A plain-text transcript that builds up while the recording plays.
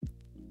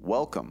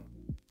Welcome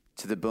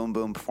to the Boom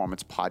Boom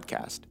Performance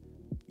Podcast,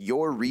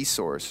 your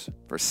resource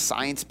for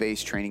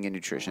science-based training and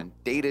nutrition,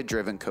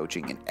 data-driven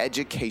coaching, and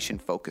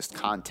education-focused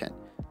content.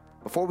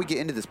 Before we get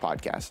into this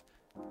podcast,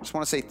 I just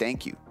want to say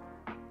thank you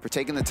for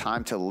taking the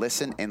time to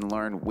listen and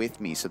learn with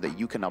me so that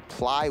you can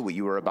apply what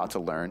you are about to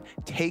learn,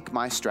 take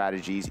my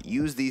strategies,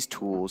 use these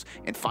tools,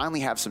 and finally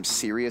have some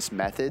serious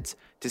methods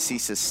to see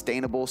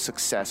sustainable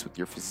success with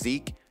your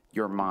physique,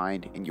 your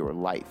mind, and your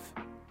life.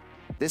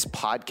 This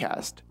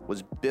podcast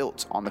was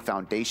built on the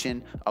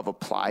foundation of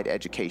applied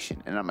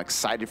education, and I'm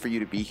excited for you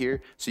to be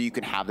here so you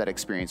can have that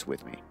experience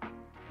with me.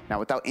 Now,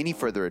 without any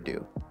further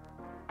ado,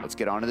 let's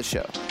get on to the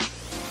show.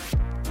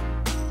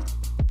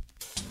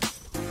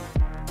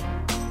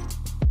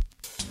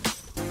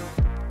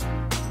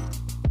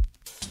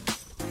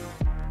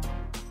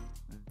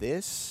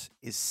 This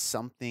is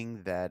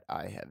something that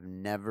I have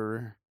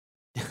never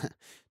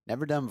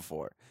done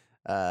before.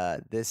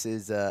 This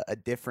is a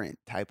different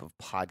type of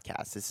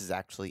podcast. This is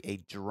actually a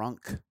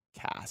drunk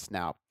cast.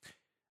 Now,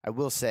 I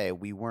will say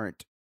we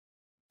weren't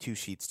two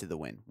sheets to the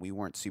wind. We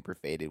weren't super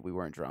faded. We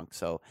weren't drunk.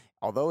 So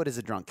although it is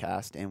a drunk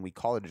cast, and we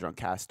call it a drunk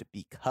cast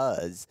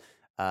because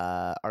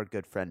our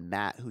good friend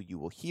Matt, who you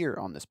will hear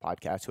on this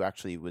podcast, who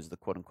actually was the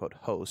quote unquote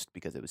host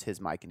because it was his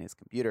mic and his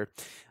computer,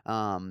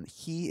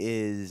 he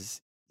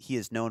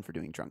is known for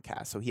doing drunk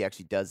casts, so he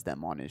actually does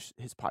them on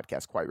his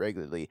podcast quite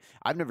regularly.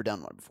 I've never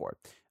done one before,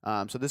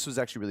 so this was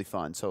actually really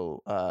fun.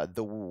 So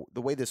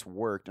the way this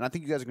worked, and I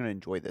think you guys are going to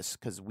enjoy this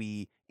because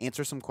we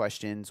answer some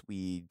questions,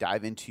 we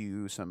dive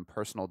into some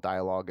personal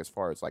dialogue as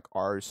far as like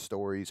our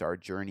stories, our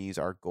journeys,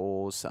 our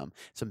goals, some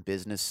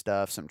business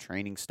stuff, some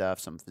training stuff,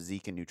 some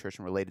physique and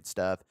nutrition related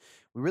stuff.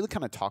 We really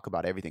kind of talk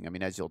about everything. I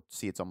mean, as you'll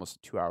see, it's almost a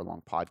 2-hour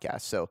long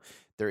podcast, so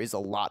there is a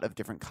lot of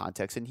different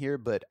context in here,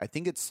 but I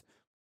think it's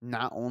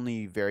not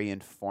only very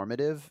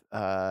informative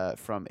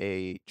from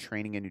a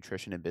training and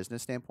nutrition and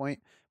business standpoint,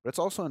 but it's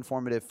also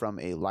informative from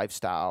a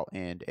lifestyle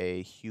and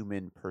a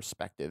human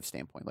perspective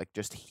standpoint. Like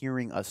just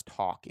hearing us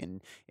talk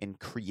and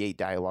create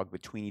dialogue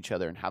between each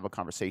other and have a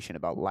conversation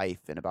about life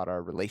and about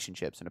our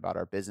relationships and about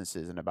our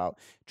businesses and about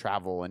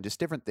travel and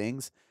just different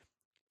things.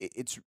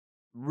 It's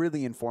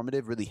really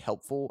informative, really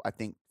helpful, I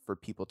think, for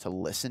people to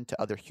listen to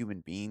other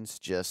human beings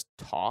just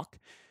talk.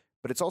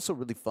 But it's also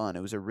really fun.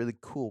 It was a really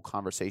cool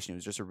conversation. It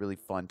was just a really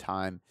fun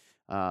time.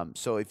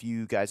 So if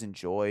you guys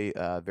enjoy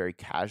very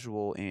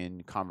casual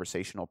and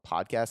conversational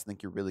podcasts, I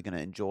think you're really going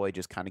to enjoy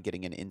just kind of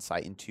getting an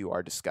insight into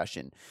our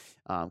discussion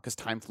because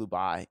time flew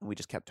by and we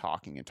just kept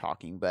talking and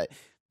talking. But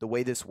the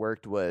way this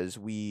worked was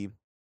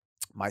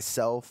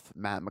myself,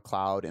 Matt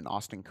McLeod, and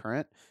Austin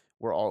Current,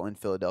 we're all in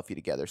Philadelphia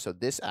together. So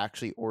this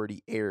actually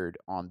already aired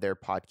on their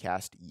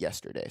podcast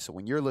yesterday. So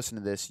when you're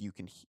listening to this, you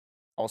can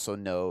also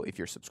know if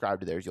you're subscribed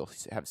to theirs, you'll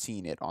have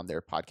seen it on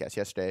their podcast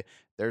yesterday.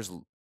 There's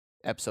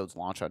episodes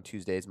launch on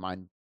Tuesdays.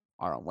 Mine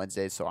are on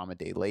Wednesdays, so I'm a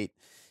day late.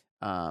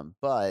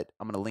 But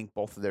I'm going to link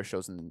both of their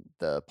shows in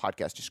the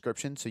podcast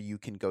description so you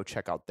can go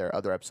check out their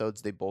other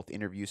episodes. They both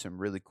interview some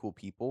really cool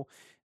people.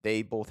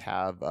 They both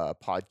have a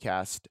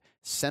podcast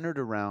centered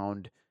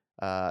around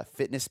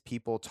fitness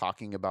people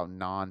talking about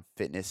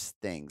non-fitness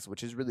things,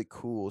 which is really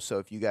cool. So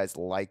if you guys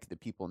like the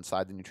people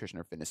inside the nutrition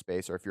or fitness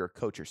space, or if you're a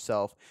coach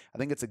yourself, I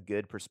think it's a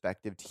good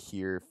perspective to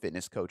hear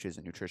fitness coaches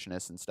and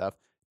nutritionists and stuff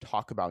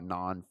talk about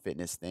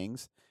non-fitness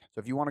things. So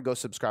if you want to go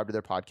subscribe to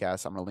their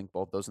podcast, I'm going to link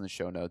both those in the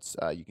show notes.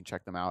 You can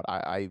check them out.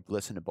 I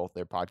listen to both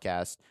their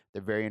podcasts.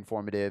 They're very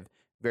informative,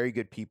 very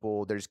good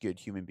people. They're just good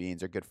human beings.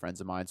 They're good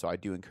friends of mine. So I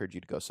do encourage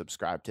you to go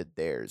subscribe to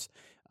theirs.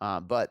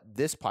 But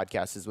this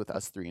podcast is with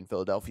us three in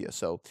Philadelphia.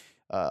 So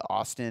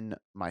Austin,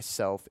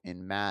 myself,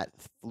 and Matt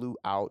flew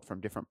out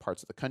from different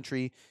parts of the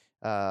country.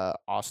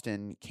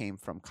 Austin came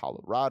from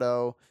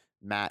Colorado,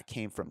 Matt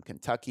came from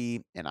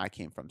Kentucky, and I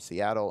came from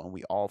Seattle. And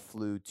we all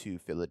flew to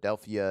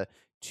Philadelphia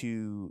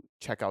to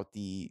check out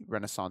the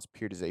Renaissance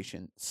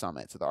Periodization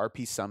Summit. So the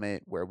RP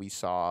Summit, where we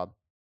saw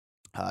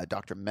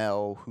Dr.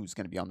 Mel, who's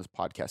going to be on this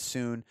podcast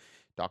soon,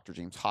 Dr.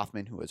 James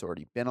Hoffman, who has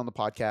already been on the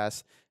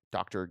podcast,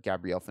 Dr.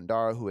 Gabrielle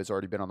Fandara, who has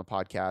already been on the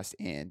podcast,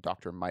 and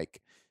Dr.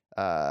 Mike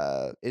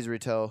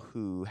Israetel,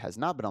 who has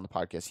not been on the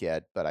podcast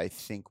yet, but I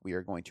think we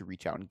are going to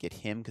reach out and get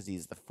him because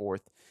he's the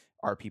fourth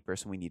RP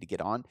person we need to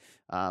get on.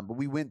 But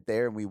we went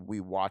there and we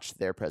watched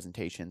their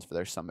presentations for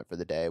their summit for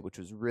the day, which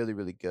was really,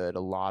 really good.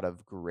 A lot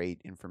of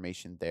great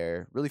information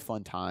there. Really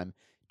fun time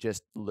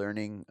just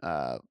learning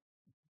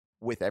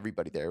with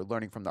everybody there,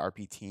 learning from the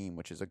RP team,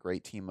 which is a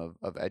great team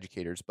of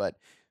educators. But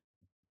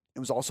it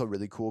was also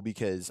really cool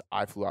because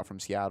I flew out from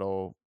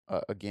Seattle,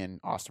 again,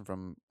 Austin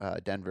from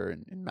Denver,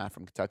 and Matt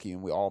from Kentucky,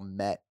 and we all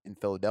met in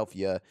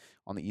Philadelphia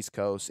on the East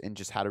Coast and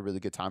just had a really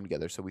good time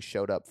together. So we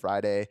showed up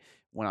Friday,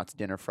 went out to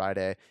dinner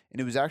Friday,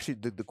 and it was actually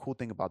the cool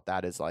thing about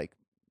that is like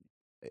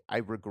I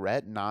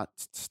regret not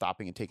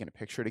stopping and taking a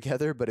picture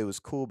together, but it was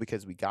cool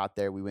because we got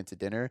there, we went to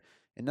dinner,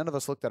 and none of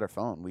us looked at our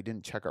phone. We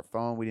didn't check our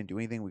phone. We didn't do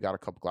anything. We got a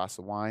couple glasses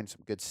of wine,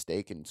 some good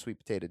steak and sweet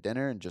potato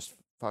dinner, and just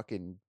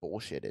fucking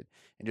bullshitted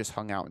and just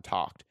hung out and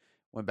talked.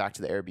 Went back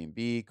to the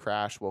Airbnb,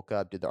 crashed, woke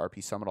up, did the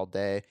RP Summit all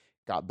day,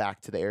 got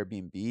back to the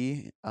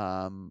Airbnb,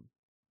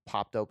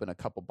 popped open a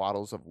couple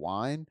bottles of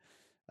wine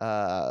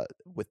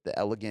with the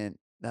elegant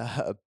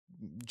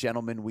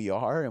gentlemen we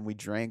are, and we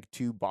drank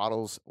 2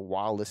 bottles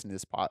while listening to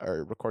this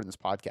or recording this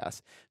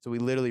podcast. So we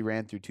literally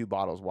ran through 2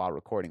 bottles while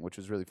recording, which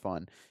was really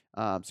fun.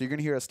 So you're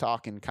gonna hear us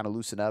talk and kind of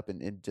loosen up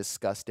and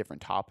discuss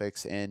different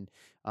topics. And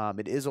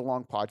it is a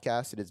long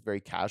podcast. It is very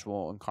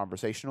casual and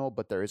conversational,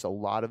 but there is a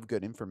lot of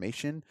good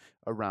information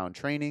around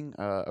training,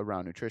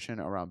 around nutrition,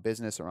 around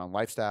business, around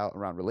lifestyle,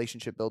 around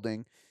relationship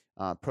building,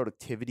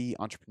 productivity,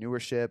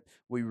 entrepreneurship.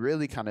 We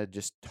really kind of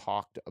just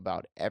talked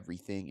about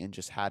everything and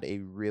just had a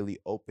really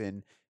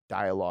open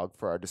dialogue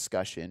for our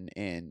discussion.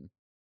 And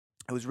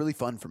it was really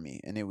fun for me,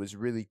 and it was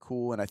really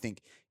cool. And I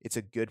think it's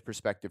a good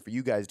perspective for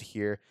you guys to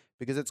hear,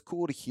 because it's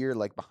cool to hear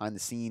like behind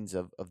the scenes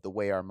of the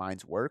way our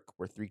minds work.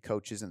 We're 3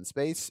 coaches in the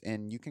space,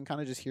 and you can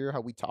kind of just hear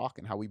how we talk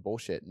and how we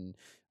bullshit. And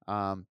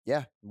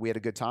yeah, we had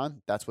a good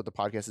time. That's what the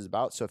podcast is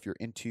about. So if you're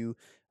into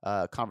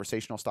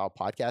conversational style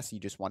podcasts, you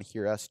just want to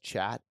hear us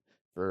chat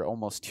for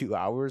almost 2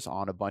 hours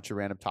on a bunch of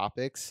random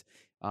topics,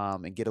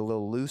 and get a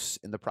little loose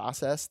in the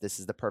process, this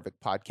is the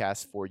perfect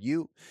podcast for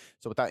you.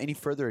 So without any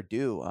further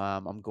ado,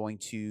 I'm going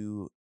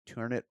to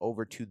turn it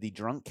over to the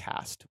Drunk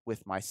Cast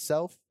with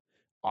myself,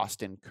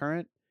 Austin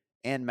Current,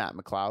 and Matt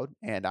McLeod.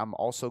 And I'm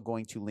also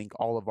going to link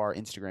all of our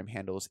Instagram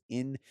handles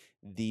in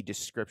the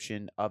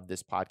description of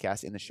this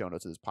podcast, in the show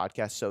notes of this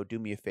podcast. So do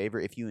me a favor,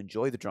 if you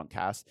enjoy the Drunk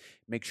Cast,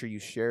 make sure you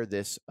share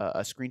this,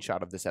 a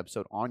screenshot of this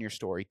episode on your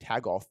story,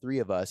 tag all 3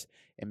 of us,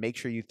 and make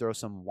sure you throw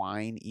some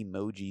wine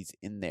emojis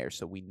in there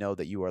so we know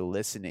that you are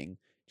listening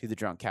to the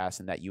Drunk Cast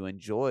and that you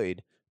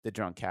enjoyed the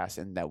Drunk Cast,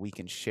 and that we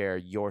can share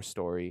your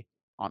story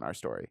on our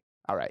story.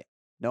 All right.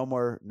 No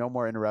more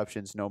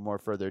interruptions, no more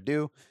further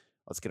ado.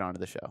 Let's get on to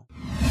the show.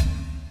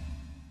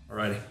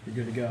 Alrighty, you're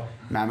good to go.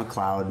 Matt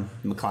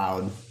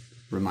McLeod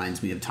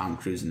reminds me of Tom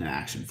Cruise in an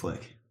action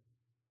flick.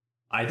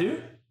 I do?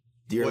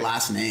 Your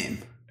last name.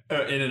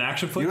 In an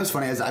action flick? You know what's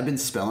funny is I've been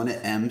spelling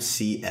it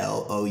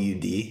McLoud.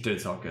 Dude,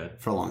 it's all good.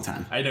 For a long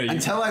time. I know you.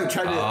 Until I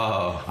tried to.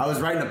 Oh. I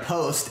was writing a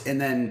post, and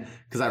then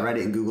because I write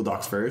it in Google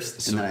Docs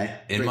first, so and then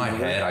in my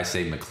head I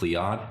say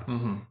McLeod,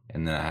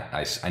 and then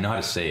I know how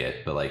to say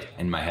it, but like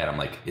in my head I'm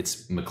like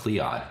it's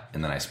McLeod,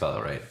 and then I spell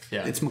it right.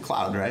 Yeah, it's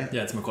McLeod, right?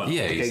 Yeah, it's McLeod.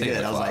 Yeah, okay, good.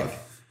 McLeod. I was like,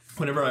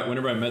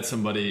 whenever I met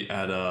somebody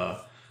at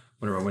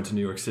whenever I went to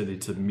New York City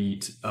to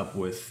meet up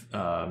with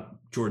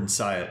Jordan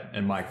Syatt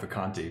and Mike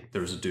Vacanti,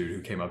 there was a dude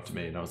who came up to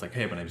me, and I was like,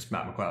 "Hey, my name's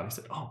Matt McLeod." He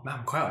said, "Oh,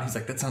 Matt McLeod." He's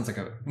like, "That sounds like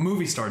a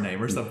movie star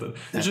name or something."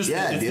 It's just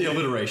it's the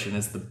alliteration.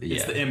 It's the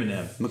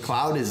Eminem.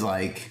 McLeod is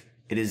like,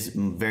 it is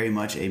very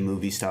much a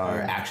movie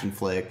star, action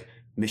flick,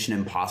 Mission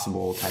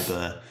Impossible type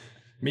of.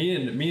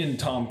 Me and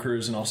Tom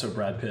Cruise and also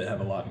Brad Pitt have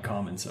a lot in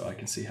common, so I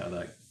can see how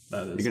that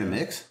is. You're gonna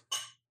mix,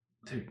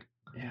 dude.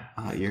 Yeah.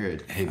 Oh, you're a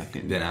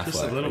Ben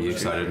Affleck. Are you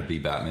excited to be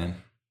Batman?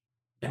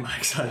 Am I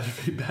excited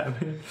to be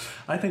Batman?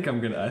 I think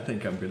I'm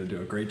gonna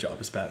do a great job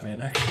as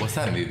Batman. Actually. What's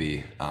that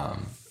movie?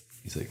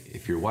 He's like,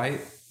 if you're white,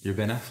 you're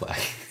Ben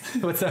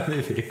Affleck. What's that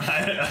movie? He's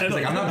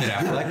like, I'm not Ben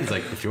Affleck. He's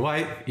like, if you're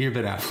white, you're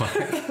Ben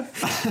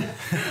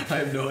Affleck. I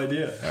have no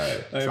idea. All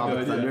right,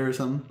 Tropic Thunder or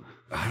something.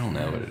 I don't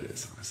know what it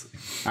is, honestly.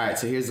 All right,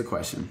 so here's the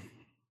question,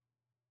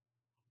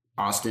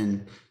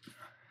 Austin.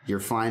 You're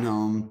flying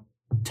home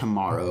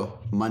tomorrow.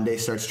 Monday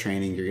starts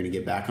training. You're gonna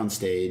get back on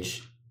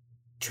stage.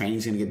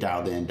 Training's going to get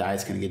dialed in.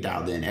 Diet's going to get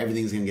dialed in.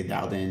 Everything's going to get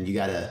dialed in.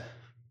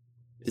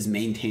 Is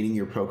maintaining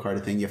your pro card a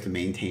thing? You have to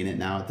maintain it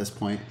now at this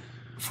point?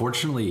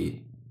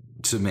 Fortunately,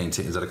 to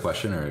maintain, is that a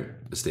question or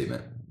a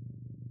statement?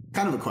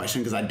 Kind of a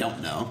question, because I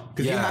don't know.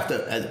 Because you have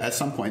to, at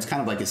some point, it's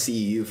kind of like a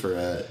CEU for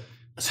a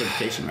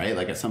certification, right?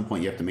 Like at some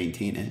point you have to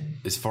maintain it.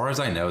 As far as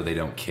I know, they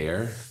don't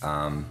care.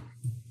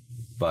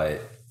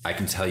 But I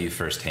can tell you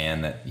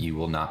firsthand that you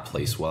will not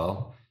place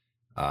well,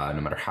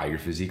 no matter how your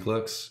physique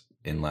looks,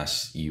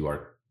 unless you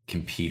are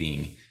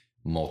competing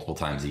multiple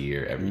times a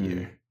year every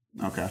year.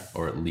 Okay.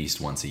 Or at least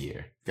once a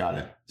year. Got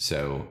it.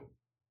 So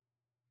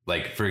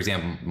like, for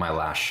example, my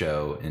last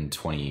show in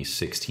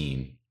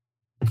 2016,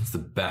 it's the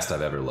best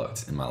I've ever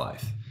looked in my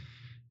life.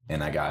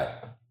 And I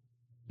got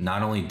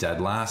not only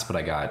dead last, but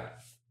I got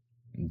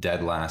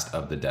dead last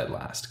of the dead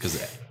last,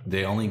 because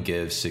they only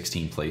give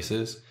 16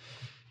 places,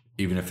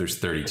 even if there's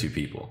 32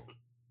 people.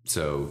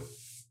 So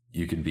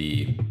you could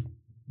be,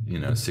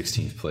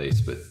 16th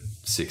place, but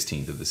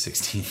 16th of the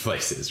 16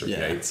 places, right?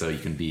 Yeah. So you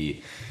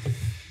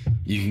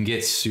can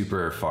get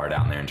super far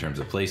down there in terms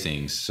of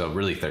placings. So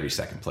really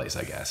 32nd place,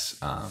 I guess,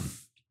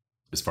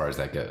 as far as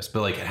that goes.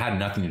 But like, it had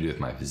nothing to do with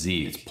my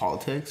physique. It's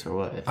politics or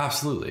what?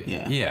 Absolutely.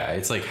 Yeah.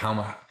 It's like how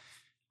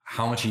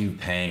much are you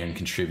paying and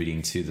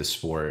contributing to the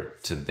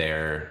sport, to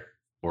their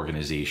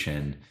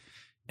organization,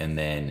 and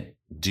then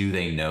do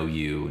they know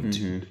you?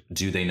 Mm-hmm.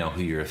 Do they know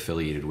who you're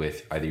affiliated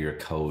with? Either your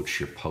coach,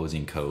 your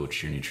posing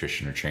coach, your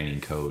nutrition or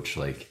training coach.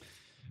 Like,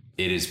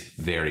 it is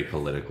very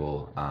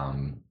political.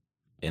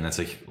 And that's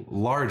a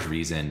large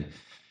reason.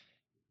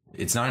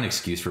 It's not an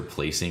excuse for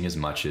placing as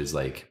much as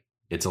like,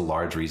 it's a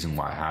large reason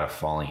why I had a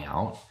falling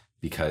out,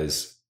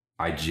 because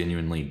I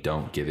genuinely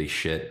don't give a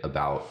shit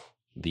about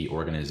the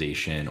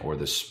organization or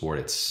the sport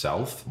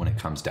itself when it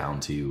comes down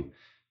to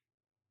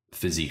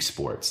physique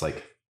sports.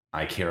 Like,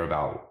 I care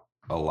about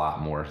a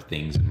lot more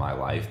things in my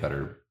life that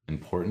are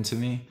important to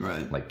me.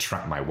 Right. Like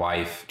my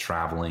wife,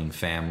 traveling,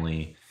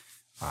 family,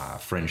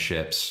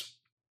 friendships,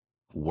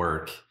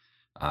 work,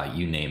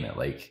 you name it,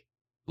 like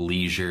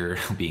leisure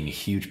being a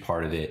huge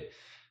part of it.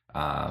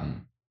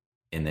 And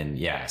then,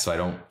 so I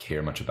don't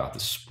care much about the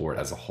sport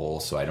as a whole.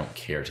 So I don't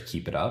care to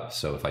keep it up.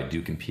 So if I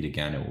do compete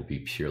again, it will be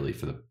purely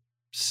for the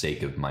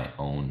sake of my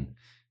own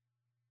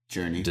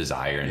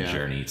desire and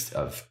journey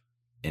of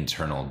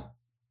internal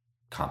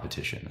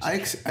competition. I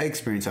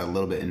experienced that a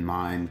little bit in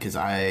mine because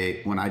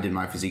when I did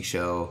my physique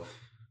show,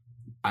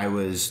 I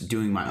was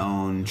doing my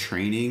own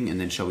training, and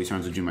then Shelby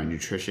Starnes was doing my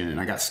nutrition, and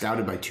I got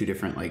scouted by 2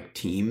 different like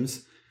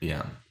teams.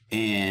 Yeah.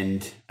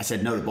 And I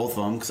said no to both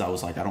of them because I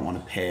was like, I don't want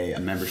to pay a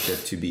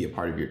membership to be a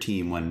part of your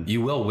team. When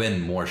you will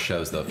win more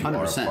shows though if you 100%.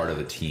 Are a part of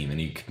the team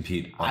and you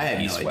compete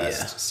on East,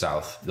 West,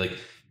 South. Like,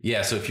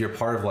 so if you're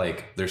part of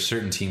like, there's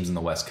certain teams in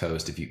the West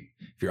Coast. If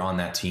you're on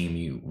that team,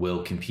 you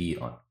will compete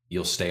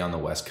you'll stay on the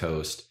West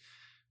Coast.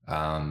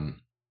 And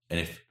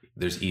if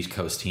there's East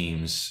Coast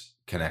teams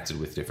connected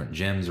with different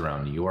gyms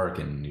around New York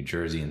and New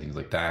Jersey and things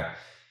like that,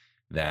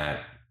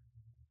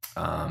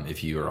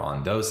 if you are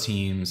on those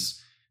teams,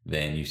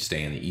 then you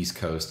stay in the East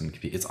Coast and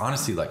compete. It's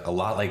honestly like a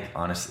lot like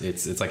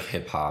it's like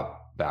hip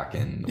hop back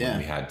in when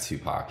we had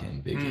Tupac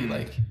and Biggie.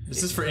 Like,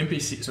 this is for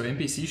NPC. So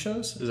NPC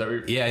shows, is that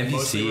what you're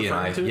NPC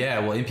and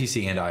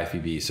NPC and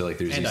IFBB. So like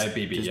there's and these,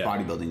 IFBB,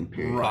 bodybuilding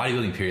period.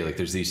 Bodybuilding period. Like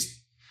there's these.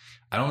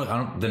 I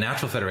don't. The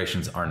natural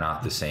federations are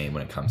not the same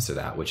when it comes to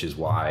that, which is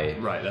why.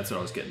 Right. That's what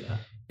I was getting at.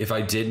 If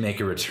I did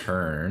make a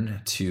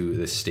return to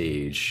the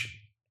stage,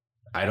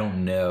 I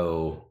don't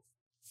know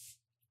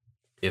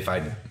if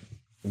I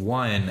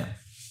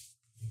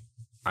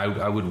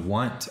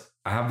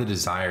have the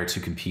desire to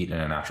compete in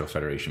a natural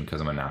federation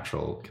because I'm a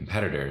natural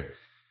competitor,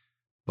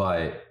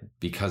 but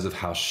because of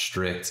how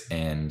strict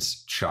and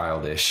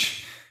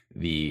childish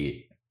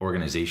the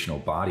organizational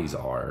bodies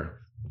are,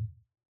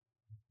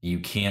 you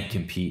can't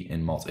compete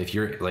in if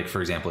you're like, for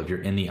example, if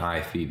you're in the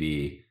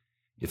IFBB,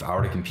 if I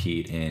were to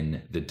compete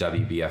in the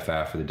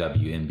WBFF or the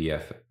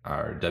WNBF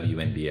or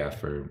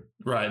WNBF or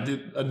right,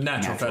 a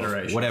natural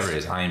federation, whatever it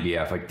is,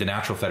 INBF, like the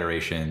natural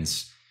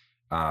federations,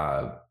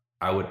 I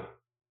would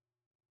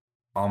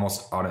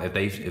almost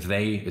if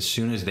they as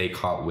soon as they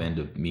caught wind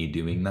of me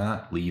doing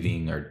that,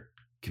 leaving or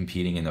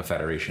competing in the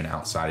federation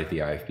outside of the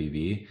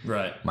IFBB,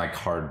 right, my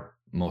card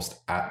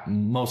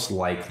most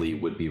likely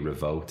would be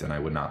revoked, and I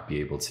would not be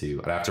able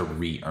to. I'd have to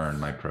re-earn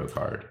my pro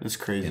card. That's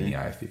crazy in the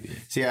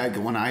IFBB. See,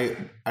 when I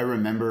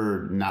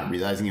remember not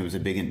realizing it was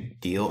a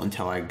big deal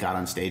until I got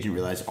on stage and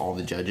realized all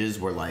the judges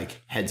were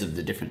like heads of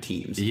the different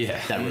teams.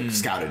 That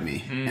scouted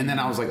me, and then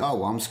I was like, oh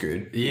well, I'm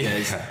screwed.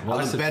 Because I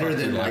was better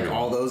than like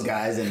all those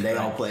guys, and they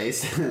all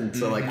placed. And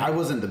so like I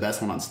wasn't the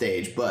best one on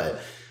stage, but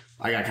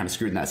I got kind of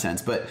screwed in that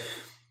sense. But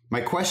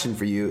my question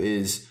for you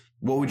is,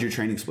 what would your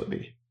training split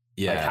be?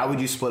 Yeah. Like, how would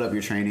you split up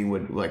your training?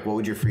 What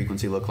would your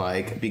frequency look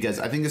like? Because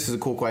I think this is a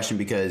cool question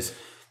because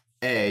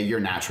A, you're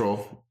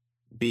natural,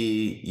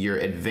 B, you're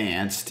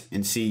advanced,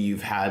 and C,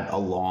 you've had a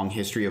long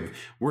history of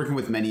working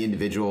with many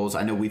individuals.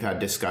 I know we've had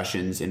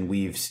discussions and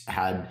we've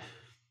had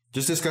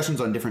just discussions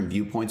on different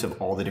viewpoints of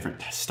all the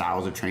different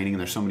styles of training. And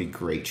there's so many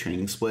great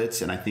training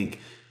splits. And I think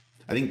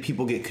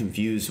people get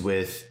confused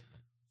with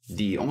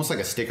the almost like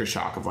a sticker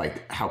shock of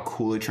like how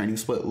cool a training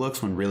split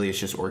looks when really it's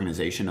just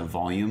organization of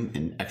volume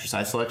and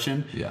exercise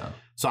selection. Yeah.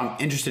 So I'm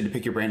interested to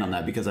pick your brain on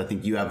that because I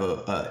think you have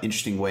a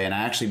interesting way. And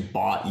I actually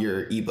bought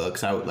your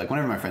ebooks. I would, like,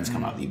 whenever my friends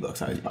come out with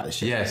ebooks, I always buy this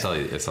shit. Yeah, I saw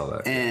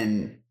that.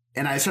 And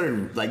I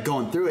started like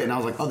going through it and I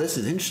was like, oh, this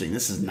is interesting.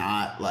 This is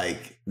not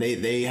like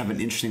they have an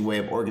interesting way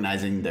of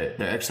organizing their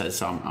exercise.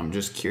 So I'm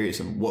just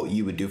curious of what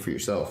you would do for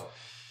yourself.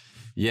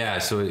 Yeah,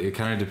 so it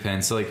kind of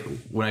depends. So like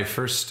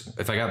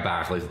if I got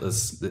back, like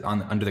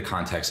under the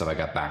context of I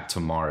got back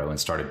tomorrow and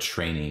started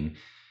training.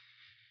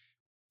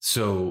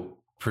 So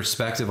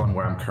perspective on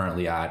where I'm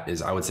currently at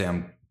is I would say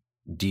I'm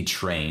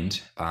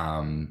detrained.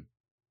 And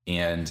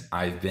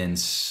I've been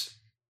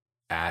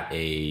at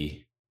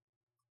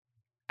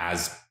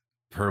as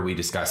per we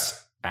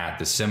discussed at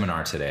the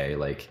seminar today,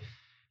 like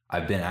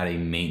I've been at a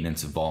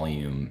maintenance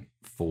volume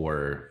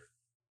for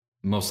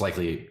most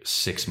likely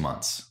 6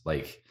 months.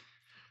 Like,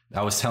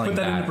 I was telling put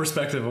that into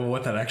perspective of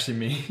what that actually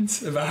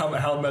means about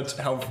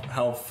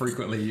how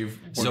frequently you've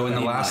so in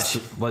the last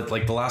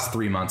the last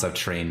 3 months I've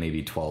trained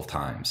maybe 12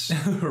 times.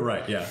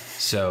 Right. Yeah.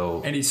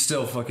 So and he's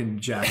still fucking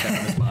jacked out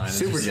of his mind.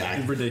 Super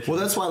jacked. Ridiculous. Well,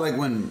 that's why like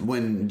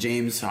when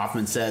James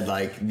Hoffman said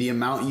like the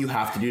amount you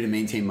have to do to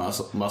maintain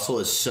muscle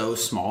is so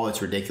small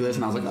it's ridiculous,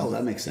 and I was like, oh,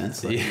 that makes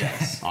sense. Like,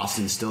 yes.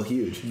 Austin's still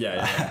huge.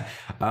 Yeah.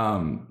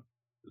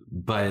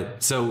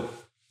 But so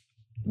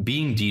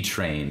being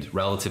detrained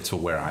relative to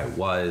where I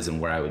was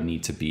and where I would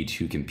need to be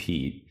to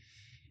compete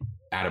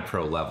at a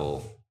pro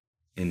level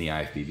in the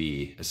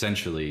IFBB,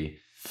 essentially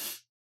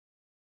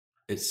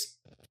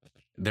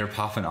They're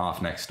popping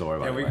off next door.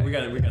 By Yeah, the we, way.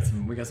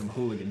 we got some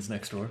hooligans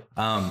next door.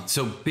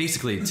 So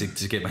basically,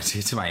 to get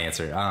to my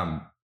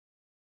answer,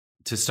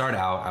 to start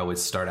out, I would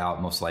start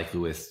out most likely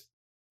with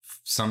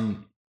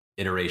some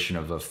iteration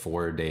of a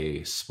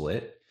 4-day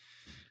split.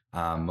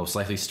 Most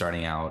likely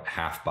starting out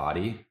half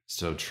body.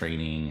 So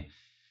training,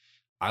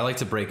 I like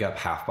to break up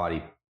half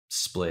body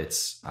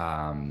splits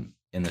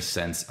in the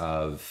sense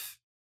of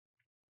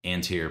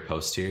anterior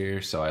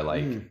posterior. So I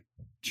like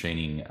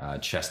training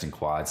chest and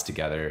quads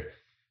together.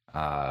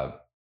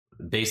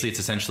 Basically, it's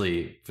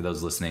essentially, for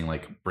those listening,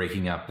 like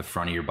breaking up the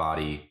front of your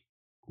body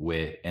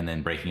and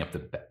then breaking up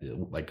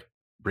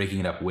breaking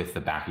it up with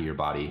the back of your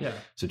body. Yeah.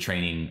 So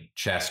training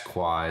chest,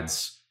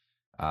 quads,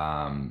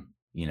 delts.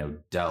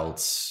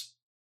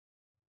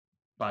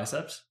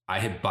 Biceps. I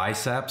hit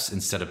biceps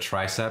instead of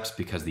triceps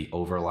because the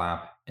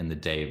overlap in the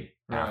day.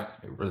 Right.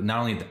 Not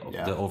only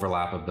the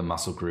overlap of the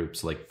muscle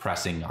groups, like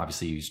pressing,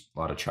 obviously you use a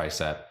lot of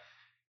tricep,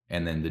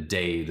 and then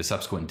the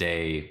subsequent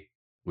day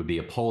would be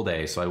a pull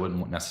day. So I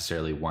wouldn't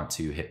necessarily want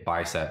to hit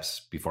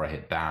biceps before I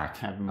hit back.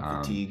 Have them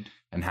fatigued.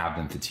 And have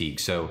them fatigued.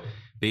 So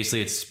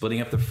basically it's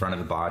splitting up the front of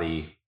the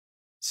body,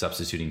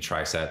 substituting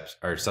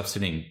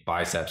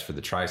biceps for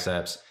the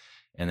triceps.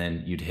 And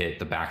then you'd hit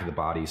the back of the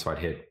body. So I'd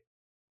hit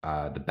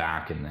the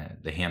back and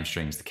the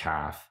hamstrings, the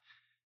calf,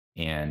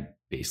 and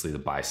basically the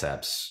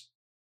biceps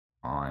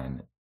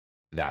on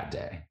that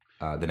day,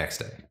 the next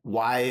day.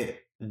 Why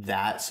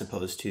that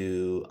opposed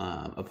to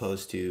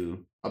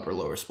upper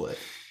lower split?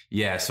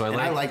 Yeah, so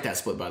I like that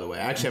split, by the way.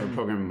 I actually have a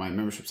program in my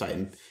membership site,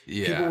 and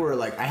people were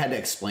like, I had to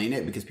explain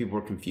it because people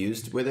were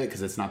confused with it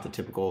because it's not the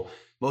typical.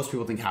 Most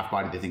people think half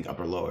body, they think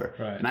upper lower,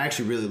 right? And I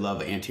actually really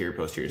love anterior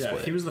posterior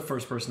split. He was the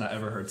first person I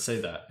ever heard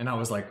say that, and I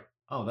was like,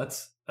 oh,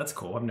 that's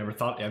cool. I've never even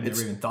thought.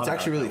 It's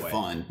actually really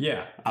fun.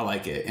 Yeah, I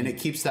like it, and it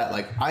keeps that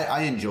like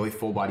I enjoy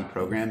full body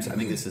programs. I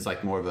think this is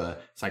like more of a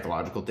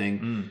psychological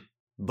thing,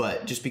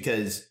 but just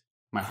because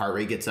my heart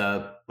rate gets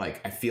up, like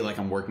I feel like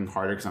I'm working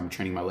harder because I'm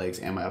training my legs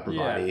and my upper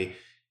body.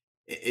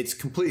 It's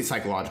completely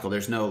psychological.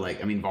 There's no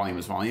volume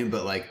is volume,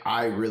 but like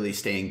I really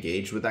stay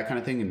engaged with that kind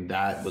of thing, and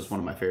that was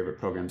one of my favorite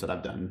programs that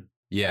I've done.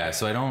 Yeah,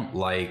 so I don't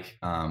like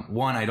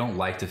I don't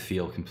like to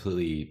feel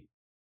completely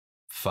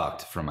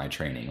fucked from my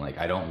training. Like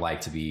I don't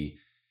like to be,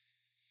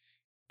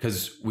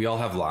 because we all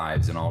have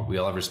lives and we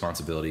all have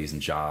responsibilities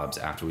and jobs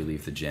after we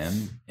leave the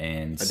gym.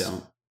 And I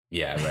don't.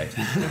 Yeah,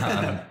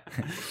 right.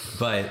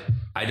 But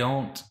I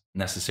don't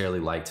necessarily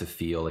like to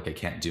feel like I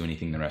can't do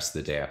anything the rest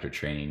of the day after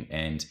training.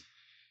 And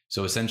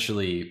so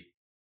essentially,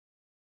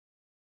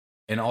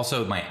 and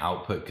also my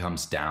output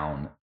comes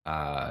down.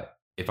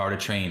 If I were to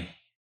train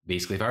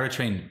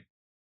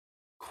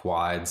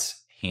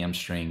quads,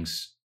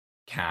 hamstrings,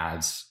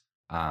 calves,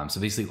 so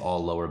basically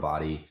all lower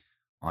body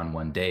on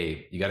one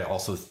day, you got to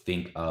also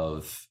think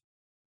of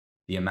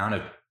the amount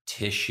of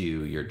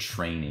tissue you're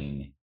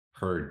training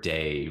per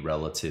day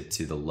relative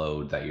to the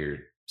load that your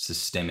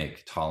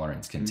systemic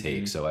tolerance can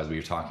take. So as we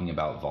were talking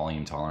about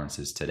volume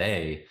tolerances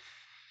today,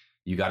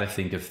 you got to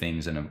think of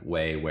things in a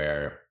way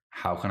where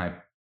how can I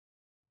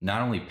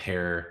not only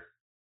pair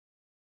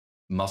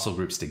muscle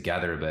groups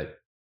together, but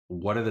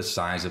what are the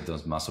size of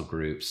those muscle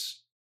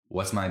groups?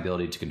 What's my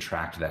ability to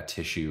contract that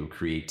tissue,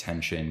 create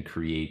tension,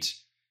 create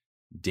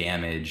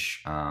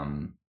damage,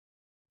 and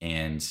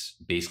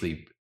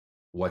basically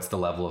what's the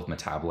level of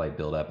metabolite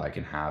buildup I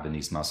can have in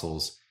these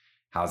muscles?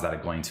 How's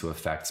that going to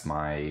affect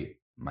my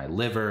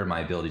liver,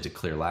 my ability to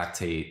clear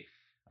lactate?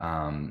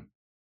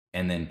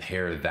 And then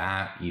pair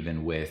that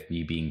even with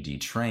me being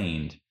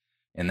detrained.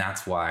 And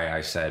that's why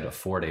I said a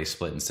 4-day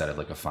split instead of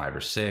like a 5 or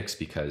 6,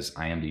 because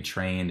I am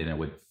detrained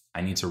and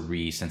I need to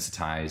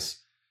resensitize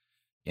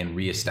and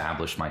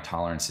reestablish my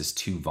tolerances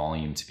to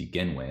volume to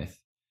begin with.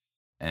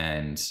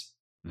 And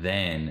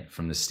then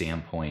from the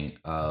standpoint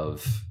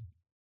of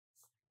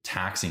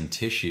taxing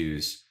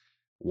tissues,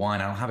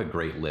 one, I don't have a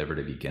great liver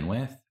to begin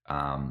with.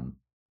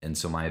 And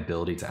so my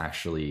ability to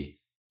actually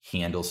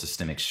handle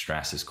systemic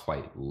stress is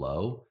quite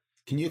low.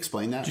 Can you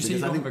explain that? Did you say you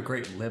don't have a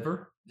great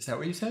liver? Is that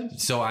what you said?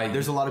 So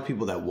there's a lot of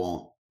people that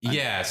won't.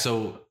 Yeah.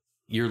 So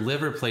your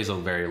liver plays a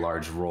very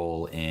large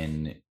role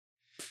in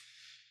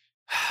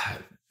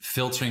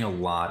filtering a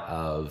lot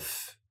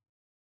of,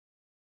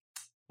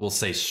 we'll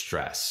say,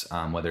 stress,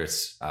 whether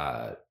it's,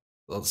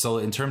 so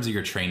in terms of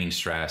your training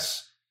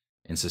stress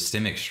and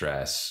systemic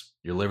stress,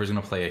 your liver is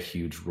going to play a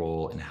huge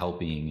role in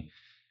helping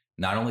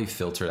not only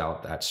filter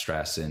out that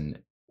stress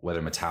and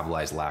whether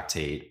metabolize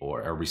lactate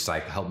or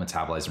help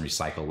metabolize and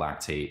recycle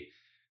lactate,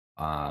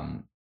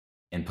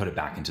 and put it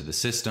back into the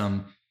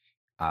system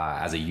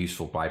as a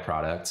useful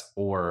byproduct,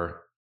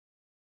 or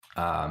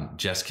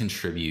just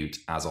contribute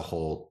as a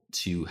whole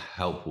to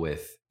help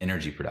with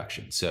energy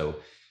production. So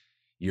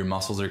your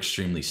muscles are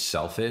extremely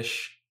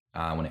selfish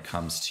when it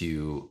comes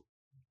to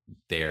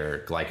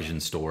their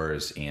glycogen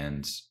stores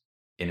and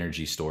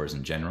energy stores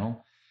in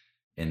general.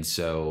 And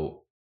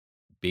so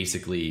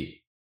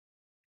basically,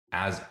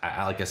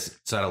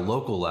 so at a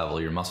local level,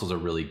 your muscles are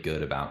really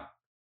good about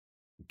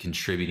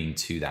contributing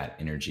to that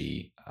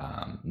energy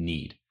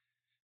need.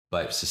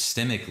 But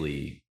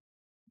systemically,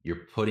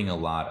 you're putting a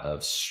lot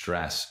of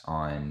stress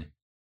on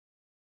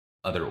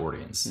other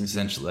organs,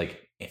 essentially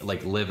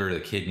like liver, the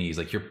kidneys.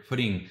 Like you're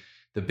putting,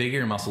 the bigger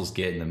your muscles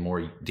get and the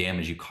more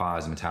damage you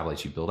cause,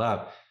 metabolites you build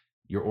up,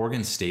 your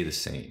organs stay the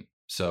same.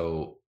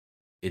 So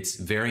it's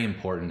very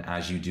important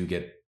as you do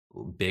get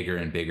bigger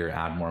and bigger,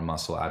 add more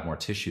muscle, add more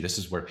tissue. This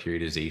is where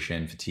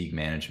periodization, fatigue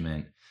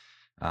management,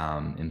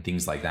 and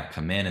things like that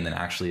come in, and then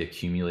actually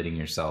accumulating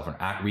yourself or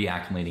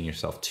reacclimating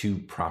yourself to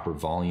proper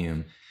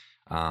volume,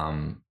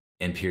 and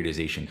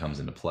periodization comes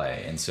into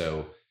play. And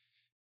so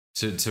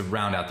to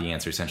round out the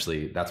answer,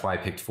 essentially, that's why I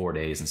picked 4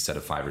 days instead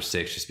of 5 or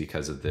 6, just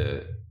because of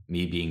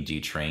me being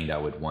detrained. I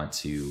would want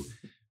to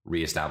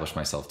reestablish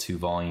myself to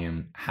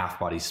volume, half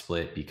body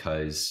split,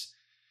 because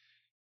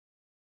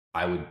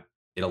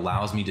it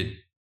allows me to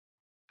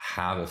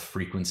have a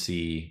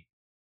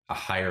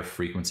higher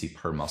frequency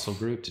per muscle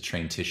group to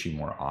train tissue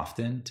more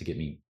often, to get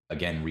me,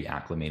 again,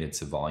 reacclimated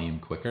to volume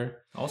quicker.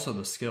 Also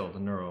the skill, the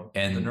neural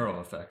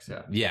effects.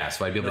 Yeah. Yeah.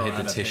 So I'd be able to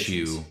hit the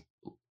tissue.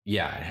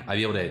 Yeah. I'd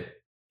be able to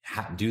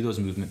do those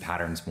movement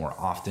patterns more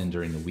often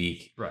during the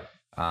week. Right.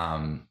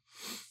 And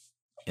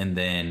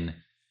then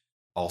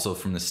also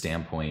from the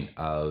standpoint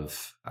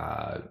of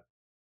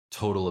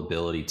total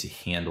ability to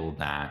handle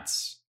that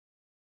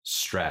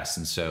stress.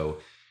 And so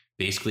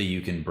basically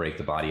you can break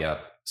the body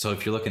up. So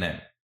if you're looking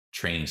at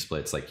training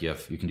splits, like you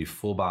can do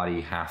full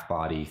body, half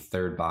body,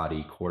 third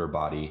body, quarter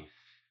body.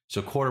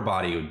 So quarter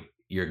body,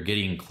 you're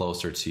getting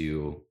closer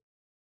to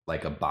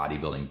like a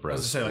bodybuilding bro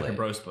split. Like a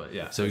bro split,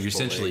 yeah. So you're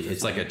essentially,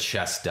 it's like a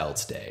chest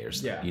delts day or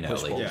something,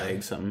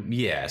 leg, something.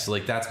 Yeah. So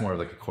like that's more of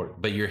like a quarter,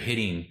 but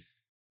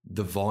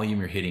the volume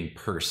you're hitting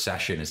per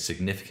session is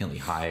significantly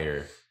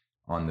higher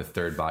on the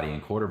third body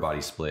and quarter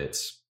body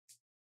splits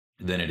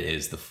than it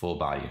is the full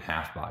body and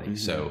half body.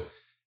 So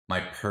my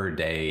per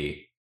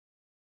day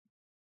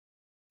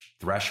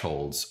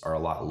thresholds are a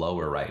lot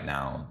lower right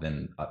now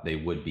than they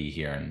would be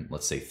here in,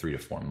 let's say, 3 to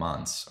 4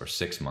 months or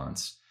 6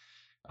 months.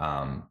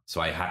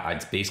 So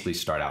I'd basically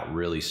start out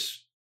really,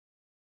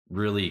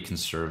 really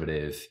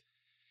conservative,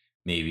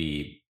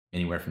 maybe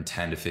anywhere from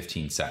 10 to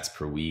 15 sets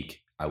per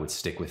week. I would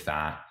stick with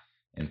that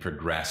and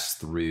progress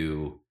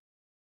through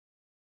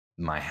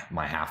my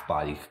half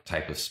body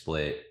type of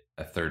split,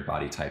 a third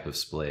body type of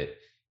split,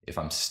 if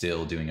I'm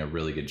still doing a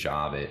really good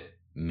job at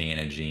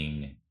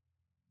managing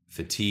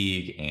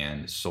fatigue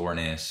and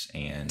soreness,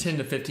 and 10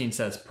 to 15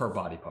 sets per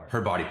body part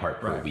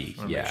per week.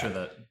 Yeah. Make sure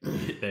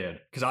that they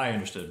had, because I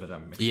understood, but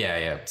I'm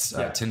It's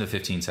 10 to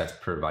 15 sets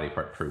per body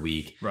part per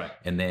week. Right.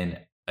 And then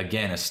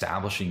again,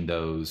 establishing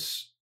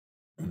those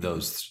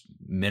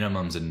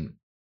minimums, and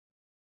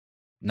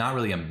not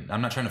really, I'm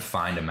not trying to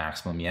find a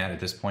maximum yet at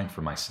this point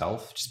for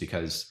myself, just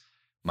because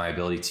my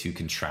ability to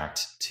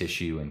contract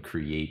tissue and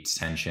create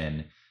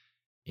tension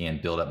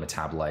and build up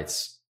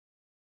metabolites,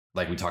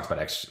 like we talked about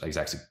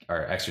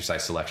our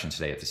exercise selection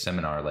today at the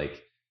seminar,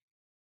 like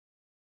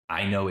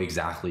I know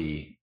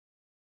exactly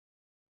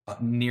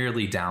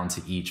nearly down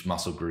to each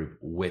muscle group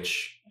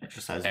which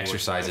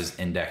exercises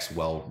index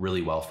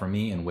really well for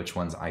me, and which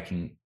ones I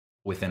can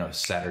within a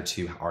set or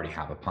two already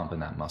have a pump in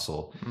that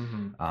muscle,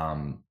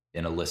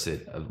 and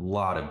elicit a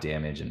lot of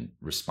damage and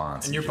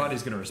response. And your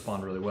body's going to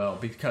respond really well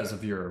because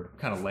of your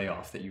kind of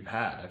layoff that you've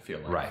had, I feel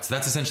like. Right. So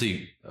that's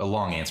essentially a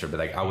long answer, but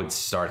like I would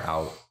start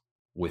out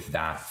with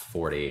that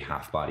 4-day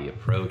half body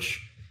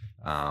approach,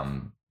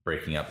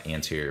 breaking up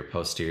anterior,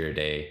 posterior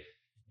day.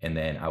 And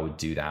then I would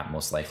do that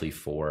most likely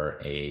for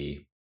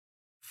a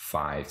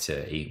 5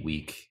 to 8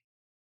 week.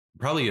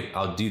 Probably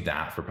I'll do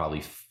that for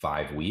probably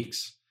 5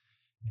 weeks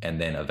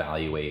and then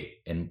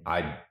evaluate, and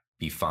I'd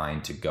be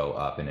fine to go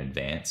up in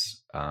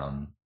advance.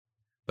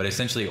 But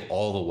essentially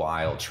all the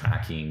while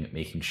tracking,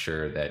 making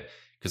sure that,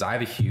 because I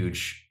have a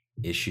huge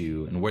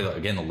issue, and where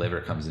again the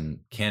liver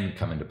can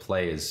come into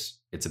play, is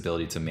its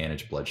ability to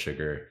manage blood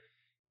sugar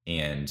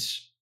and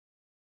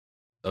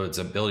its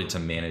ability to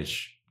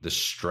manage the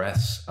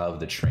stress of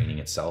the training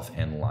itself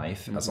and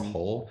life as a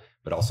whole,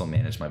 but also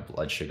manage my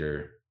blood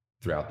sugar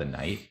throughout the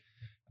night.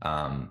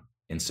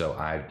 And so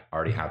I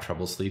already have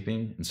trouble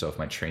sleeping. And so if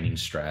my training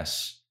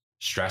stress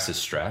is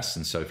stress.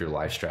 And so if your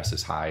life stress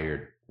is high,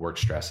 your work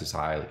stress is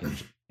high, like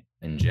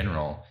in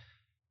general,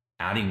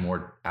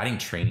 adding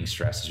training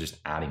stress is just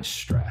adding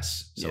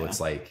stress. So it's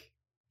like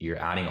you're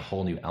adding a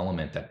whole new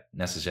element that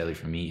necessarily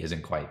for me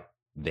isn't quite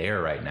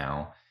there right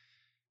now.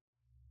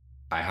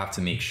 I have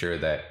to make sure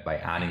that by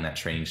adding that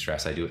training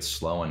stress, I do it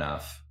slow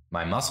enough.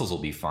 My muscles will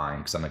be fine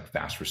because I'm a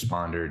fast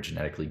responder,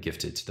 genetically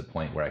gifted to the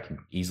point where I can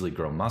easily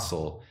grow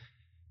muscle,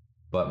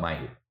 but my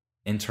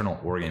internal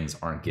organs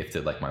aren't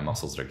gifted like my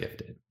muscles are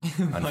gifted,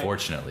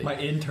 unfortunately. my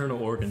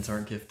internal organs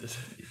aren't gifted.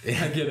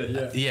 I get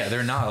it, yeah. Yeah,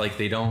 they're not. Like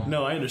they don't.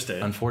 No, I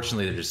understand.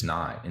 Unfortunately, they're just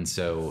not. And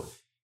so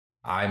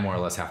I more or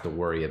less have to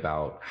worry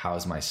about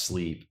how's my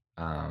sleep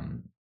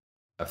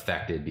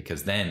affected,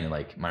 because then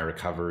like my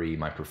recovery,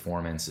 my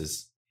performance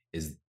is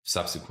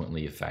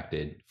subsequently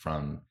affected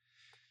from,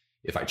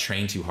 if I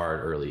train too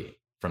hard early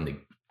from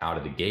out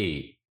of the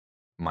gate,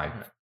 my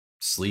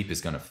sleep is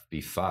going to be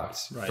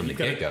fucked from the You've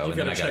gotta- get-go. You've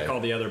got to I check gotta- all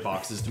the other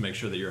boxes to make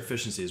sure that your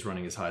efficiency is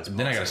running as high as possible.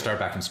 Then I got to start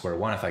back from square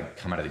one if I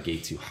come out of the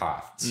gate too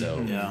hot.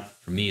 So Yeah.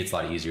 for me, it's a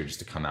lot easier just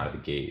to come out of the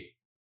gate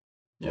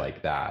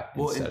like that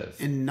Well, instead of.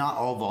 and not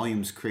all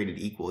volumes created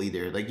equal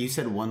either. Like you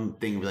said one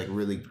thing like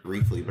really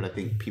briefly, but I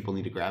think people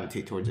need to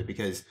gravitate towards it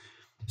because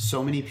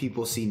so many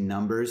people see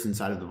numbers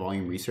inside of the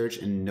volume research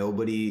and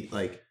nobody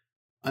like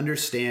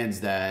understands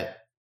that,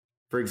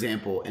 for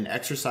example, an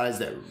exercise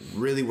that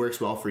really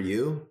works well for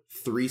you,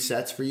 3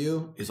 sets for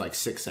you is like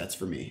 6 sets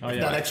for me.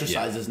 yeah. That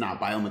exercise is not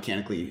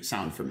biomechanically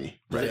sound for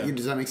me.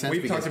 Does that make sense?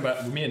 We've talked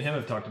about, me and him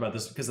have talked about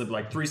this because of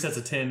like 3 sets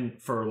of 10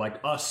 for like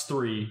us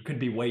 3 could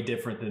be way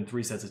different than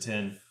 3 sets of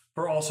 10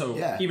 for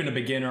also even a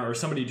beginner or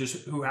somebody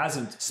just who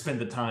hasn't spent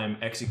the time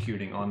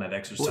executing on that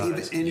exercise. Well,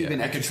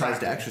 even exercise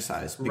to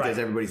exercise because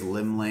everybody's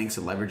limb lengths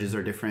and leverages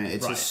are different.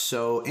 It's just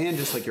so, and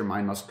just like your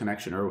mind muscle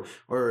connection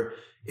or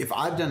if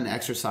I've done an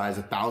exercise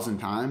 1,000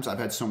 times, I've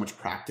had so much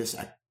practice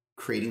at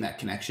creating that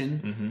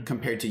connection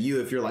compared to you.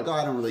 If you're like, oh,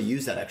 I don't really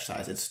use that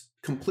exercise, it's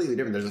completely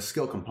different. There's a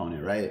skill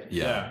component, right?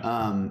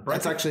 Yeah.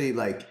 That's actually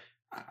like,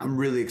 I'm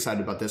really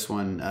excited about this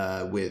one.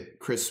 With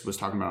Chris was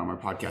talking about on our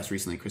podcast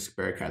recently, Chris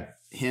Barakat,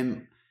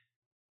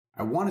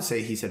 I want to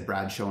say he said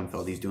Brad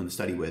Schoenfeld he's doing the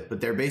study with,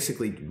 but they're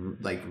basically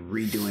like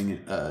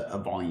redoing a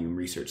volume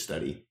research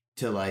study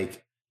to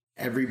like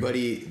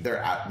everybody.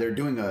 They're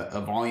doing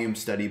a volume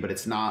study, but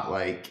it's not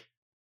like,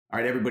 all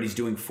right, everybody's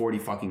doing 40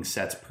 fucking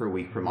sets per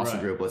week per muscle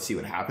group. Let's see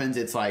what happens.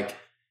 It's like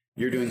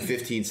you're doing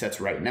 15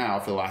 sets right now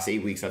for the last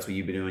 8 weeks. That's what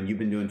you've been doing. You've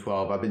been doing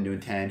 12. I've been doing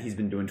 10. He's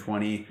been doing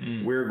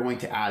 20. We're going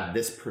to add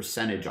this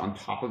percentage on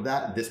top of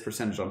that, this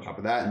percentage on top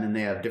of that. And then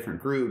they have different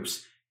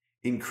groups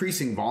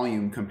increasing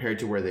volume compared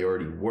to where they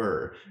already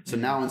were. So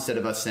now instead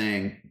of us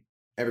saying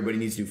everybody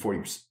needs to do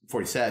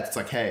 40 sets, it's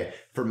like, hey,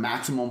 for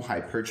maximum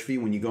hypertrophy,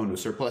 when you go into a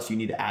surplus, you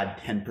need to add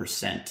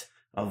 10%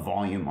 of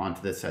volume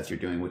onto the sets you're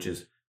doing, which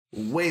is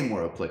way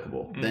more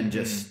applicable than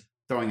just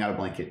throwing out a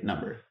blanket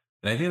number.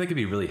 And I think that could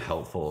be really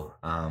helpful.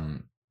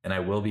 And I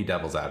will be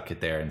devil's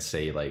advocate there and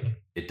say like,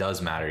 it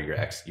does matter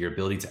your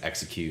ability to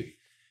execute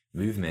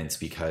movements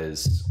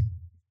because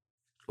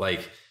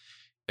like,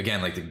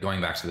 again, like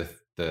going back to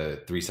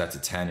the 3 sets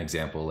of 10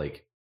 example,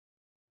 like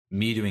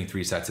me doing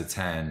 3 sets of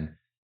 10,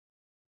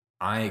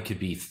 I could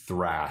be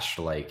thrashed,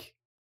 like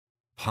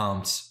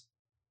pumped.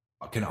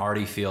 I can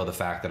already feel the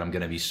fact that I'm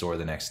going to be sore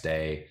the next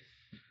day.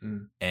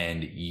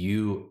 And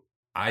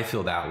I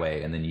feel that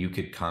way. And then you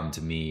could come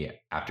to me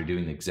after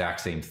doing the exact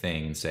same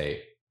thing and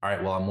say, all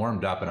right, well, I'm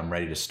warmed up and I'm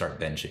ready to start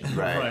benching.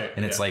 Right.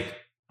 And it's like,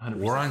 100%.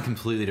 we're on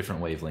completely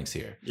different wavelengths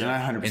here. Yeah,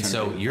 100%. And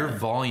so your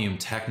volume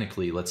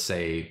technically, let's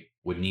say,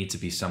 would need to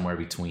be somewhere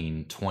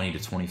between 20 to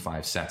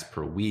 25 sets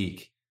per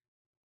week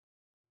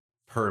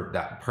per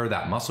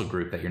that muscle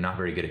group that you're not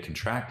very good at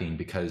contracting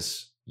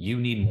because you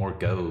need more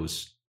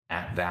goes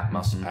at that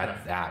muscle,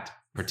 at that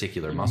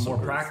particular muscle more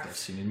group.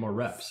 practice. You need more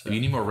reps. You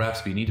need more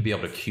reps, but you need to be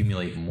able to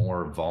accumulate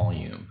more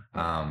volume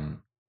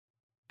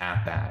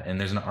at that.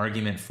 And there's an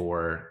argument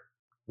for,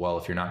 well,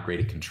 if you're not great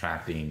at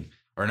contracting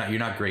or not, you're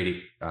not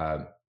great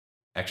at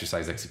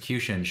exercise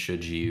execution,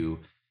 should you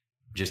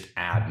just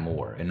add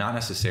more? And not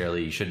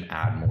necessarily, you shouldn't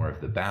add more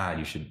of the bad.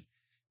 You should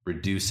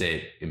reduce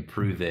it,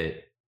 improve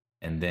it,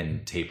 and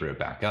then taper it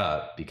back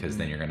up because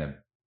then you're going to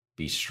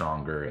be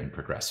stronger and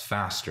progress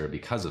faster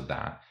because of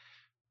that.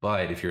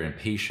 But if you're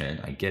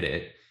impatient, I get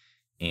it.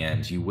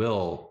 And you're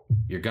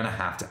going to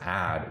have to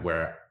add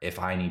where if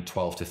I need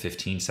 12 to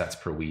 15 sets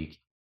per week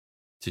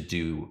to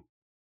do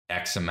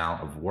X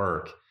amount of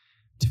work,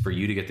 for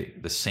you to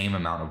get the same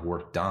amount of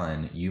work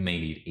done, you may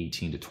need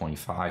 18 to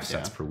 25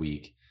 sets per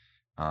week.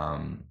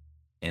 And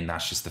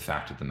that's just the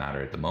fact of the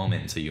matter at the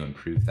moment until you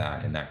improve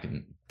that. And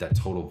that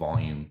total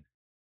volume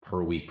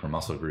per week per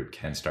muscle group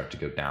can start to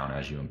go down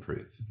as you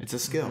improve. It's a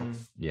skill.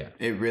 Yeah,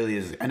 it really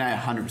is. And I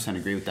 100%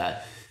 agree with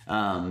that.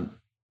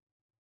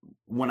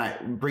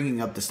 When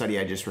bringing up the study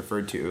I just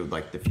referred to,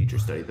 like the future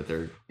study that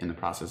they're in the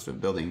process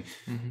of building,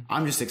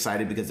 I'm just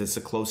excited because it's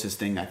the closest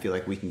thing I feel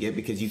like we can get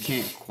because you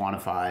can't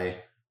quantify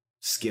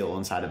skill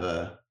inside of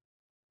a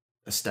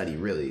study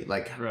really,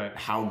 like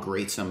how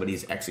great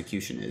somebody's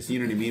execution is. You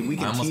know what I mean? We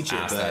can teach it. I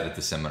almost asked that at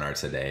the seminar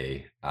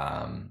today.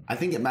 I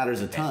think it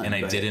matters a ton. And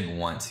I didn't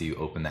want to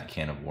open that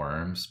can of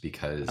worms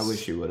because I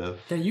wish you would have.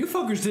 Yeah, you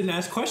fuckers didn't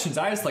ask questions.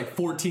 I asked like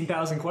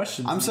 14,000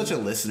 questions. I'm such a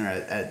listener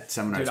at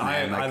seminars. Dude,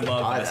 man. I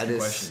love asking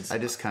questions. I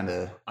just kind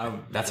of.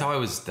 That's how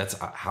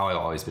I've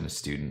always been a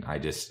student. I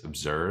just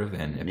observe,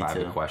 and if I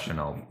have a question,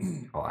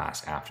 I'll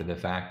ask after the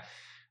fact.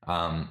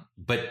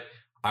 But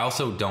I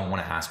also don't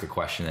want to ask a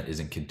question that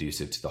isn't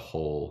conducive to the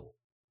whole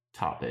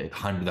topic,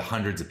 the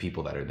hundreds of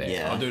people that are there.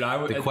 Yeah. Oh,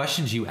 dude, the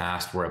questions you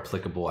asked were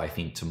applicable, I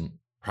think, to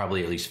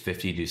probably at least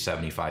 50 to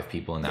 75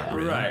 people in that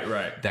room.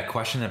 Right. That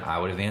question that I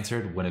would have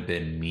answered would have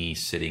been me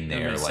sitting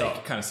there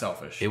like kind of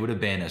selfish. It would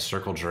have been a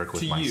circle jerk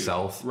with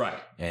myself,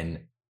 and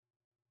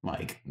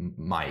Mike,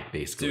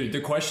 basically. Dude, the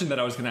question that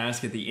I was going to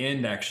ask at the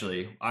end,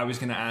 actually, I was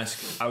going to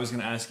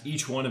ask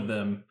each one of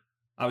them.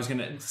 I was going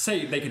to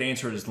say they could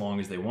answer it as long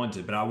as they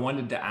wanted, but I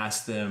wanted to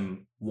ask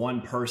them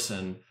one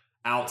person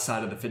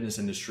outside of the fitness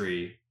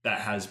industry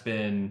that has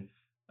been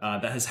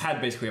that has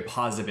had basically a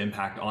positive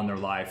impact on their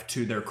life,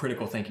 to their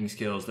critical thinking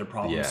skills, their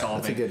problem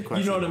solving. That's a good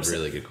question. You know what I'm saying?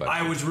 Really good question.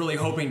 I was really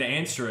hoping to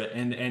answer it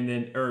and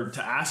then, or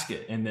to ask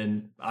it. And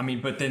then, I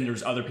mean, but then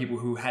there's other people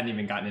who hadn't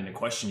even gotten into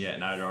question yet.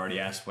 And I'd already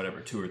asked whatever,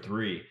 2 or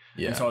 3.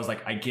 Yeah. And so I was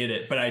like, I get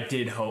it. But I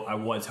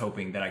was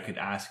hoping that I could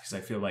ask, because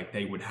I feel like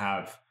they would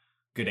have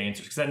good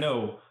answers. Because I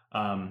know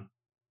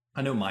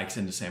Mike's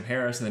into Sam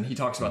Harris, and then he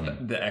talks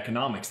about the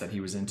economics that he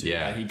was into.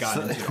 Yeah. That he got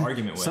into an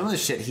argument with. Some of the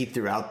shit he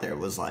threw out there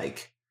was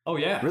like, oh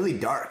yeah, really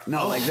dark.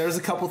 No, like there was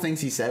a couple things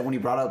he said when he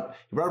brought up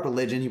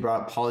religion, he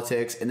brought up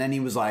politics, and then he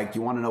was like,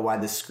 "You want to know why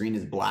this screen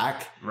is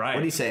black?" Right. What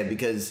did he say?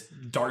 Because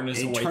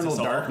eternal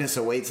darkness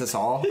awaits us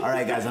all. All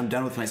right, guys, I'm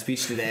done with my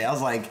speech today. I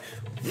was like,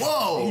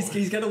 "Whoa!"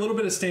 He's got a little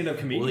bit of stand-up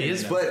comedian. Well, he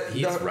is, but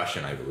he's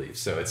Russian, I believe.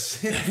 So it's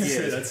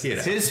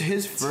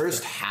his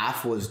first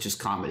half was just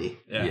comedy.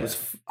 Yeah. It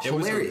was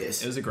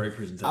hilarious. It was a great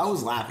presentation. I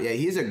was laughing. Yeah,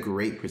 he's a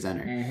great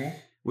presenter. Mm-hmm.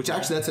 Which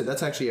actually,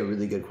 that's actually a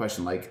really good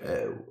question. Like,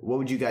 what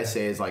would you guys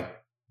say is like?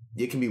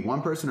 It can be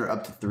one person or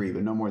up to 3,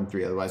 but no more than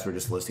 3. Otherwise, we're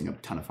just listing a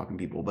ton of fucking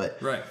people.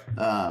 But right.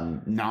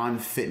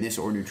 Non-fitness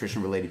or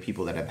nutrition related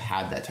people that have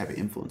had that type of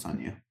influence on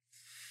you.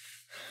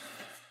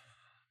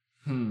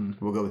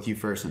 We'll go with you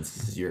first, since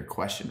this is your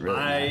question.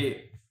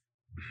 Really,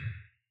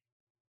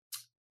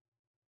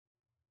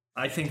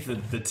 I think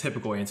that the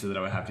typical answer that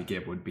I would have to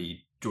give would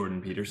be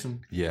Jordan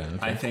Peterson. Yeah. Okay.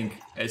 I think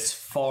as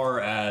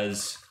far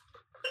as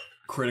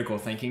critical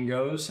thinking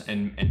goes,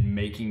 and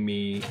making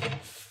me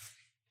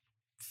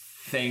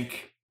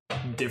think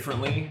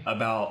differently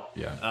about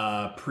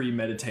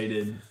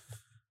premeditated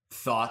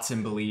thoughts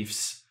and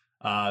beliefs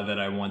that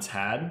I once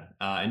had,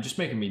 and just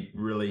making me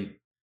really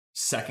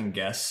second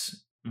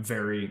guess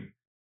very,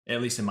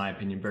 at least in my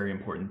opinion, very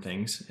important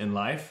things in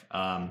life.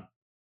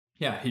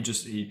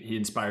 He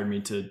inspired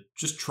me to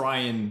just try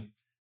and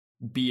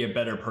be a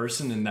better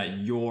person, and that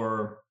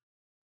your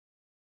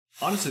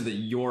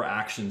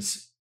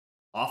actions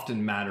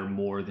often matter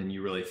more than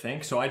you really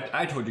think. So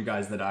I told you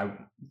guys that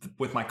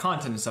with my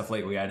content and stuff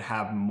lately, I'd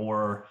have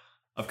more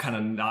of kind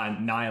of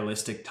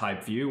nihilistic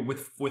type view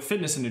with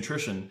fitness and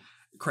nutrition.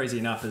 Crazy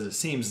enough as it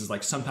seems, is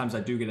like sometimes I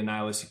do get a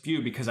nihilistic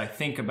view, because I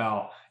think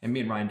about, and me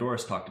and Ryan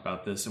Doris talked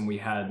about this, and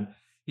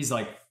he's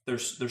like,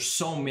 there's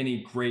so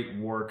many great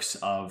works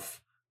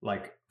of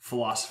like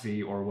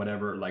philosophy or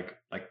whatever, like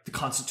the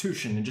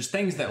Constitution, and just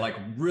things that like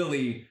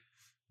really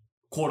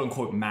quote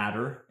unquote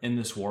matter in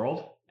this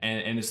world.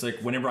 And it's like,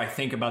 whenever I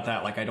think about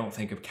that, like I don't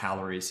think of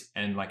calories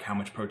and like how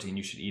much protein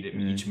you should eat at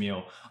each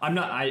meal.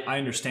 I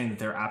understand that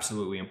they're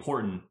absolutely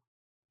important.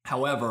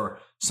 However,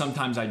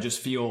 sometimes I just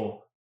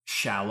feel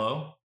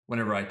shallow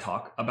whenever I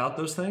talk about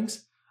those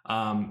things.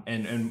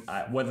 And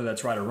whether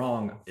that's right or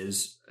wrong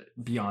is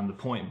beyond the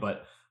point.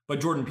 But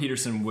Jordan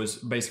Peterson was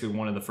basically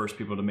one of the first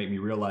people to make me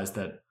realize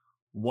that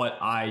what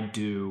I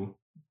do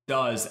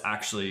does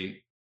actually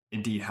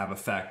indeed have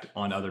effect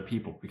on other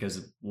people,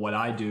 because what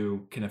I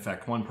do can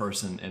affect one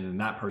person, and then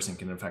that person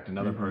can affect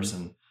another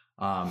person.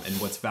 And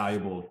what's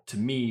valuable to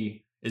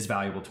me is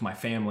valuable to my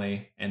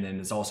family, and then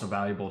is also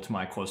valuable to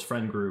my close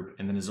friend group,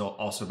 and then is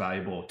also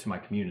valuable to my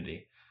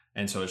community.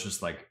 And so it's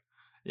just like,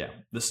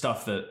 the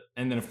stuff that,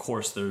 and then of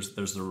course there's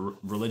the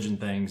religion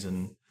things,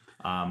 and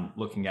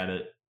looking at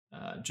it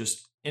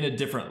just in a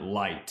different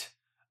light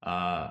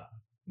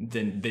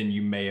than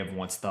you may have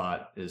once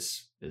thought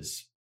is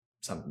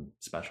something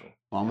special.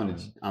 Well,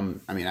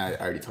 I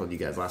already told you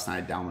guys last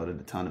night I downloaded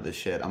a ton of this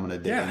shit. I'm gonna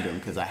dig into them,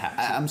 because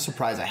I'm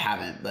surprised I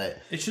haven't,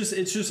 but it's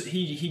just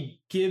he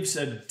gives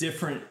a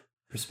different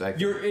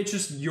perspective. It's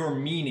just your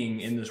meaning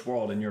in this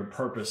world and your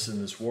purpose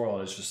in this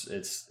world. It's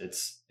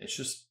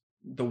just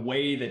the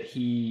way that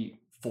he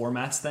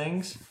formats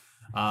things,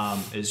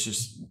 is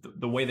just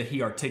the way that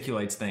he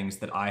articulates things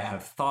that I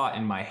have thought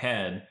in my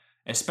head,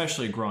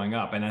 especially growing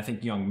up. And I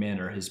think young men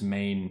are his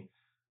main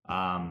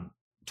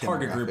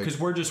target group, because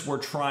we're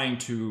trying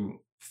to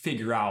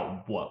figure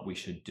out what we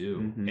should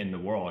do in the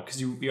world.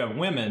 Because you have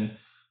women,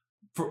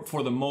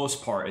 for the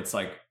most part, it's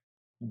like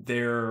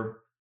their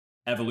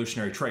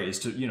evolutionary trait is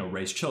to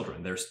raise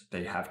children.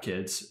 They have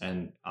kids,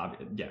 and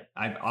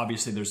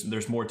obviously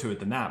there's more to it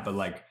than that. But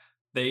like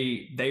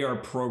they are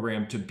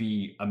programmed to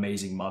be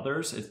amazing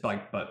mothers. It's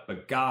like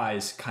but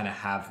guys kind of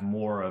have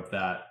more of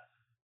that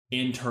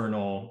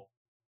internal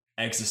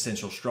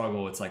existential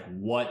struggle. It's like,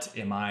 what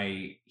am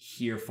I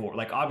here for?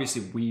 Like,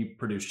 obviously we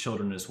produce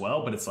children as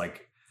well, but it's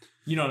like,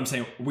 you know what I'm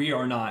saying? We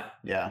are not.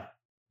 Yeah.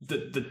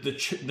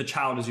 The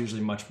child is usually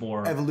much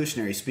more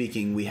evolutionary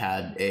speaking. We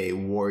had a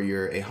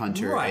warrior, a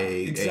hunter,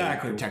 a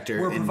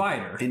protector. We're a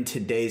provider. In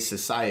today's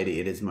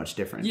society, it is much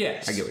different.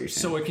 Yes, I get what you're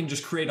saying. So it can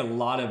just create a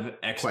lot of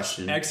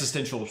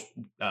existential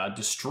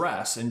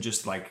distress, and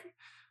just like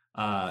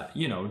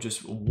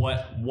just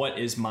what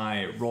is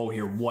my role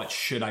here? What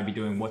should I be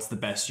doing? What's the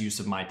best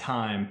use of my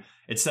time,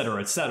 et cetera,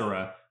 et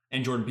cetera.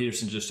 And Jordan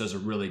Peterson just does a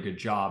really good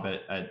job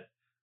at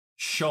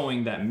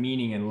showing that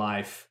meaning in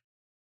life,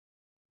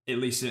 at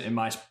least in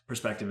my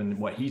perspective, and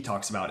what he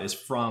talks about is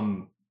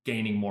from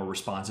gaining more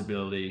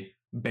responsibility,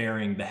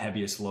 bearing the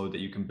heaviest load that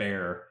you can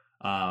bear,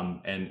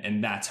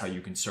 And that's how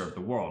you can serve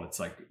the world. It's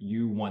like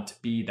you want to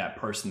be that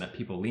person that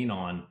people lean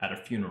on at a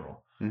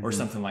funeral or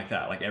something like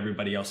that. Like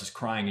everybody else is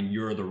crying and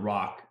you're the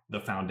rock, the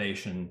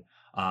foundation,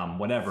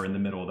 whatever, in the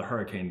middle of the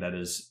hurricane that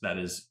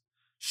is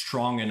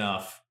strong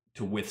enough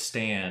to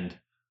withstand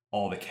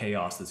all the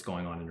chaos that's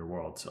going on in your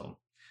world. So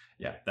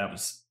yeah,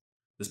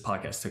 this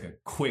podcast took a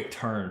quick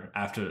turn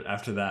after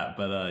that.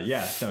 But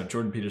no,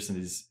 Jordan Peterson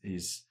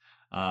he's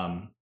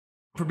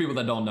for people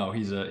that don't know,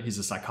 he's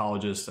a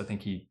psychologist. I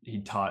think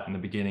he taught in the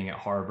beginning at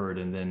Harvard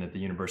and then at the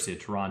University of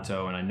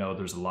Toronto. And I know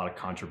there's a lot of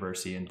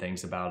controversy and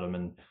things about him.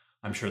 And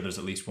I'm sure there's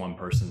at least one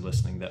person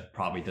listening that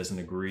probably doesn't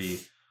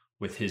agree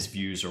with his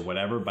views or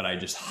whatever. But I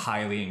just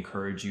highly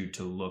encourage you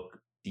to look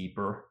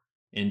deeper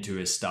into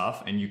his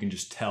stuff. And you can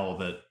just tell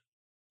that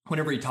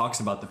whenever he talks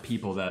about the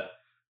people that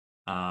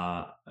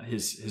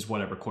his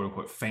whatever quote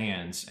unquote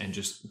fans and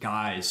just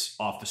guys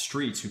off the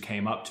streets who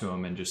came up to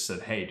him and just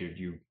said, hey, dude,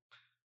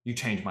 you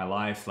changed my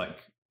life. Like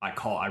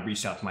I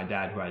reached out to my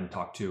dad who I hadn't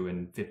talked to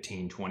in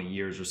 15, 20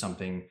 years or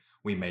something.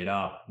 We made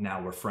up.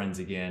 Now we're friends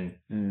again.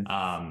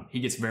 He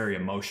gets very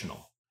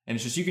emotional. And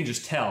it's just, you can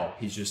just tell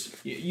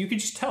you can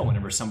just tell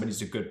whenever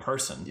somebody's a good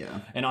person. Yeah.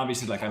 And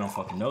obviously, like, I don't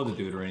fucking know the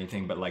dude or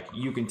anything, but like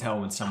you can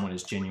tell when someone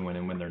is genuine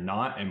and when they're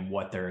not and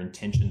what their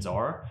intentions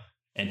are.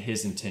 And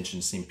his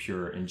intentions seem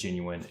pure and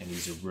genuine. And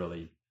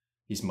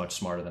he's much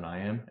smarter than I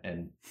am.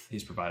 And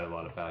he's provided a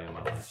lot of value in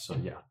my life. So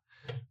yeah,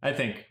 I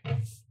think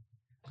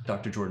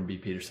Dr. Jordan B.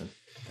 Peterson.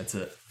 That's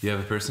it. You have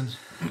a person?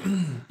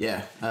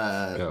 Yeah.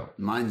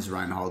 Mine's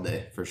Ryan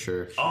Holiday for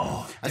sure.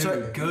 Oh,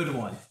 dude, good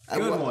one.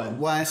 Good one.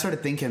 Well, I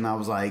started thinking, I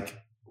was like,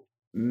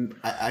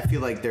 I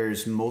feel like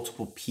there's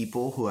multiple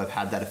people who have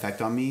had that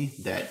effect on me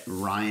that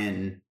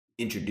Ryan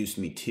introduced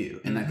me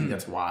to. And I think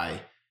that's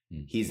why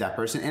he's that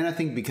person. And I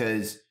think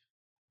because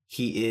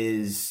he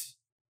is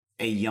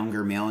a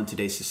younger male in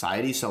today's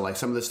society. So like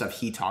some of the stuff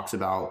he talks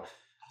about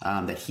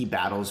that he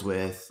battles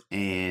with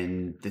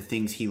and the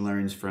things he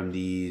learns from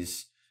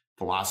these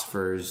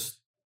philosophers,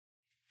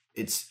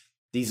 it's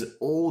these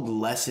old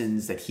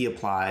lessons that he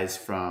applies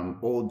from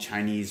old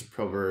Chinese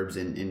proverbs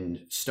and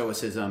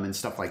stoicism and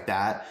stuff like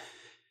that.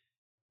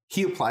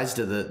 He applies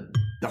to the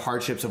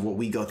hardships of what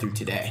we go through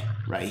today,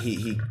 right?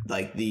 He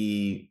like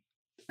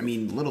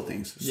little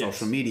things,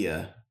 social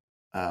media,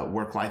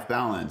 work-life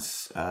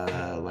balance,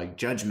 like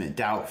judgment,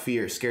 doubt,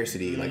 fear,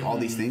 scarcity, like all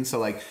these things. So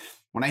like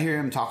when I hear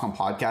him talk on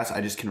podcasts,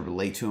 I just can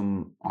relate to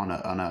him on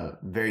a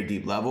very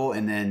deep level.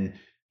 And then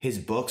his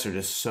books are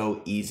just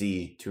so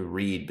easy to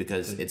read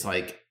because it's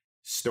like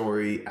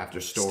story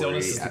after story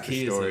after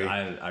story.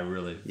 I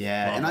really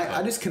and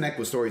I just connect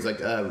with stories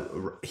like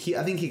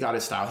I think he got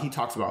his style. He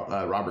talks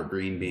about Robert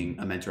Greene being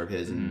a mentor of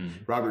his, and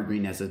Robert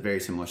Greene has a very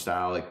similar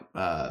style. Like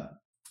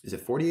is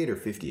it 48 or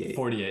 58?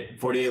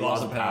 48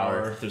 laws of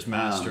power. There's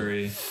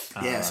mastery.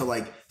 So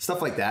like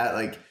stuff like that.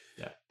 Like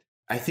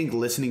I think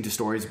listening to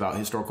stories about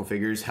historical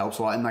figures helps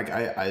a lot. And like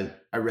I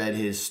read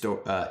his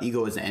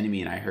Ego is the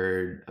Enemy, and I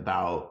heard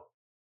about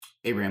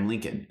Abraham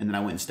Lincoln, and then I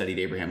went and studied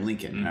Abraham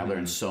Lincoln, and I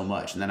learned so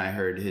much. And then I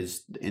heard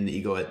in the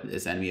Ego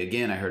is the Enemy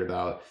again, I heard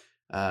about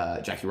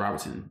Jackie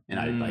Robinson, and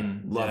I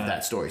loved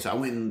that story. So I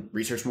went and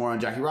researched more on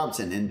Jackie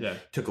Robinson and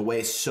took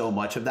away so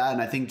much of that.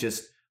 And I think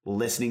just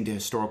listening to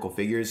historical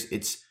figures,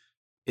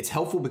 it's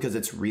helpful because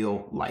it's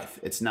real life.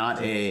 It's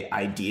not a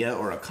idea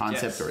or a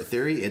concept or a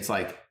theory. It's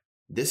like,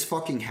 this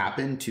fucking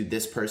happened to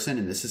this person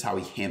and this is how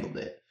he handled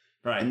it.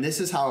 Right. And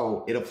this is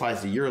how it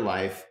applies to your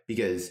life,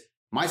 because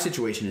my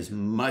situation is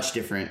much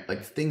different.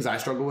 Like things I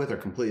struggle with are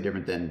completely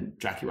different than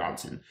Jackie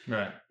Robinson.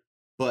 Right.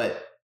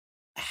 But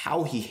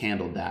how he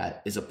handled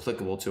that is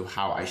applicable to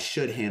how I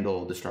should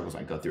handle the struggles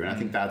I go through. And I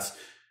think that's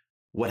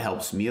what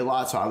helps me a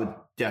lot. So I would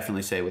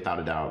definitely say without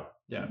a doubt,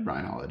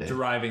 Ryan Holiday.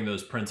 Deriving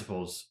those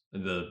principles,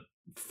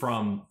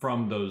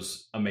 from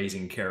those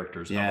amazing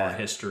characters of our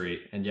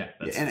history. And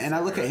and I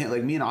look at him,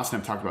 like me and Austin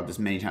have talked about this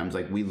many times,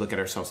 like we look at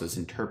ourselves as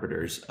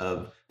interpreters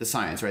of the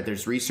science, right?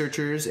 There's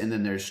researchers and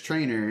then there's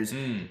trainers.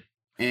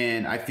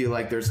 And I feel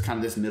like there's kind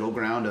of this middle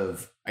ground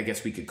of, I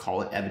guess we could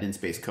call it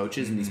evidence-based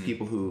coaches, and these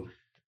people who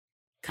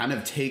kind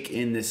of take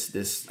in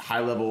this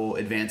high-level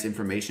advanced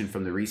information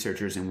from the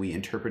researchers, and we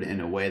interpret it in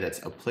a way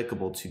that's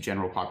applicable to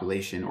general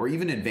population, or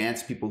even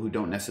advanced people who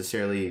don't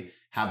necessarily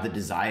have the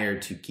desire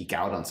to geek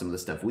out on some of the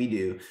stuff we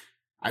do.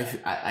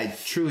 I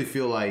truly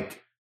feel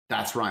like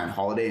that's Ryan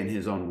Holiday in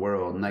his own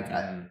world. And like,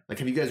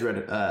 have you guys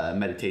read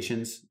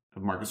Meditations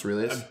of Marcus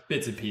Aurelius?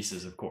 Bits and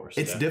pieces, of course.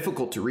 It's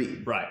difficult to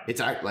read. Right.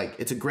 It's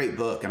a great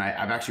book, and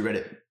I've actually read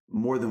it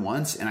more than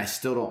once, and I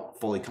still don't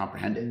fully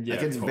comprehend it.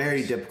 Like it's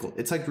very difficult.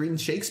 It's like reading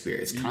Shakespeare.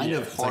 It's kind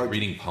of hard. It's like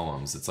reading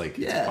poems. It's like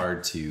it's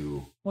hard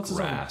to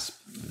grasp.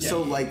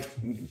 So like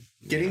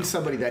getting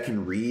somebody that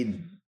can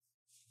read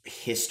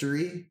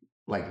history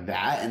like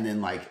that, and then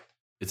like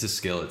it's a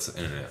skill. It's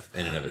in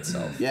and of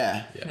itself.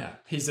 Yeah.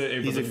 He's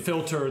able to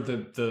filter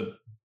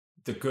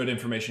the good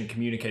information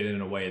communicated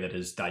in a way that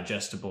is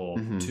digestible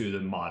to the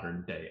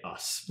modern day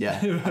us. Yeah,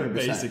 100%.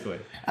 Basically.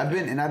 I've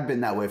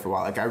been that way for a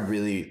while. Like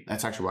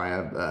that's actually why I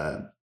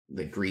have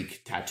the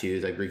Greek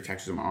tattoos. Like Greek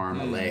tattoos on my arm,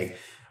 my leg.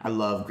 I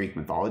love Greek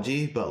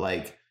mythology, but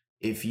like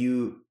if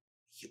you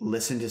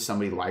listen to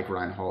somebody like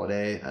Ryan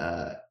Holiday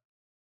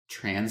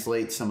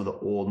translate some of the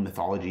old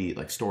mythology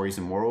like stories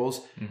and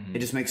morals, it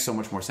just makes so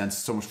much more sense,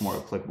 so much more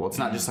applicable. It's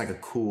not just like a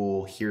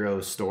cool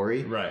hero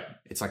story, right?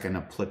 It's like an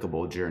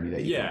applicable journey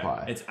that you can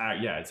apply. It's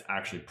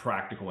actually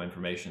practical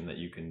information that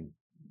you can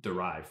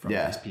derive from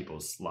these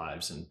people's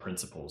lives and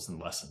principles and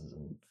lessons.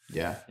 And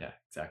yeah,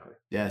 exactly.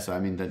 Yeah, so I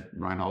mean, that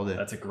Ryan Holiday,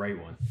 that's a great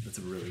one. That's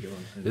a really good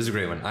one. This is a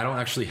great one. I don't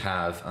actually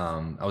have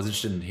I was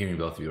interested in hearing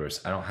both of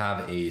yours. I don't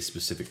have a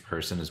specific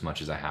person as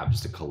much as I have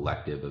just a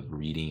collective of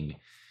reading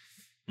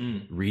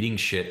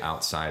shit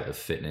outside of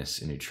fitness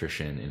and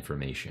nutrition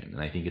information. And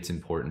I think it's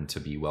important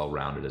to be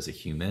well-rounded as a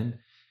human.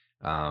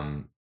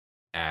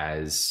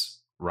 As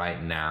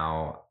right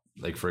now,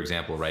 like for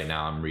example, right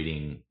now I'm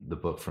reading the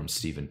book from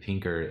Steven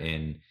Pinker,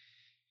 and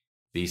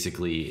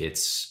basically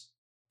it's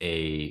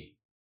a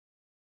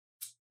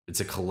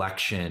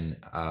collection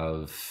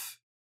of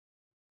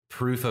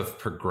proof of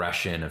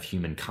progression of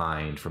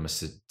humankind from a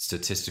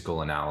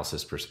statistical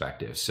analysis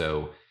perspective.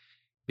 So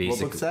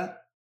basically, what book's that?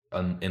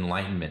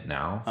 Enlightenment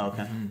Now. Oh,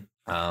 okay.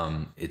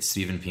 It's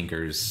Steven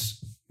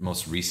Pinker's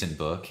most recent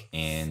book,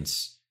 and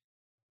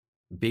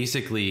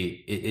basically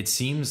it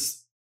seems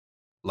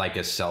like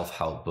a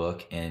self-help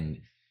book,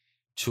 and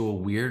to a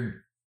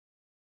weird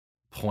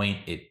point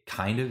it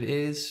kind of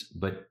is,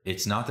 but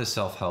it's not the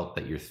self-help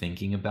that you're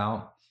thinking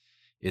about.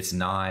 It's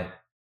not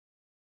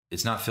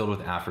filled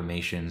with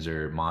affirmations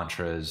or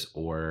mantras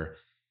or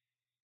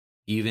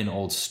even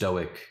old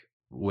Stoic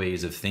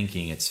ways of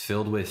thinking. It's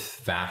filled with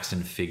facts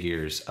and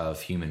figures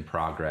of human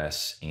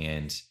progress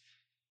and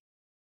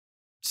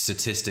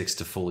statistics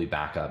to fully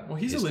back up. Well,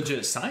 he's a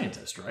legit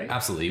scientist, right?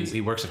 Absolutely.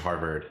 He works at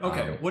Harvard.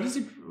 Okay. What is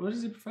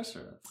he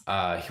professor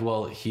of?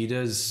 Well, he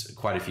does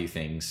quite a few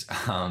things.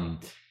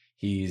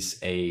 He's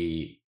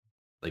a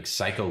like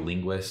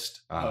psycholinguist.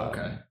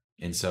 Okay.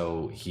 And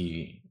so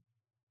he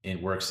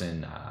works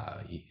in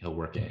he'll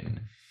work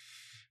in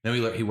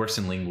he works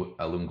in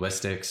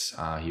linguistics.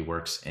 He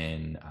works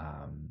in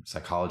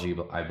psychology,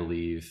 I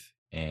believe,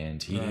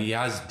 and he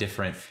has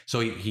different. So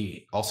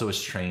he also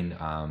is trained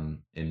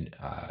in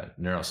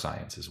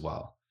neuroscience as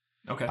well.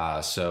 Okay.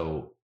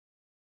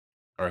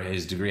 Or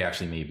his degree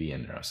actually may be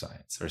in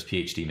neuroscience, or his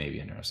PhD may be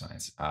in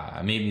neuroscience.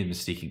 I may be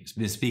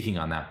misspeaking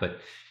on that, but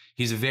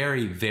he's a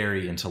very,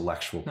 very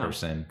intellectual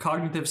person.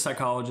 Cognitive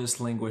psychologist,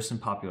 linguist,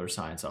 and popular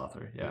science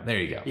author. Yeah. There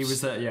you go. He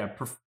was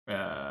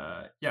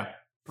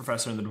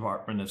professor in the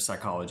Department of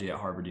Psychology at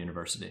Harvard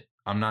University.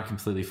 I'm not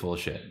completely full of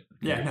shit.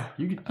 Yeah,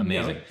 no,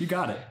 amazing. You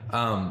got it.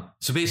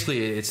 So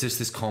basically, it's just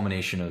this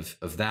culmination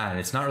of that, and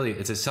it's not really.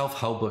 It's a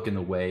self-help book in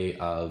the way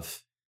of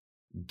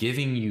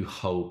giving you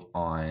hope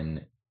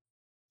on.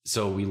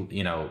 So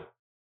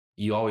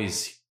you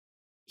always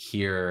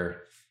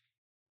hear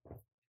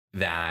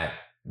that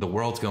the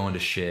world's going to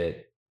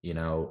shit,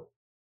 and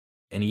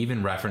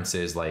even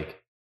references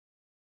like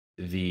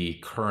the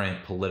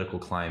current political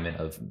climate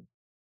of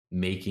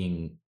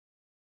making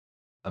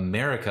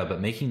America, but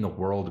making the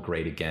world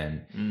great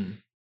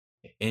again.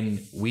 And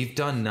we've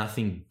done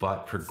nothing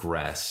but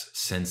progress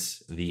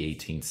since the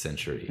 18th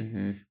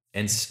century.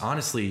 And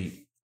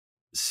honestly,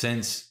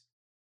 since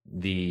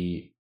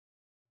the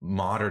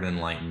modern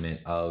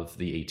enlightenment of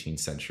the 18th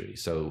century.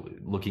 So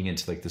looking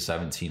into like the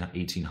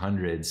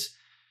 1800s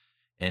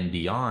and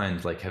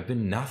beyond, like have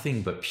been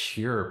nothing but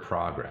pure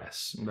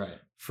progress. Right.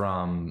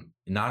 From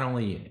not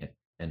only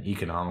an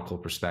economical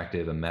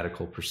perspective, a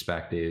medical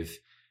perspective,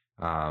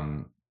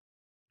 an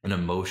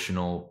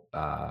emotional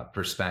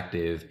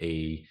perspective,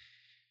 a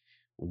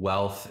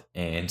wealth,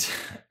 and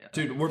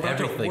dude, we're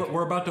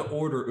about to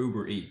order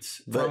Uber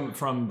Eats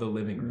from the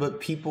living room.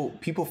 But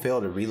people fail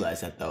to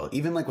realize that though.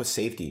 Even like with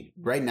safety,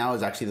 right now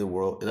is actually the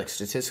world, like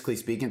statistically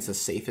speaking, it's the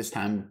safest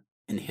time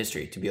in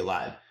history to be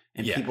alive.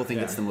 And people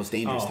think it's the most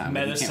dangerous time.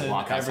 Medicine, you can't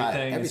walk outside.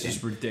 Everything. It's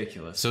just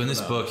ridiculous. So in this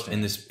book,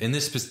 in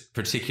this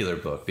particular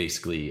book,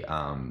 basically,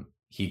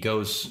 he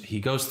goes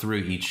through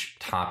each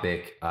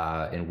topic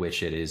in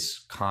which it is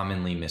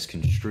commonly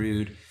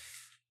misconstrued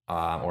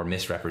or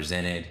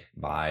misrepresented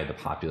by the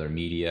popular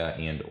media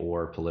and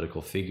or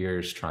political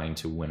figures trying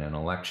to win an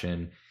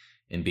election,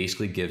 and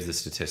basically gives the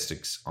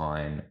statistics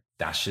on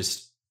that's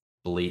just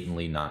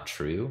blatantly not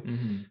true.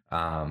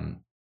 And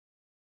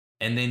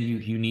then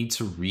you need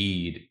to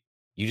read.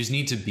 You just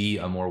need to be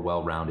a more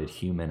well-rounded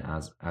human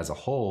as a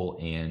whole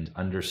and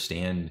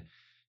understand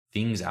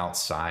things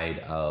outside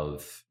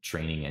of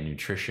training and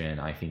nutrition.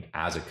 I think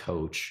as a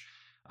coach,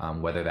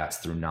 whether that's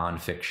through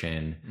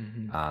nonfiction,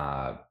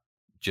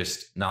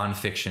 just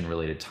nonfiction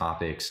related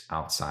topics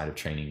outside of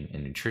training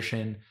and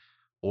nutrition,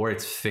 or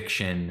it's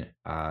fiction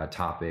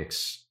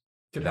topics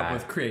that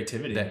with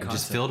creativity, that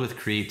just filled with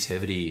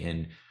creativity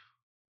and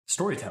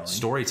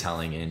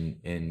storytelling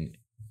and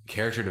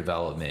character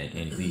development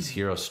and these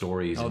hero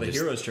stories. Oh, the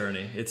hero's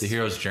journey. It's the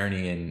hero's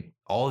journey and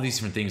all of these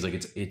different things.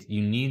 Like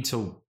you need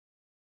to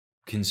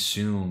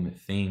consume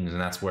things.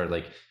 And that's where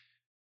like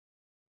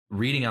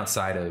reading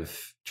outside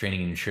of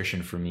training and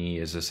nutrition for me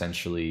is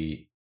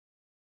essentially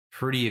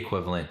pretty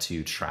equivalent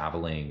to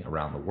traveling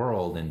around the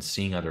world and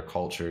seeing other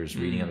cultures,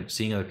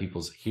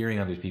 hearing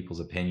other people's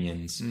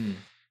opinions,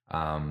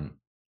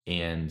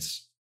 and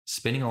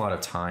spending a lot of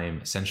time,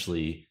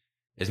 essentially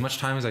as much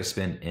time as I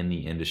spend in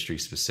the industry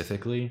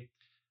specifically,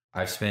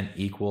 I've spent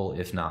equal,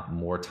 if not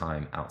more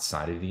time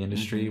outside of the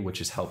industry, which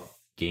has helped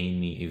gain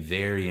me a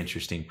very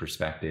interesting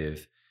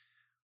perspective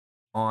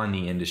on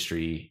the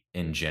industry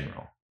in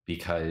general,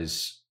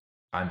 because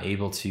I'm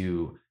able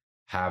to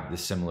have the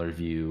similar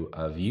view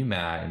of you,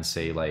 Matt, and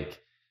say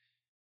like,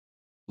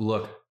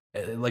 look,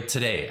 like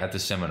today at the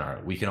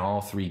seminar, we can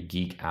all three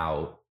geek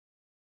out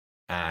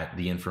at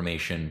the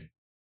information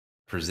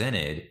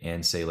presented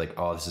and say like,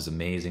 oh, this is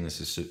amazing.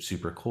 This is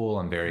super cool.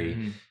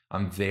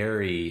 I'm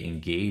very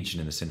engaged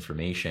in this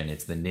information.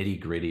 It's the nitty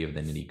gritty of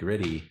the nitty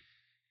gritty.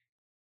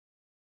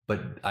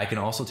 But I can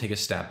also take a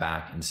step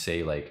back and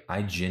say like,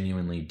 I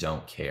genuinely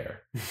don't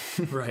care.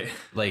 Right.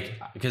 Like,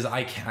 because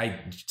I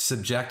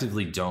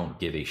subjectively don't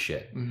give a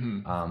shit.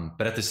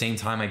 But at the same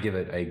time, I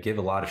give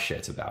a lot of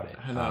shits about it.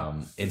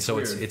 And so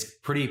it's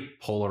pretty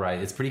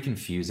polarized. It's pretty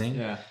confusing.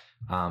 Yeah.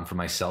 For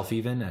myself,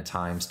 even at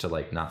times, to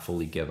like not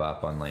fully give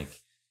up on like,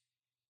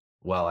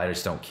 well, I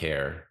just don't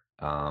care.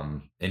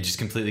 And just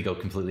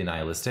completely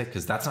nihilistic,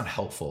 because that's not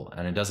helpful,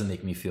 and it doesn't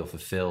make me feel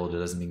fulfilled. It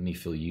doesn't make me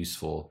feel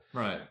useful.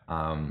 Right.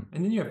 And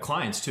then you have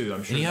clients too.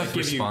 I'm sure. And you have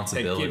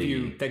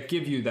responsibility that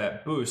give you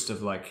that boost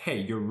of like,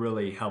 hey, you're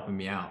really helping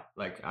me out.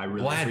 Like I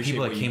really. Well, I had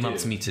people that came up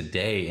to me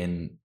today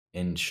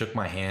and shook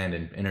my hand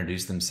and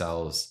introduced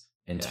themselves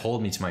and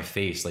told me to my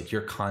face, like,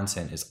 your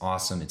content is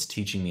awesome. It's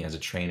teaching me as a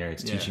trainer.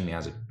 It's teaching me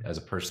as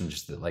a person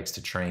just that likes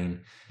to train.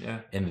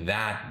 Yeah. And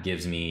that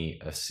gives me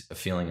a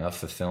feeling of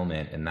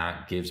fulfillment, and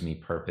that gives me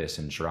purpose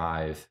and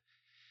drive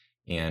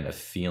and a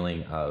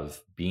feeling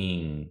of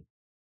being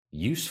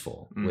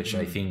useful, which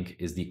I think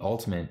is the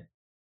ultimate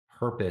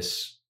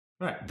purpose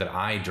that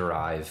I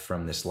derive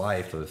from this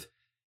life of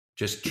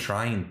just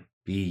trying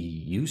be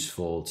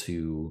useful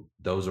to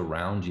those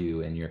around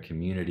you and your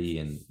community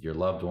and your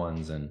loved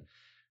ones and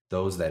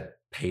those that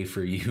pay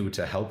for you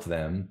to help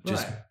them.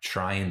 Just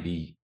try and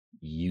be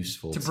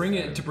useful to bring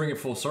it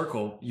full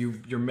circle.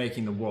 You're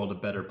making the world a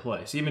better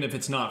place, even if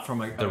it's not from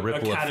the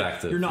ripple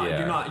effect. You're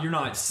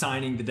not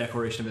signing the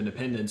Declaration of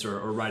Independence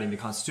or writing the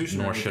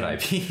Constitution. Nor should I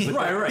be.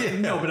 Right. Yeah.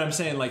 No, but I'm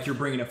saying like you're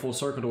bringing it full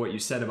circle to what you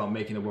said about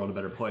making the world a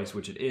better place,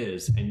 which it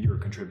is, and you're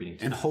contributing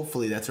to. And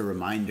hopefully that's a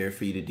reminder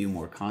for you to do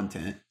more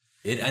content.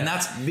 And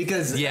that's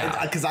because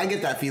I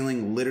get that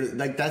feeling literally,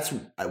 like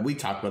we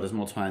talked about this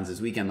multiple times this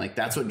weekend. Like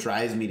that's what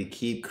drives me to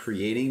keep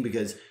creating,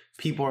 because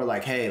people are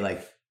like, hey,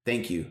 like,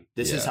 thank you.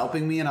 This is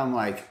helping me. And I'm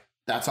like,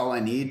 that's all I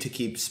need to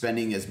keep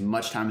spending as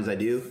much time as I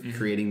do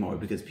creating more,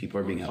 because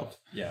people are being helped.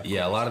 Yeah.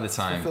 Yeah. A lot of the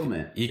time,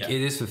 fulfillment. It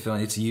is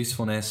fulfilling. It's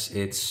usefulness.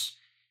 It's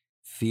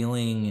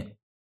feeling.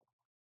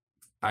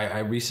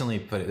 I recently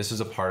this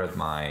was a part of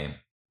my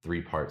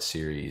 3-part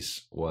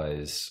series,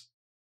 was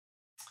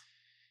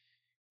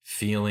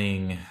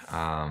feeling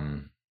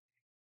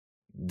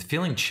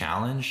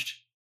challenged,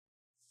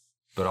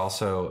 but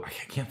also I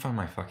can't find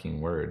my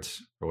fucking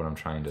words for what I'm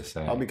trying to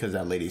say. Oh, because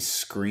that lady's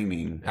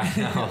screaming I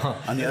know.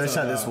 on the other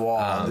side of this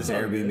wall, this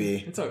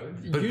Airbnb.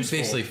 But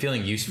basically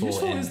feeling useful.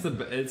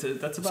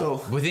 That's about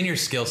so within your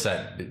skill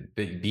set,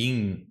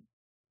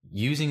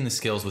 using the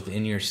skills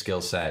within your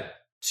skill set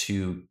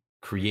to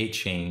create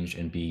change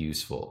and be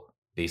useful.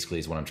 Basically,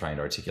 is what I'm trying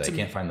to articulate. I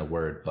can't find the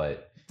word,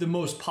 but the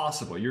most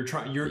possible.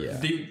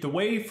 The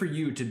way for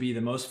you to be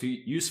the most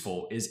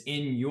useful is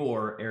in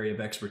your area of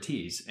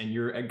expertise, and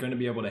you're going to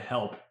be able to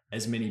help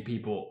as many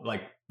people,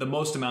 like the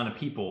most amount of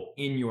people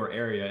in your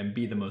area, and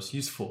be the most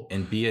useful.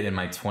 And be it in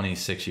my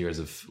 26 years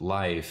of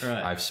life,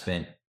 I've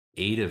spent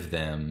 8 of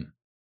them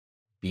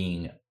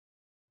being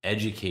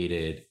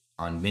educated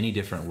on many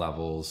different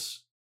levels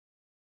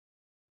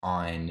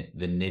on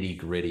the nitty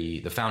gritty,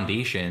 the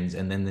foundations,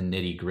 and then the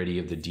nitty gritty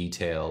of the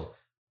detail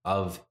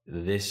of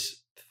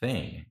this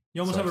thing.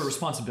 You almost have a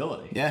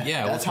responsibility.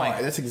 Yeah.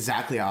 That's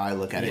exactly how I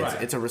look at it.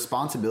 It's a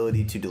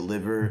responsibility to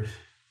deliver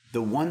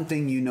the one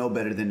thing you know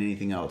better than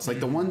anything else. Like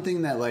the one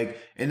thing that like,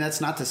 and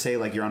that's not to say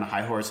like you're on a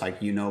high horse,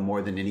 like you know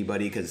more than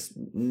anybody, because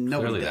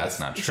nobody does. That's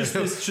not true.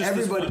 It's just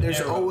everybody,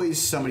 there's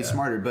always somebody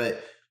smarter,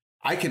 but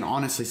I can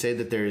honestly say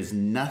that there is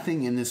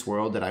nothing in this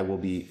world that I will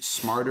be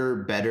smarter,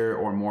 better,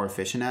 or more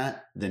efficient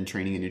at than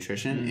training and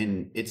nutrition.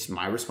 And it's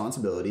my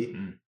responsibility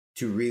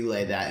to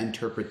relay that,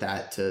 interpret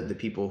that to the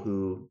people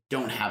who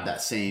don't have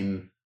that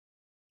same.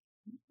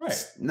 Right.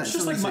 It's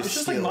just like Mike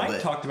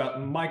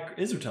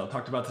Israetel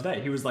talked about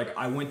today. He was like,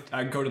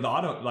 I go to the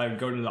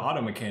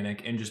auto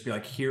mechanic and just be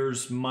like,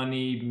 here's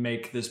money,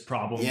 make this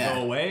problem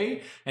go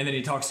away. And then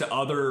he talks to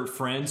other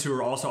friends who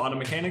are also auto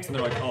mechanics, and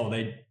they're like, oh,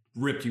 they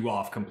ripped you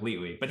off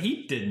completely. But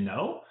he didn't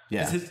know.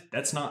 Yeah.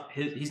 He's not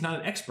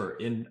an expert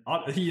in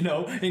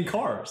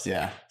cars.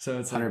 Yeah. So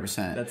it's like,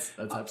 100%. That's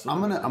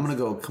absolutely. I'm gonna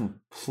go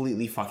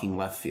completely fucking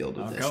left field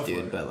with this,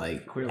 dude. But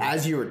like,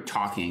 as you were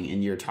talking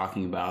and you're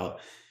talking about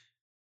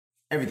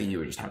everything you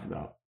were just talking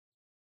about,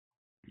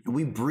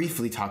 we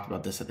briefly talked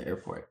about this at the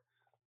airport.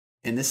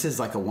 and this is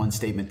like a one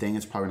statement thing.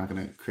 It's probably not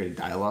going to create a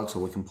dialogue, so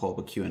we can pull up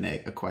a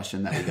Q&A, a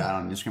question that we got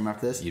on Instagram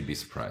after this. You'd be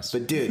surprised.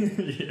 But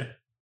dude, Yeah.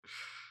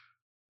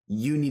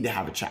 you need to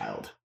have a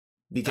child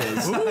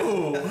because Ooh.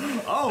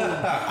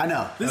 Oh. I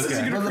know This Okay.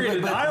 isn't going to create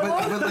a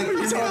dialogue? but like, What are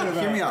you talking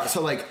about? hear me out.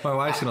 So like, My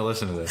wife's gonna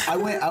listen to this. I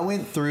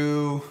went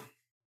through.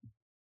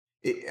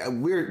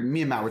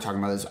 Me and Matt were talking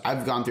about this.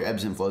 I've gone through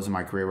ebbs and flows in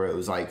my career where it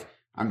was like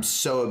I'm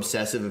so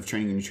obsessive of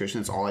training and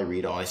nutrition. That's all I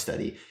read, all I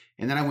study.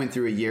 And then I went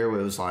through a year where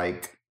it was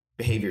like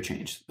behavior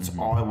change. That's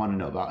all I want to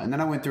know about. And then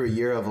I went through a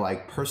year of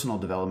like personal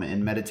development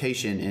and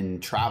meditation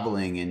and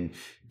traveling and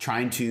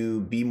trying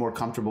to be more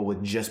comfortable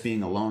with just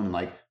being alone and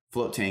like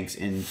float tanks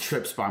and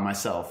trips by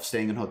myself,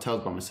 staying in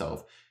hotels by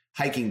myself,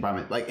 hiking by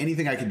my, like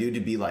anything I could do to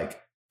be like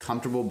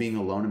comfortable being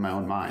alone in my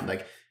own mind.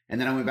 Like, and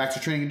then I went back to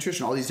training and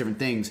nutrition, all these different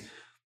things.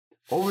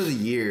 Over the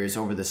years,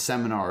 over the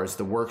seminars,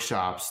 the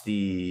workshops,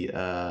 the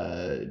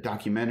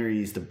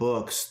documentaries, the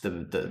books,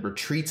 the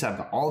retreats,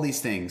 I've all these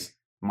things,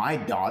 my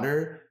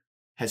daughter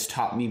has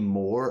taught me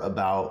more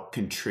about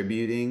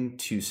contributing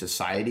to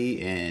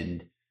society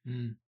and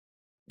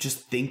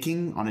just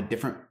thinking on a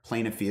different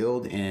plane of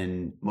field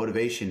and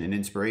motivation and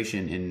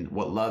inspiration and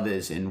what love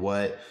is and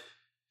what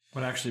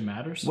actually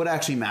matters.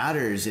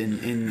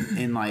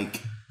 in like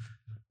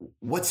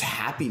what's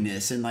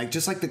happiness and like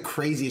just like the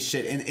craziest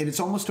shit. And it's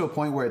almost to a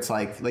point where it's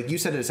like you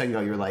said it a second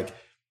ago, you're like,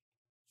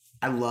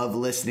 I love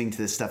listening to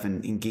this stuff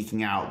and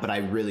geeking out, but I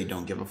really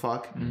don't give a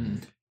fuck.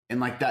 And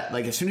like that,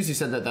 like as soon as you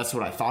said that, that's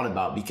what I thought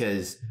about,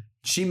 because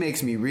she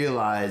makes me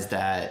realize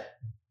that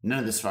none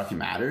of this fucking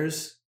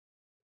matters,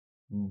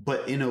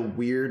 but in a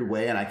weird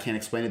way, and I can't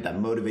explain it, that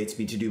motivates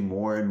me to do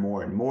more and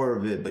more and more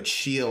of it. But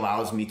she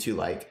allows me to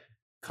like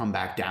come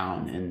back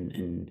down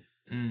and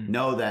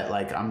know that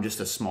like I'm just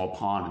a small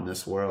pawn in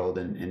this world,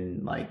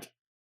 and like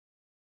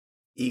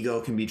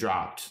ego can be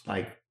dropped,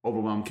 like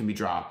overwhelm can be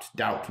dropped,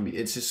 doubt can be,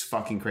 it's just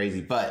fucking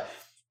crazy. But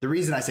the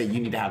reason I say you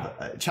need to have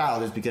a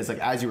child is because like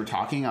as you were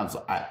talking,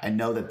 I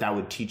know that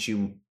would teach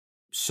you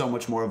so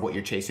much more of what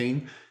you're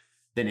chasing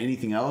than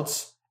anything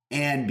else.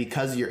 And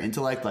because of your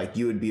intellect, like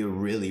you would be a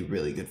really,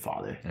 really good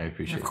father. I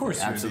appreciate it. Of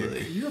course,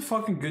 Absolutely. You're a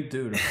fucking good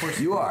dude. Of course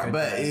You are,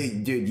 but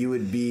dude, you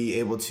would be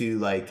able to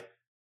like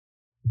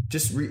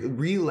just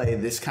relay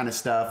this kind of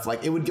stuff.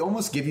 Like it would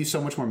almost give you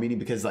so much more meaning,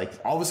 because like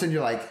all of a sudden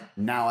you're like,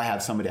 now I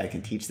have somebody I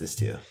can teach this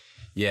to.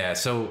 Yeah.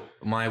 So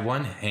my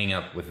one hang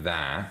up with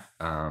that,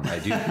 I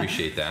do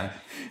appreciate that.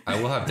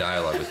 I will have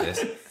dialogue with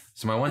this.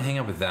 So my one hang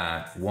up with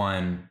that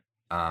one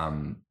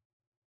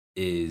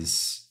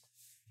is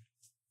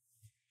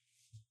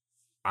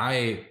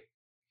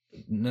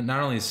not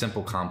only a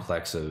simple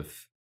complex of,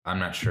 I'm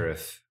not sure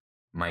if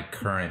my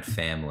current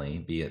family,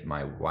 be it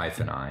my wife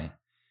and I,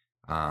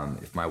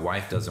 if my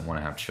wife doesn't want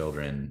to have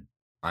children,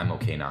 I'm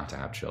okay not to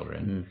have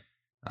children.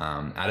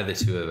 Out of the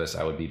two of us,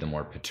 I would be the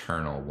more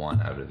paternal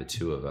one out of the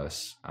two of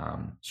us.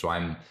 So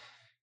I'm,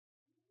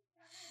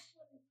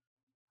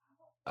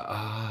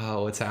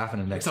 what's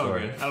happening next It's all door?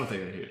 good. I don't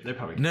think they hear it. They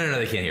probably No,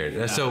 they can't hear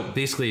it. So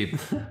basically,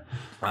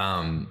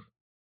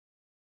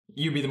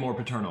 you'd be the more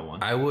paternal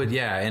one. I would,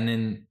 yeah. And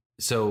then,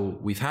 so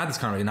we've had this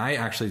conversation, and I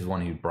actually was the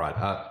one who brought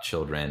up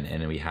children,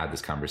 and then we had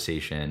this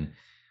conversation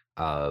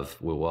of,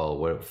 well,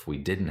 what if we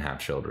didn't have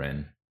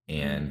children?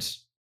 And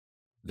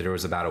there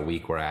was about a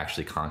week where I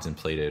actually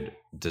contemplated,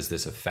 does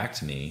this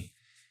affect me?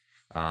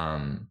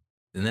 And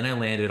then I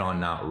landed on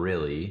not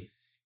really.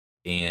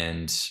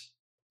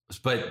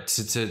 But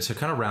to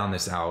kind of round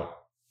this out,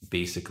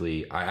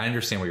 basically, I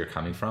understand where you're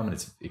coming from, and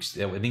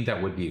I think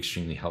that would be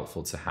extremely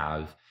helpful to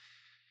have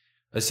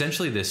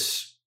essentially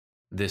this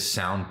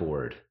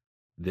soundboard,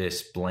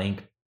 this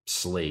blank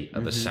slate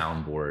of a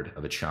soundboard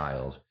of a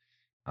child,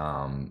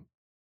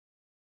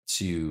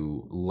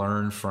 to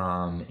learn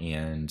from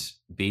and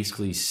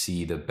basically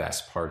see the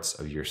best parts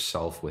of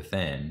yourself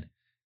within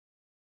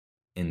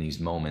in these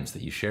moments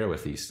that you share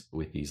with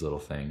these little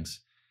things.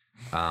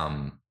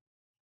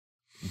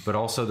 But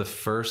also the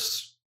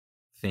first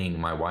thing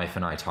my wife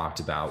and I talked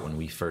about when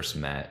we first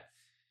met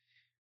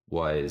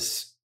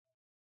was,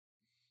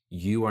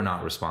 you are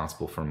not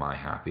responsible for my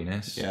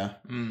happiness. Yeah.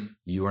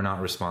 You are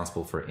not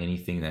responsible for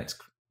anything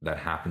that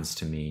happens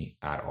to me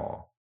at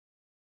all.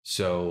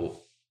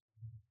 So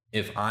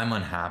if I'm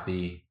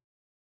unhappy,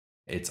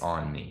 it's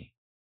on me.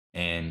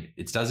 And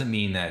it doesn't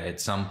mean that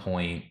at some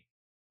point,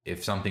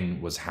 if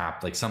something was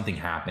something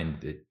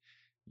happened, that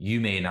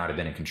you may not have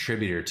been a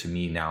contributor to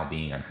me now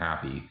being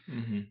unhappy,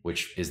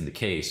 which isn't the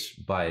case.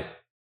 But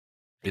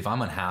if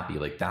I'm unhappy,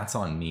 like that's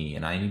on me,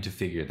 and I need to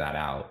figure that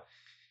out.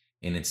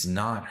 And it's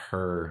not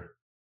her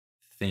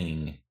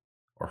thing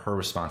or her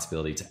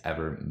responsibility to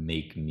ever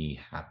make me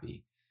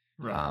happy.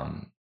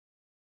 Right.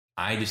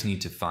 I just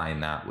need to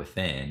find that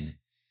within.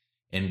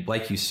 And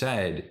like you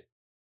said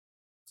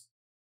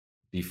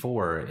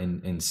before,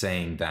 in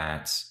saying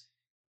that,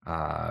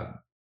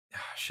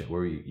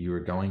 where you were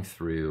going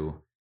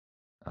through,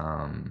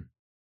 I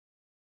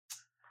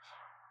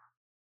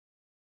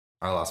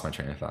lost my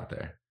train of thought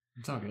there.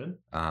 It's all good.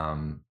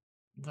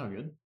 It's all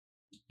good.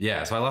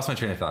 Yeah, so I lost my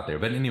train of thought there.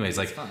 But anyways,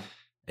 like It's fine.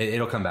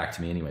 it'll come back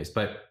to me anyways.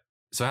 But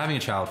so having a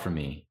child for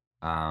me,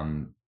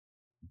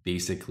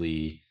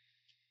 basically,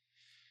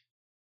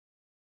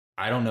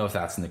 I don't know if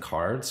that's in the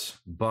cards,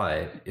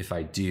 but if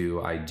I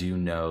do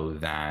know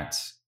that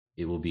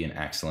it will be an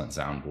excellent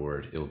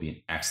soundboard. It will be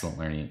an excellent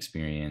learning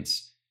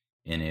experience,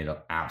 and it'll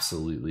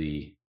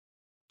absolutely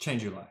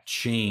change your life.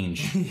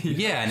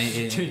 Yeah, and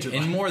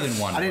in more than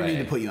one way. I didn't mean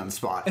to put you on the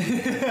spot.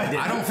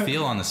 I don't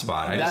feel on the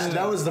spot.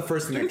 That was the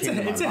first thing that came to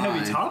my mind. It's a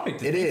heavy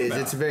topic. It is.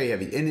 It's very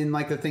heavy. And then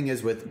like the thing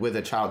is with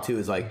a child too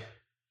is like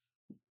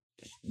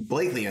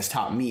Blakely has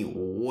taught me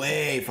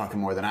way fucking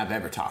more than I've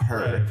ever taught her.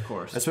 Right, of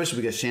course.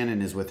 Especially because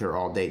Shannon is with her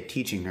all day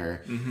teaching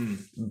her. Mm-hmm.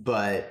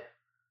 But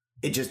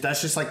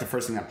that's just like the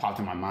first thing that popped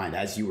in my mind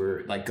as you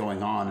were like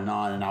going on, and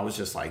I was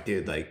just like,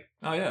 dude, like,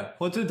 oh yeah.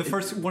 Well, dude,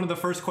 one of the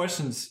first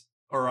questions,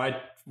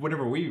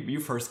 whenever you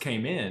first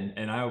came in,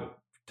 and I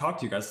talked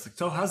to you guys, like,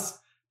 so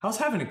how's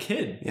having a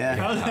kid? Yeah.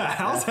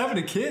 How's having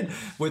a kid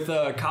with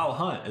Kyle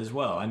Hunt as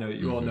well? I know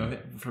you all know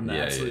him from the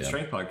Absolute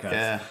Strength podcast.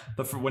 Yeah.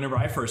 But whenever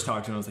I first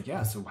talked to him, I was like,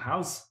 yeah. So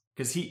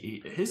because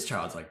his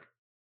child's like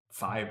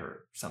 5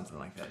 or something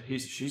like that.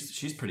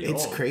 She's pretty old.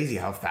 It's crazy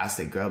how fast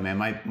they grow, man.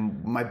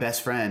 My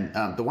best friend,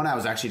 the one I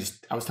was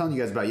telling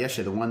you guys about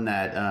yesterday, the one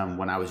that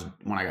when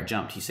I got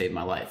jumped, he saved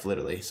my life,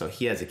 literally. So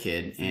he has a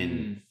kid,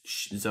 and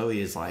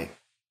Zoe is like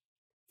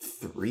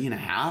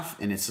 3.5,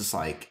 and it's just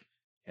like,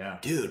 yeah,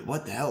 dude,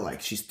 what the hell? Like,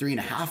 she's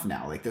 3.5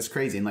 now. Like, that's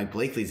crazy. And like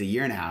Blakely's 1.5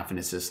 years, and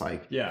it's just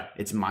like, yeah,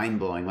 it's mind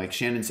blowing. Like,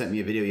 Shannon sent me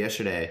a video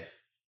yesterday,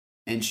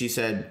 and she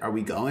said, "Are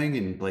we going?"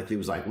 And Blakely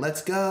was like,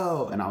 "Let's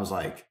go." And I was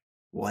like,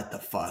 what the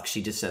fuck?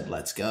 She just said,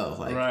 "Let's go."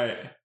 Like, right.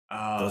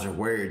 Those are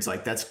words.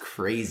 Like, that's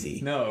crazy.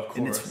 No, of course.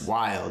 And it's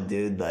wild,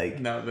 dude. Like,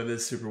 no, that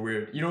is super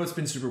weird. You know what's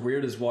been super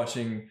weird is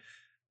watching.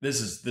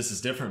 This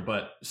is different,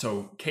 but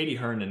so Katie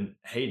Hearn and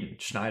Hayden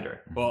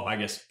Schneider. Well, I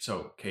guess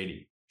so.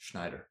 Katie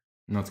Schneider.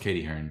 No, it's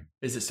Katie Hearn.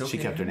 Is it still? She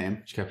kept her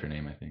name. She kept her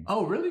name, I think.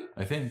 Oh, really?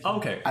 I think. Oh,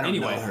 okay. I don't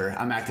know her.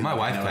 I'm acting. My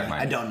wife kept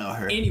mine. I don't know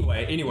her.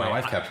 Anyway, my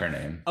wife kept her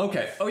name.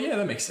 Okay. Oh yeah,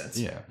 that makes sense.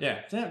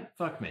 Yeah.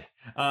 Fuck me.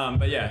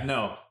 But yeah,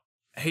 no.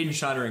 Hayden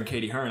Schneider and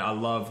Katie Hearn. I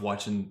love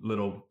watching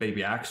little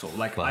baby Axel.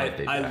 Like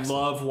I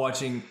love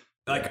watching.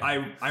 Like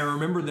I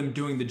remember them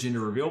doing the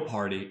gender reveal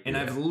party, and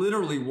I've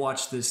literally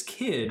watched this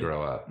kid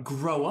grow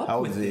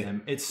up with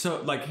him. It's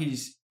so like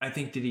I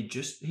think he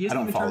I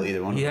don't follow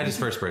either one. He had his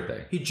first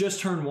birthday. He just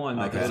turned 1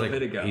 like a little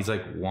bit ago. He's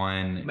like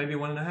 1, maybe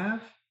 1.5.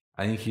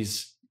 I think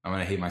I'm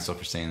gonna hate myself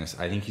for saying this.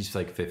 I think he's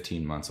like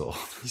 15 months old.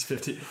 He's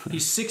 15.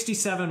 He's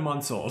 67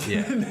 months old.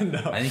 Yeah. No.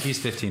 I think he's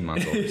 15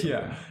 months old.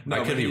 Yeah.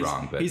 No, I could be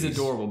wrong, but he's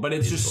adorable. But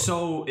it's just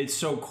so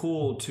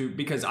cool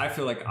because I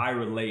feel like I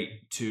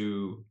relate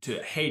to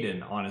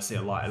Hayden honestly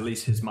a lot. At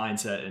least his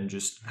mindset and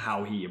just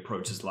how he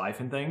approaches life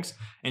and things.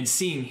 And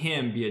seeing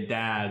him be a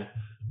dad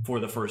for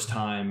the first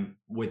time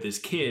with his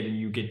kid, and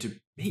you get to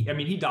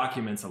he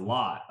documents a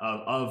lot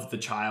of the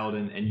child,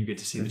 and you get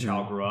to see the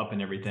child grow up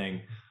and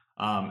everything.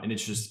 And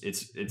it's just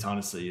it's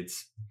honestly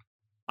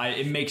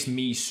it makes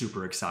me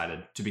super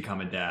excited to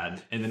become a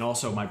dad, and then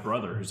also my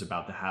brother who's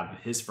about to have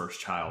his first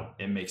child,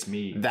 it makes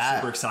me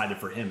super excited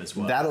for him as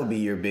well. That'll be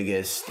your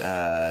biggest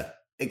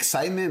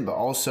excitement, but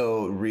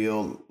also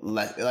real.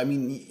 I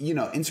mean, you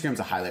know,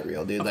 Instagram's a highlight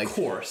reel, dude. Of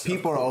course,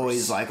 people are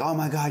always like, "Oh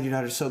my god, your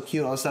daughter's so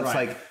cute." All this stuff's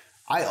like,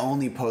 I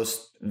only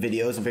post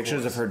videos and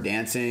pictures of her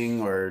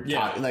dancing or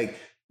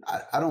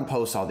I don't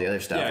post all the other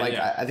stuff.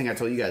 I think I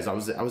told you guys I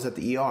was at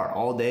the ER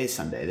all day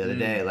Sunday the other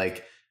day,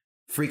 like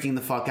freaking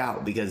the fuck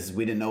out because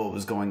we didn't know what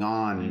was going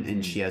on,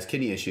 and she has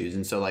kidney issues,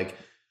 and so like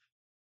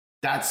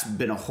that's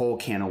been a whole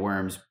can of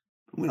worms.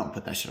 We don't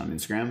put that shit on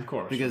Instagram, of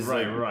course, because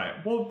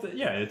right. Well,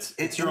 yeah,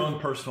 it's your own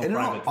personal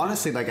private.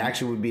 Honestly, like I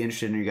actually would be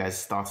interested in your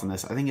guys' thoughts on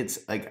this. I think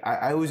it's like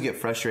I always get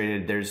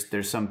frustrated.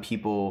 There's some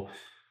people.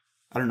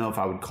 I don't know if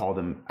I would call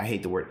them. I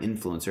hate the word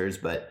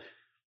influencers, but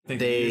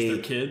they use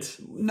their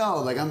kids. No,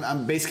 like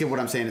I'm basically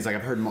what I'm saying is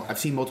like I've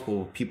seen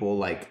multiple people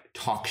like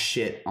talk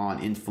shit on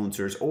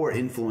influencers or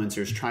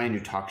influencers trying to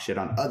talk shit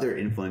on other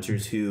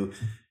influencers who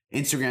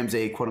Instagram's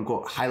a quote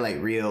unquote highlight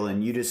reel,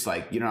 and you just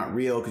like you're not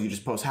real because you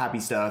just post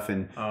happy stuff.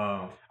 And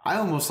I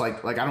almost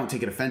like I don't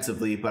take it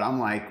offensively, but I'm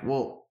like,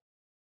 well,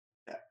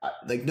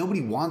 like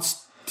nobody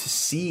wants to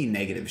see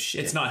negative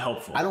shit. It's not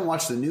helpful. I don't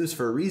watch the news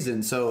for a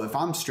reason. So if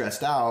I'm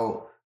stressed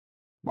out,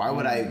 why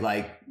would I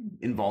like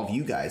involve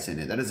you guys in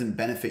it? That doesn't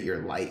benefit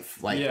your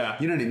life. Like, you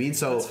know what I mean?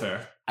 So that's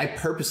fair. I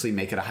purposely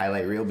make it a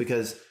highlight reel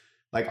because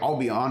like, I'll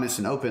be honest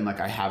and open. Like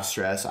I have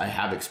stress, I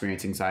have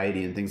experienced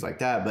anxiety and things like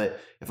that.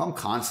 But if I'm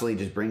constantly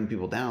just bringing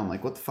people down,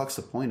 like what the fuck's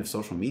the point of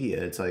social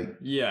media? It's like,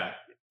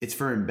 it's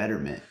for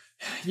embetterment.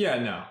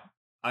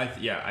 I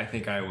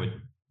think I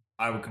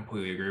would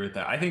completely agree with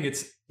that. I think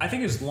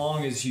as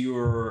long as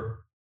your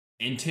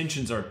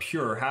intentions are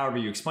pure, however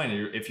you explain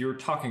it, if you're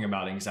talking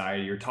about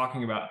anxiety, you're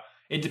talking about,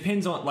 it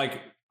depends on like,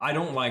 I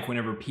don't like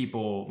whenever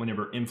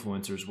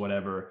influencers,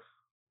 whatever,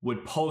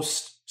 would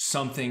post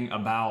something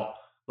about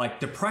like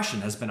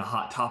depression has been a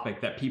hot topic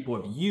that people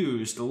have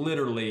used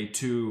literally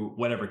to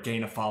whatever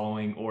gain a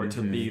following or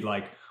to be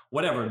like,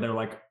 whatever. They're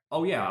like,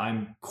 oh yeah,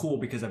 I'm cool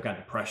because I've got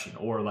depression,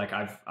 or like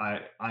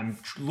I'm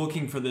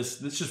looking for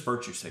this is just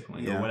virtue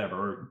signaling or whatever,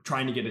 or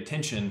trying to get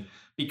attention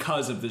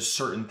because of this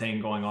certain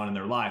thing going on in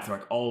their life. They're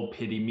like, oh,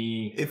 pity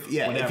me. If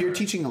you're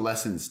teaching a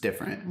lesson, it's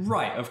different.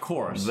 Right, of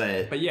course.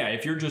 But yeah,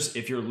 if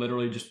you're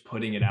literally just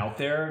putting it out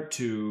there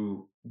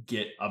to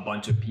get a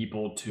bunch of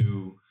people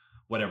to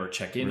whatever,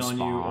 check in on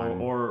you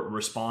or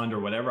respond or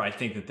whatever, I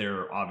think that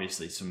there are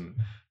obviously some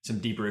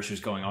deeper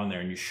issues going on there,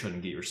 and you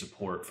shouldn't get your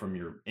support from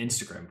your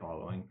Instagram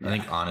following. I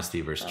think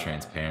honesty versus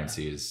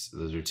transparency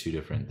those are two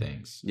different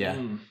things.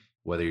 Yeah.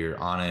 Whether you're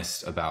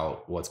honest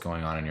about what's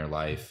going on in your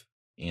life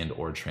and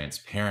or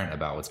transparent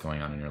about what's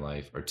going on in your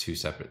life are two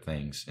separate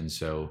things. And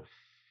so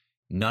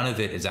none of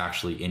it is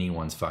actually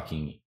anyone's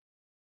fucking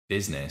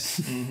business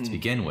to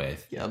begin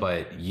with,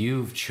 but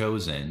you've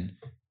chosen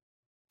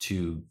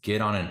to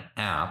get on an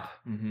app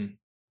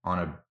on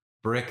a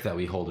brick that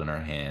we hold in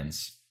our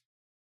hands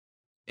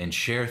and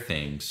share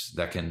things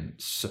that can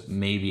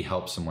maybe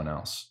help someone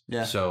else.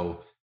 Yeah.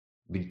 So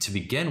to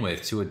begin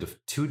with,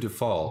 to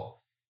default,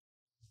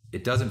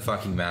 it doesn't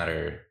fucking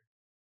matter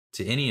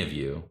to any of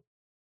you,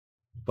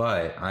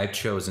 but I've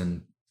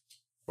chosen,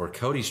 or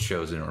Cody's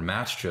chosen, or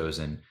Matt's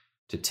chosen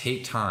to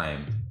take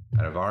time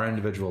out of our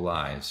individual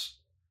lives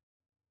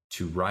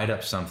to write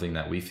up something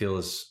that we feel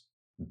is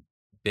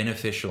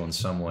beneficial in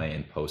some way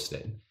and post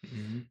it.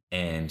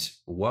 And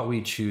what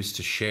we choose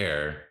to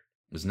share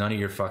is none of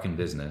your fucking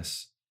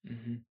business.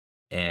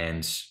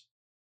 And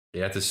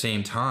at the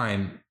same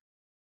time,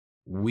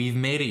 we've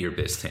made it your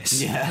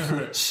business.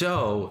 Yeah.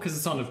 So because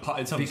it's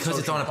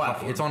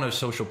on a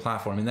social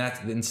platform, and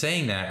that's in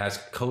saying that, as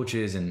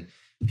coaches and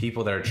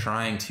people that are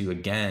trying to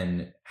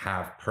again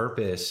have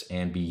purpose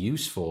and be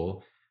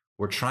useful,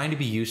 we're trying to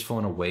be useful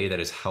in a way that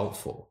is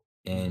helpful,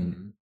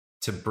 and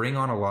to bring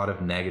on a lot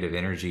of negative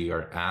energy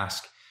or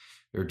ask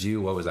or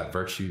do what was that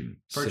virtue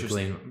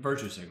signaling,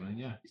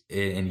 yeah,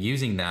 and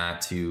using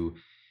that to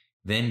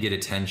then get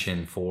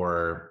attention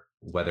for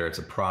whether it's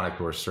a product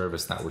or a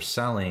service that we're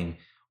selling,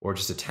 or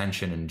just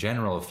attention in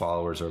general of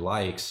followers or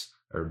likes,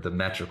 or the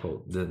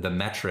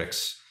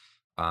metrics,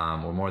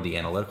 or more the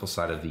analytical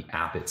side of the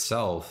app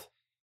itself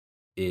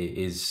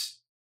is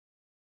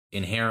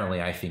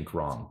inherently, I think,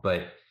 wrong.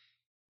 But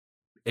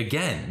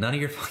again, none of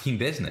your fucking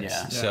business.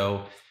 Yeah.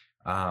 So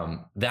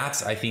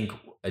that's, I think,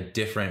 a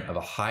different of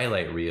a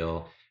highlight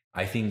reel.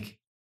 I think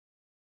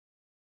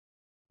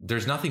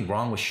there's nothing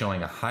wrong with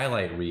showing a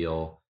highlight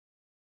reel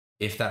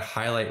if that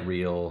highlight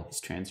reel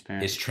is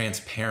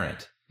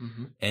transparent.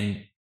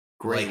 And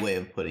great way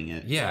of putting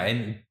it. Yeah.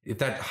 And if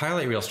that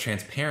highlight reel is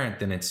transparent,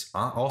 then it's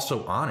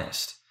also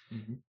honest.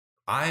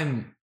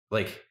 I'm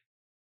like,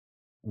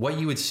 what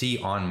you would see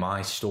on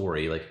my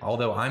story, like,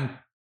 although I'm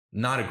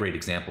not a great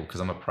example because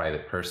I'm a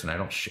private person,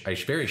 I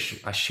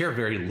share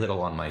very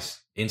little on my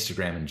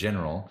Instagram in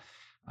general,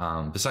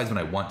 besides when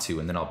I want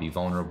to, and then I'll be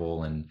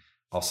vulnerable and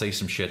I'll say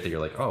some shit that you're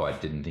like, oh, I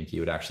didn't think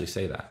you would actually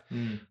say that.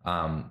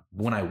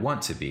 When I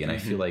want to be, and I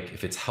feel like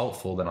if it's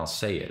helpful, then I'll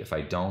say it. If I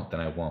don't, then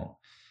I won't.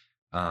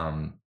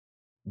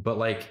 But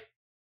like,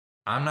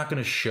 I'm not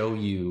going to show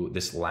you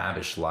this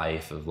lavish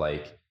life of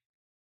like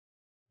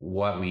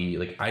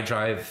I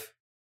drive,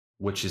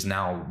 which is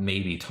now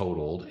maybe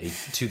totaled, a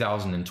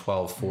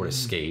 2012 Ford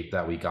Escape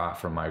that we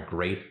got from my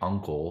great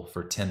uncle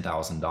for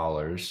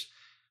 $10,000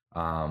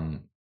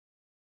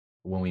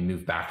 when we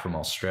moved back from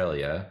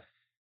Australia.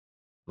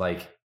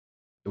 Like,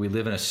 we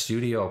live in a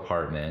studio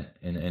apartment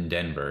in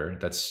Denver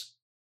that's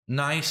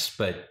nice,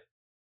 but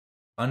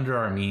under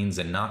our means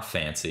and not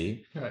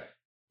fancy. Right.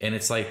 And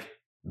it's like,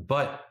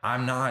 but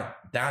I'm not,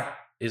 that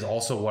is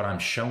also what I'm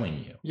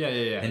showing you. Yeah.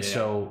 And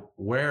so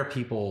where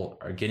people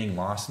are getting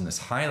lost in this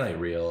highlight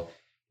reel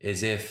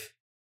is if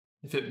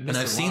it misaligns. And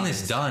I've seen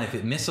this done, if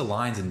it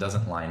misaligns and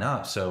doesn't line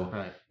up. So,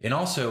 right. And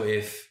also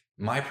if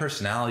my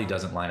personality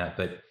doesn't line up,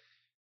 but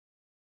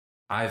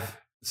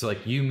so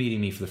like you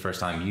meeting me for the first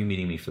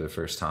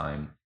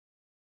time,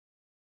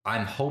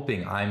 I'm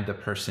hoping I'm the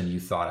person you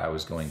thought I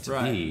was going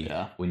to be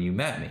when you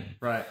met me.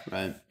 Right.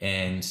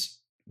 And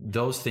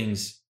those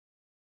things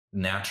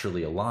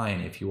naturally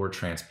align if you're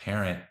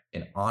transparent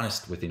and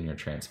honest within your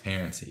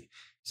transparency.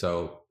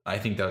 So I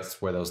think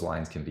that's where those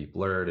lines can be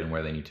blurred and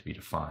where they need to be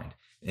defined.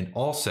 And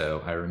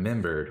also, I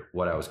remembered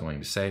what I was going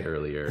to say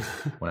earlier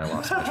when I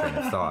lost my train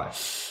of thought.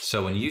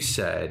 So when you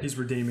said... He's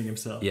redeeming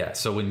himself. Yeah.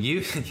 So when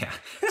you... Yeah.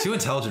 Too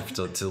intelligent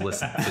to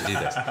listen, to do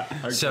this.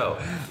 Okay.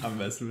 So... I'm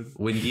messing with...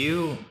 When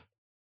you...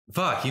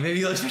 Fuck, you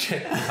maybe lost my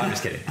train... I'm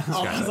just kidding.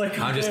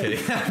 I'm just kidding.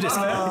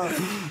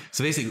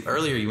 So basically,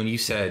 earlier when you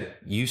said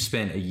you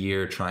spent a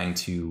year trying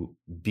to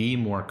be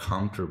more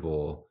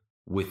comfortable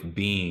with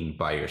being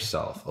by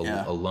yourself,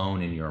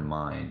 alone in your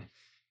mind,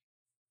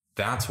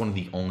 that's one of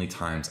the only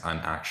times I'm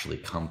actually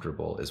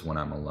comfortable is when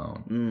I'm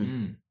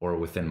alone or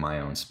within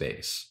my own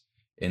space.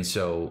 And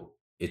so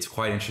it's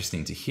quite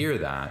interesting to hear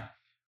that,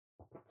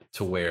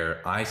 to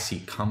where I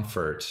seek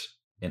comfort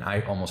and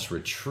I almost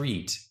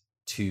retreat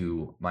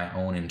to my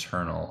own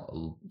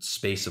internal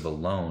space of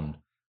alone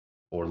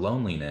or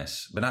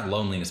loneliness, but not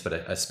loneliness, but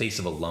a space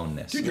of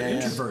aloneness. Dude, you're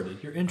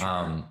introverted. You're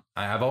introverted.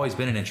 I've always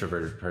been an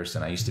introverted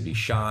person. I used to be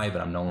shy,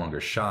 but I'm no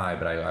longer shy,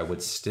 but I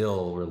would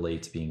still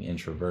relate to being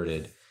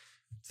introverted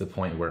to the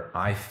point where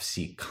I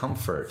seek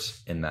comfort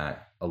in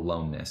that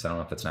aloneness. I don't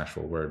know if that's an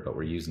actual word, but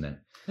we're using it.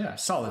 Yeah,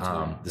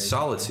 solitude. The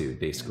solitude,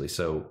 basically.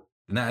 So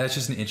that's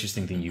just an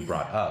interesting thing you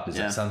brought up. Is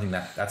that something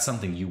that's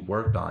something you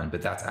worked on,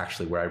 but that's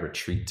actually where I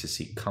retreat to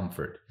seek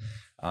comfort.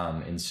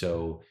 And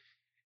so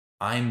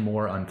I'm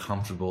more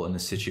uncomfortable in the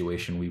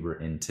situation we were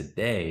in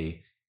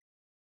today,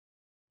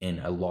 in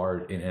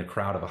a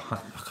crowd of a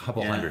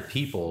couple hundred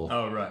people.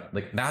 Oh, right.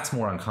 Like that's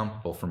more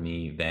uncomfortable for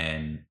me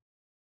than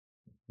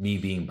me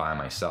being by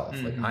myself.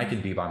 Like I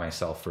can be by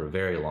myself for a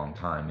very long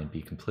time and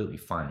be completely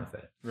fine with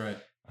it. Right.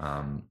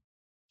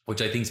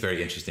 Which I think is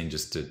very interesting,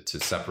 just to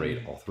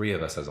separate all three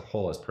of us as a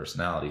whole as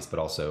personalities, but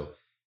also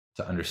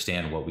to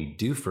understand what we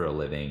do for a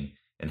living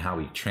and how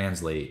we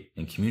translate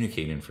and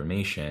communicate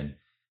information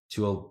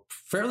to a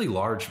fairly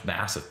large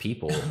mass of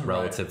people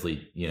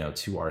relatively,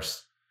 to our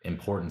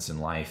importance in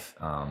life,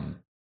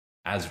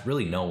 as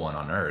really no one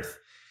on earth.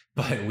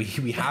 But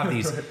we have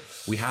these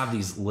we have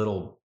these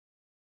little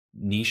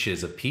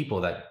niches of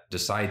people that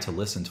decide to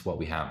listen to what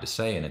we have to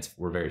say, and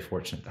we're very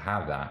fortunate to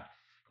have that.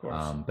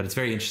 But it's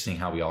very interesting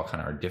how we all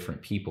kind of are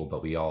different people,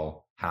 but we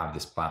all have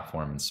this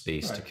platform and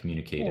space to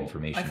communicate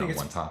information on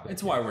one topic.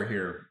 It's why we're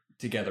here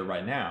together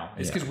right now.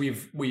 It's because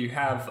we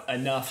have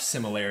enough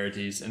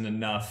similarities and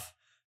enough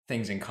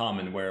things in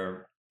common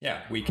where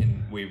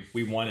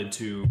we wanted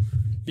to,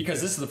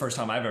 because this is the first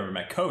time I've ever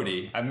met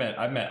Cody. I've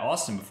met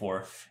Austin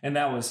before, and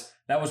that was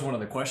one of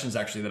the questions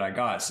actually that I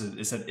got. So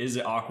it said, is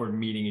it awkward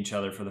meeting each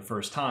other for the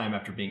first time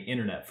after being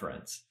internet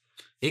friends?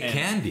 It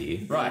can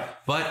be, right,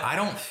 but I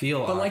don't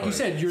feel. But like you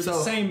said, you're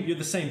the same. You're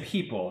the same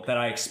people that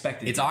I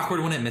expected. It's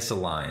awkward when it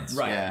misaligns,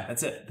 right? Yeah.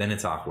 That's it. Then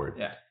it's awkward,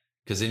 yeah.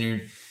 Because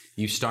then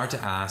you start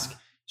to ask.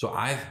 So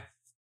I've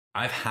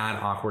had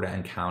awkward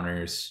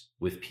encounters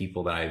with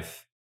people that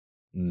I've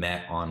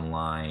met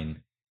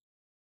online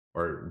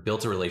or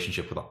built a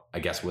relationship with, I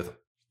guess, with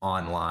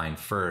online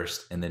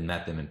first, and then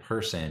met them in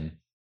person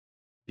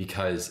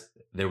because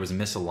there was a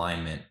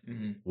misalignment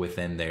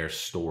within their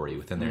story,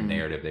 within their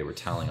narrative they were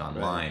telling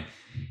online. Right.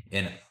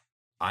 And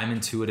I'm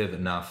intuitive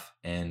enough,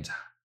 and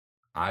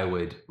I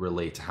would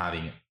relate to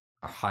having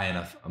a high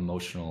enough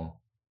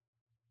emotional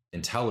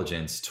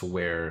intelligence to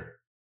where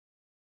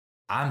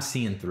I'm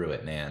seeing through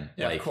it, man.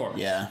 Yeah, like, of course.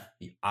 Yeah.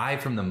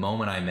 From the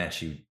moment I met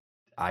you,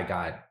 I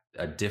got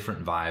a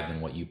different vibe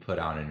than what you put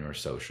out in your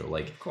social.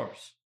 Like, of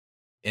course.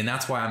 And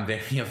that's why I'm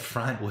very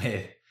upfront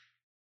with,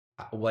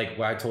 like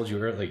what I told you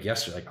earlier, like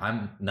yesterday, like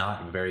I'm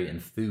not a very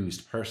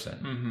enthused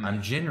person.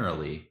 I'm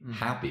generally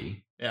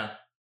happy. Yeah.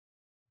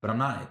 But I'm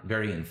not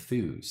very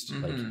enthused.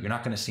 Like you're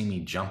not going to see me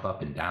jump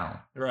up and down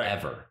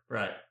ever.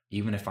 Right.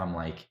 Even if I'm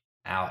like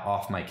out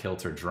off my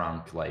kilter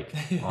drunk, like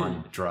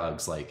on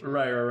drugs, like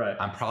right.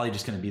 I'm probably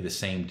just going to be the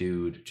same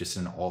dude, just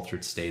in an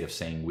altered state of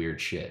saying weird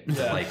shit.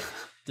 Yeah. Like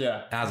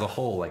as a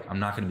whole, like I'm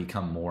not going to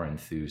become more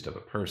enthused of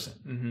a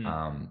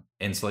person.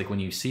 And so like when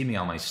you see me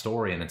on my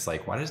story and it's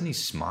like, why doesn't he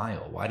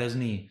smile? Why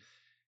doesn't he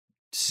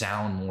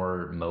sound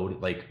more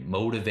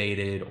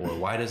motivated? Or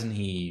why doesn't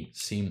he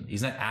seem,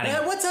 he's not adding.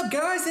 Yeah, what's up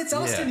guys? It's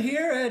Austin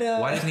here.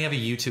 At, Why doesn't he have a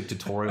YouTube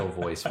tutorial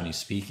voice when he's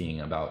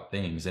speaking about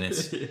things? And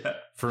it's,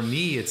 for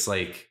me, it's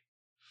like,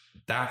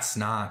 that's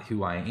not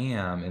who I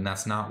am. And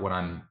that's not what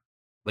I'm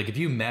like. If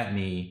you met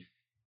me,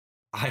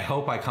 I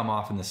hope I come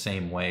off in the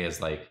same way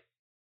as like,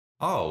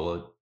 oh,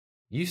 well,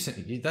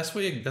 that's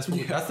the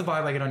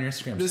vibe I get on your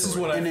Instagram. This story. is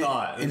what I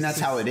thought, and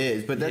that's how it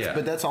is. But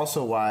that's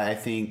also why I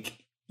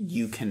think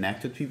you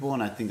connect with people,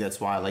 and I think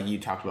that's why, like you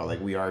talked about, like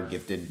we are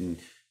gifted and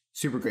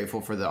super grateful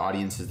for the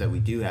audiences that we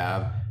do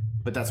have.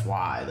 But that's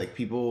why, like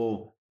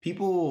people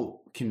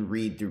can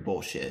read through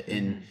bullshit,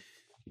 and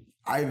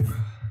I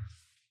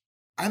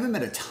haven't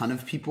met a ton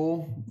of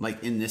people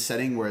like in this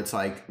setting where it's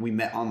like we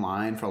met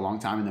online for a long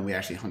time and then we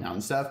actually hung out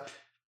and stuff.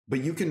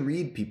 But you can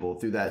read people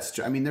through that.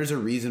 I mean, there's a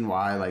reason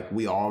why like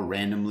we all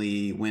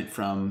randomly went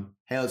from,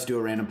 hey, let's do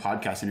a random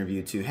podcast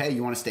interview to, hey,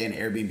 you want to stay in an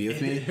Airbnb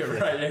with me?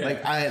 Right. Yeah.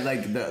 Like I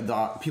like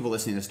the people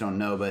listening to this don't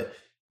know, but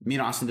me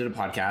and Austin did a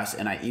podcast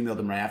and I emailed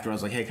them right after. I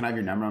was like, hey, can I have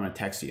your number? I'm going to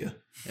text you.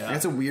 Yeah. Like,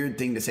 that's a weird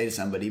thing to say to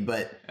somebody,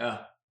 but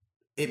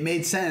it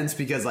made sense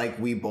because like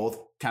we both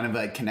kind of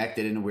like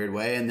connected in a weird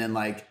way. And then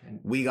like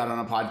we got on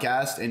a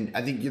podcast, and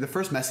I think the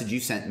first message you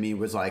sent me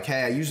was like,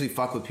 hey, I usually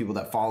fuck with people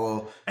that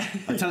follow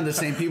a ton of the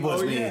same people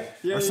as me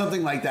or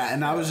something like that.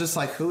 And I was just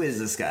like, who is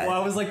this guy?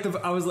 Well,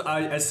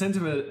 I sent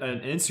him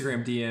an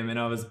Instagram DM,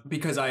 and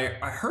because I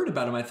heard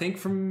about him, I think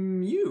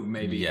from you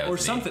maybe or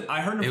something.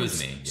 I heard him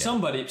from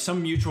somebody,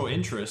 some mutual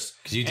interest.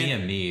 Because you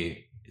DM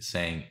me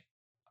saying,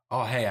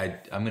 oh, hey,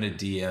 I'm going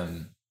to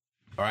DM.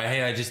 All right,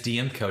 hey, I just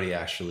DM'd Cody,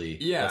 actually.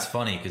 Yeah. That's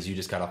funny because you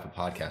just got off a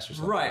podcast or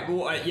something. Right.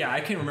 Well, I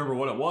can't remember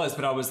what it was,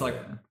 but I was like,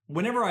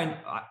 whenever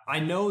I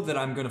know that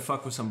I'm going to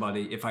fuck with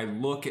somebody if I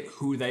look at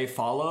who they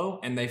follow,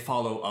 and they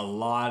follow a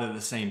lot of the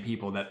same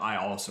people that I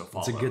also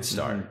follow. It's a good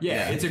start.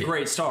 Yeah, it's a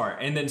great start.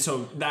 And then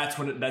so that's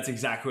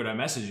exactly what I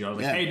messaged you. I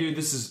was like, hey, dude,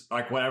 this is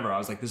like whatever. I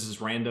was like, this is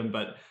random,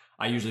 but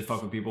I usually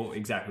fuck with people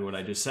exactly what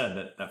I just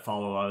said that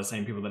follow a lot of the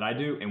same people that I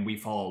do, and we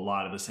follow a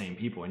lot of the same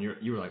people. And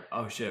you were like,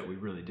 oh shit, we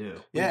really do.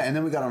 Yeah, and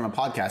then we got on a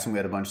podcast and we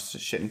had a bunch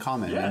of shit in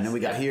common, Yes, and then we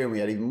got here and we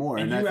had even more.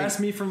 And I you think, asked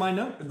me for my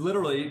note,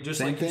 literally, just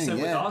Same like you thing, said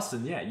with yeah.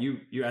 Austin. Yeah,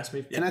 you asked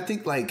me. and I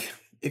think like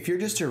if you're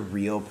just a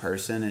real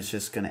person, it's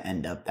just gonna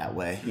end up that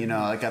way. You know,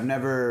 like I've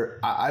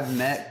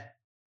met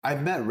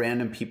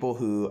random people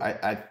who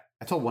I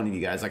told one of you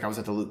guys, like I was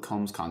at the Luke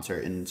Combs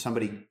concert and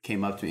somebody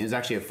came up to me. It was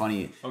actually a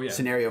funny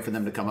scenario for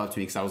them to come up to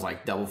me because I was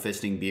like double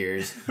fisting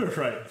beers.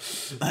 Right.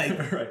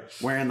 Like Right.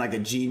 wearing like a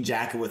jean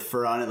jacket with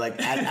fur on it, like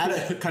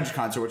at a country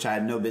concert, which I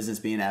had no business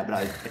being at, but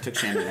I took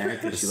Shannon there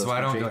because she So loves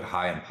I don't country. get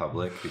high in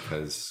public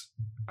because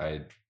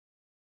You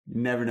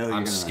never know who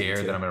I'm you're gonna run scared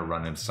into. that I'm going to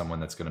run into someone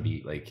that's going to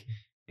be like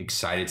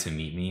excited to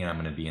meet me, and I'm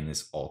going to be in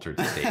this altered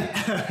state,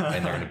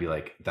 and they're going to be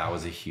like, "That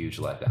was a huge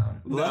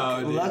letdown." No,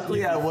 dude.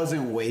 Luckily, I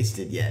wasn't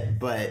wasted yet,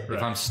 but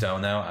If I'm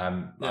stoned though,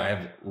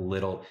 I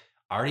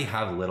already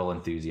have little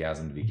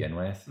enthusiasm to begin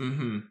with.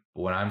 Mm-hmm.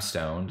 But when I'm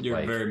stoned, You're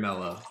like, very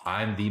mellow.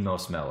 I'm the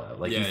most mellow.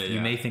 Like Yeah, you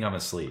yeah. may think I'm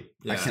asleep.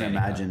 Yeah. I can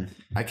imagine.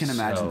 I can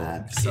imagine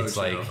that. So It's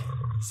chill. like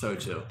So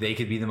chill. they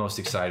could be the most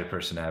excited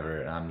person ever,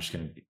 and I'm just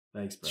going to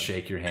Thanks, bro.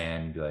 shake your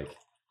hand and be like,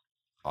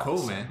 Cool,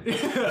 awesome. man.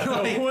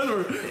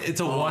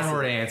 It's a Awesome.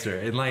 one-word answer,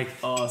 and like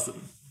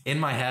Awesome. in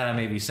my head, I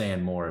may be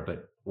saying more,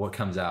 but what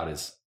comes out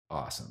is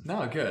awesome.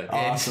 No, good.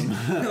 Awesome.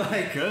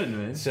 Like, good,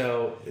 man.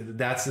 So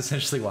that's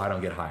essentially why I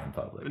don't get high in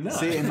public. No.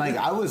 See, and like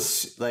I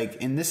was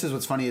like, and this is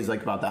what's funny is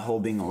like about that whole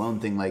being alone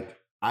thing. Like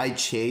I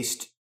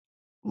chased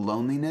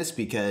loneliness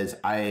because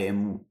I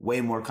am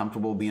way more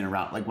comfortable being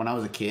around. Like when I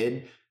was a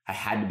kid, I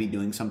had to be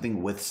doing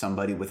something with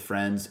somebody, with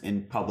friends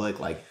in public,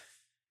 like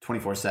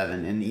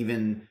 24/7. And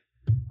even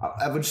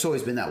I've just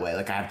always been that way.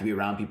 Like I have to be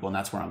around people and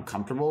that's where I'm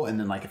comfortable. And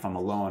then like if I'm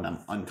alone, I'm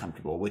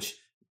uncomfortable, which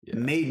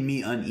made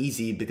me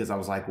uneasy because I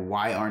was like,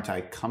 why aren't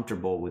I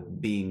comfortable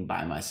with being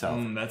by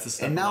myself? That's a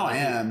step. And a now lot I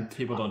of am.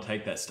 People don't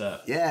take that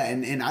step. Yeah,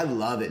 and I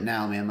love it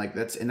now, man. Like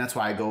that's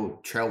why I go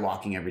trail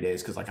walking every day,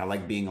 is because like I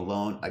like being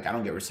alone. Like I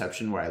don't get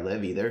reception where I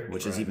live either,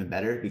 which is Right. even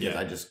better because Yeah.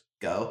 I just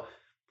go Of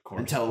course.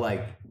 until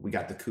like we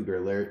got the cougar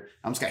alert.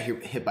 I almost got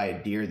hit by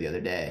a deer the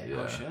other day. Yeah.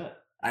 Oh shit.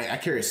 I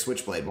carry a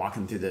switchblade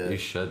walking through You the.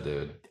 should,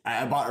 dude.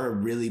 I bought a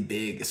really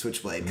big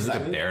switchblade It's because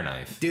like a bear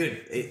knife.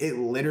 dude, it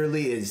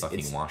literally is. Fucking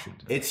It's,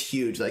 Washington. it's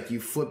huge. Like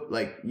you flip,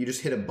 like you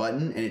just hit a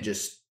button and it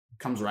just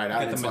comes right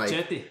out. Got It's the like.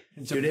 machete.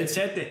 Dude,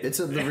 it's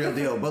the real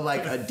deal. But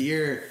like a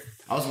deer,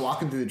 I was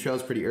walking through the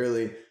trails pretty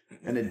early,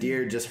 and a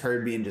deer just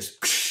heard me and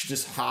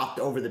just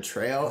hopped over the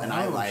trail, and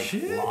I Oh, like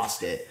shit.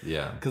 lost it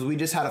Yeah. because we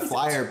just had a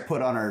flyer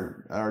put on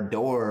our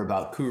door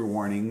about cougar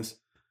warnings.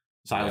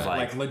 So I was Yeah. like,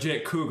 like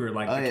legit cougar,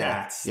 like Oh, the yeah.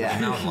 cats. Yeah.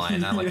 A mountain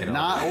lion, not like an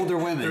not elder. older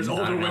women. There's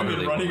older Not an women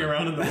elderly running woman.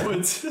 around in the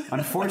woods.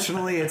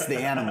 Unfortunately, it's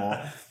the animal.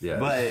 Yeah.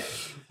 But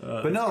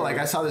no, like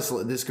I saw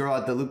this girl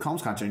at the Luke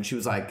Combs concert, and she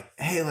was like,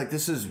 "Hey, like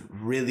this is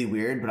really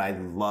weird, but I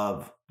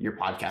love your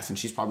podcast." And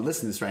she's probably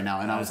listening to this right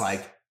now. And I was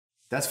like,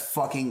 "That's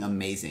fucking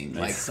amazing!"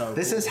 Like so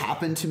this cool. has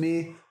happened to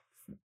me.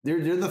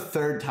 They're the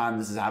third time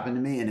this has happened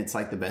to me, and it's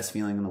like the best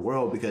feeling in the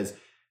world because,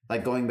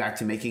 like, going back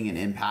to making an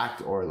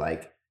impact or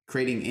like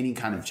creating any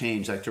kind of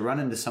change, like to run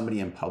into somebody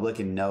in public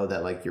and know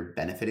that like you're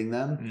benefiting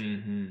them.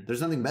 Mm-hmm.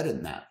 There's nothing better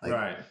than that. Like,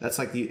 Right. That's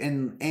like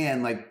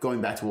and like going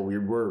back to what we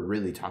were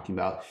really talking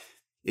about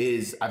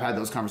is I've had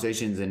those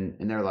conversations and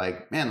they're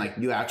like, man, like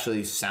you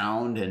actually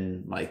sound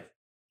and like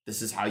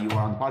this is how you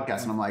are on the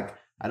podcast. And I'm like,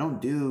 I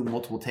don't do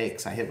multiple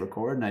takes. I hit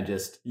record and I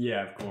just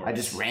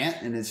rant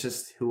and it's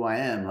just who I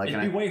am. Like, It'd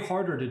and be way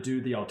harder to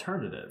do the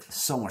alternative.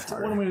 so much So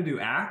what harder. am I going to do?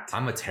 Act?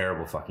 I'm a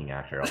terrible fucking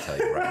actor, I'll tell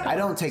you right now. I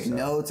don't take So,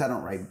 notes. I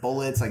don't write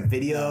bullets, like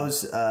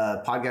videos,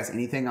 podcasts,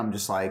 anything. I'm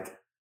just like,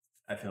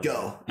 I feel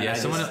go. And Yeah,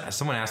 I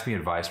someone asked me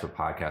advice for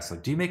podcasts.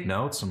 Like, do you make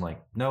notes? I'm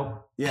like,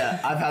 nope. yeah,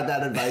 I've had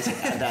that advice.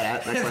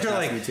 that question They're asked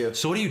like, me too.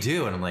 so what do you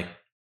do? And I'm like,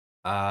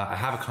 I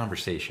have a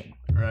conversation.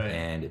 Right.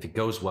 And if it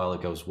goes well,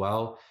 it goes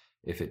well.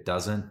 If it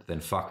doesn't, then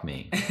fuck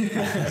me.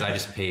 Because I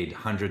just paid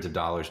hundreds of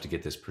dollars to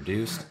get this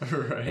produced.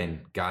 Right.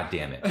 And god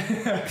damn it.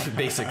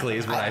 Basically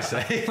is what I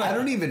say. I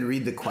don't even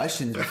read the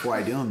questions before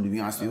I do them, to be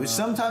honest with you. Which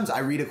sometimes I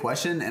read a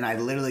question and I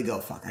literally go,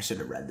 fuck, I should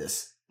have read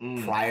this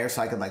prior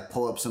so I could like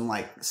pull up some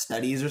like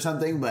studies or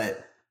something.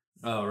 But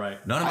Oh, right.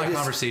 None of I my just-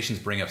 conversations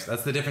bring up.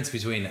 That's the difference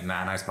between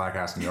Matt and I's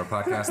podcast and your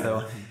podcast,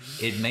 though.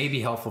 It may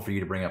be helpful for you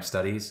to bring up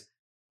studies.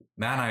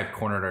 Matt and I have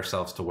cornered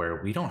ourselves to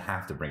where we don't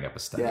have to bring up a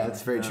study yeah,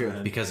 it's very true.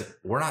 because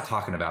we're not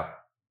talking about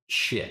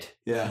shit.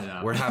 Yeah.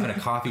 Yeah. We're having a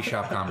coffee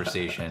shop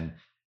conversation.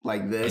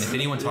 Like And this. if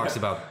anyone talks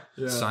about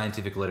Yeah.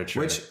 scientific literature,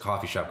 Which- in a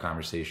coffee shop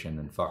conversation,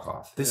 then fuck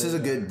off. This is a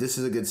good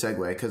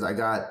segue because I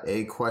got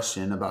a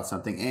question about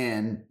something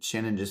and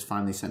Shannon just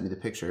finally sent me the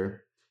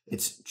picture.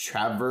 It's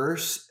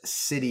Traverse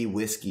City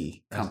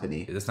Whiskey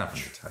Company. That's not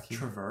from Kentucky.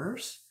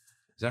 Traverse?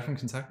 Is that from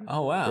Kentucky?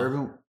 Oh, wow.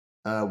 Urban,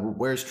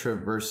 where's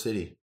Traverse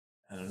City?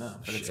 I don't know.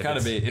 But it's If got to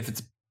it's- be, if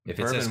it's If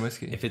it Bourbon says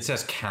whiskey. if it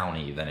says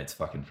county, then it's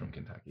fucking from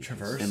Kentucky.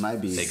 Traverse. It might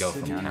be. They go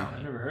from County. county.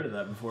 I never heard of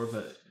that before,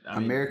 but I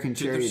mean, American dude,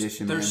 Cherry there's-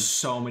 Edition. There's man.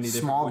 so many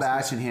different small whiskeys.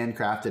 batch and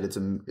handcrafted.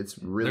 It's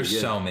really There's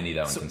good. so many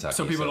though in Kentucky.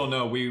 So people don't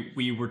know.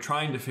 We were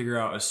trying to figure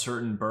out a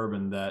certain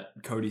bourbon that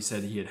Cody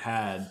said he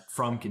had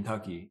from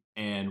Kentucky,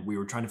 and we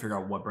were trying to figure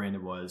out what brand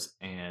it was,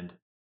 and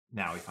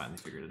now we finally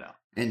figured it out.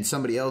 And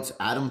somebody else,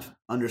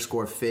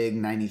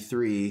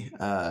 Adam_Fig93,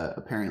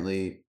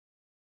 apparently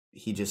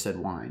he just said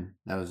wine.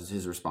 That was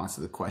his response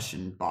to the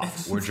question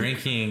box. We're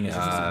drinking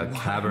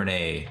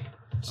Cabernet.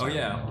 Oh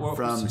yeah, well,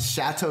 From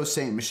Chateau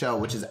Saint Michel,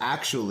 which is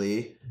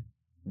actually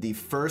the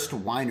first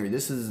winery.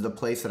 This is the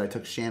place that I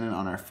took Shannon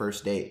on our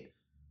first date,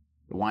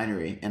 the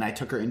winery, and I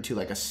took her into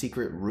like a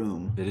secret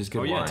room It is good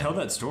oh yeah, wine. tell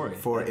that story.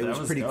 for it That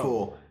was pretty dope.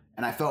 cool,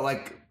 and I felt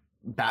like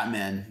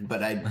Batman,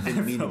 but I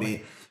didn't mean to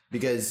be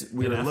because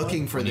we were Ben Affleck?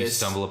 looking for when you this.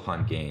 stumble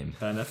upon game.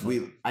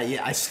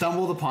 I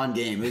stumbled upon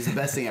game. It was the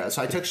best thing ever.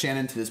 So I took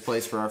Shannon to this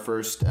place for our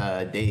first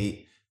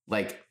date,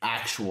 like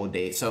actual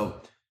date. So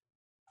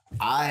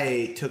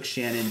I took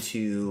Shannon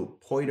to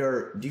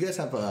Puerto. Do you guys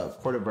have a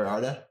Puerto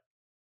Vallarta?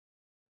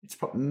 It's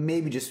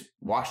maybe just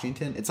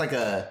Washington. It's like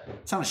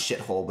it's not a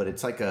shithole, but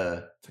it's like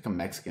a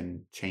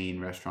Mexican chain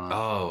restaurant.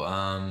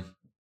 Oh,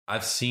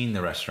 I've seen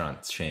the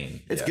restaurant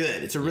chain. It's Yeah.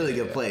 good. It's a really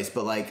good Yeah. place,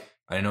 but like.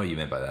 I didn't know what you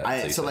meant by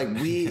that. So like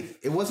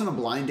it wasn't a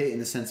blind date in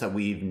the sense that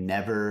we've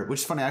never, which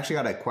is funny. I actually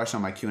got a question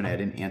on my Q&A. I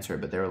didn't answer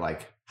it, but they were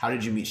like, how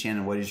did you meet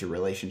Shannon? What is your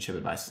relationship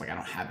advice? It's like, I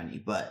don't have any,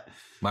 but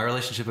My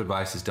relationship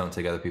advice is don't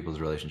take other people's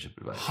relationship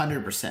advice.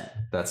 100%.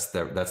 That's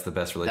the best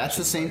relationship. That's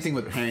the same advice. thing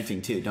with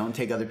parenting too. Don't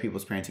take other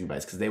people's parenting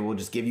advice because they will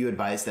just give you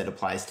advice that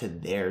applies to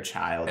their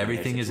child. and their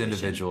Everything is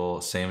situation.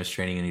 individual. Same as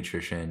training and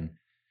nutrition.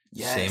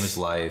 Yes. Same as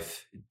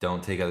life.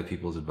 Don't take other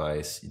people's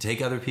advice. You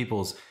take other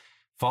people's,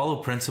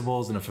 follow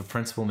principles, and if a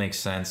principle makes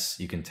sense,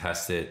 you can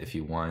test it if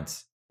you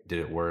want. Did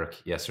it work?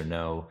 Yes or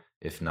no?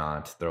 If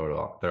not,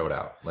 throw it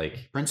out.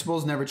 Like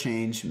Principles never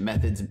change.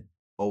 Methods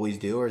always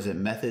do, or is it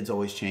methods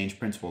always change?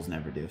 Principles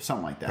never do.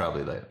 Something like that.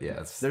 probably like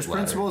it's There's the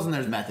latter. principles and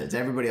there's methods.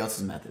 Everybody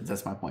else's methods.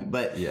 That's my point.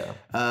 But Yeah.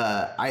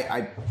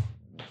 I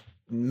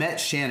met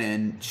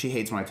Shannon. She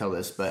hates when I tell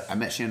this, but I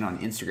met Shannon on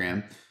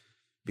Instagram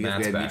because Matt's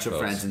we had back, mutual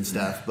folks. friends and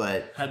stuff.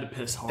 But Had to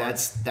piss hard.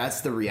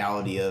 that's the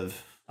reality of.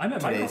 I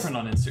met my today's- girlfriend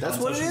on Instagram. That's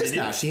on what it social is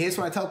media. now. She hates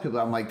when I tell people.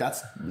 I'm like,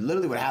 that's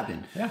literally what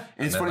happened. Yeah.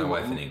 And it's I met funny. my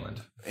wife in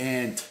England.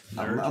 And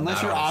Nerd.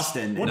 unless you're Not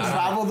Austin, What and a-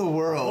 travel the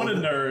world. What a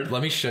nerd.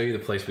 Let me show you the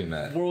place we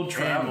met. World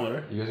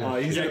traveler. Oh,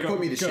 he's Yeah, gonna go- put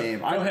me to go- shame.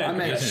 go I ahead.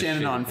 met Go ahead.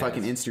 Shannon Shake on your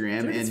fucking hands.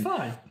 Instagram, Dude, it's and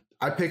fine.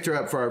 I picked her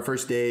up for our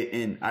first date,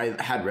 and I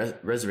had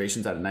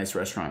reservations at a nice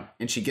restaurant.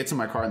 And she gets in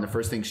my car, and the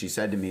first thing she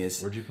said to me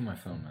is, Where'd you put my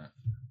phone, Matt?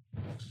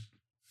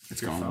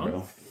 "It's Your gone, phone?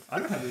 bro." I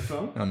don't have your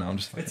phone. Oh no, I'm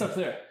just. It's up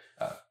there.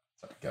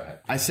 Sorry, go ahead.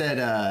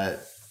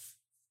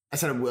 I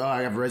said, well,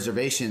 I have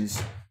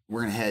reservations.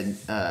 We're gonna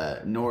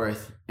head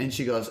north, and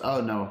she goes,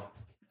 "Oh no,"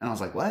 and I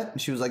was like, "What?"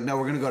 And she was like, "No,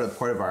 we're gonna go to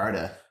Puerto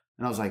Vallarta,"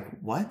 and I was like,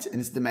 "What?"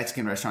 And it's the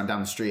Mexican restaurant down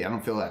the street. I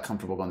don't feel that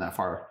comfortable going that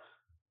far.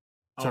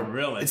 Oh,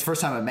 really? It's the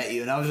first time I met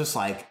you, and I was just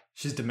like,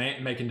 She's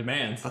making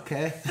demands.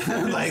 okay,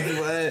 like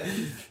what?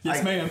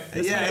 Yes, ma'am.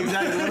 Yes, yeah, ma'am.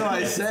 exactly. What do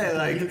I say?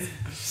 Like,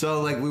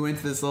 so like we went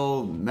to this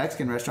little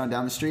Mexican restaurant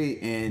down the street,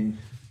 and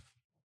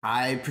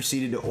I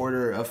proceeded to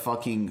order a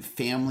fucking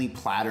family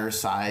platter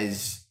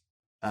size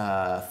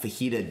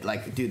fajita.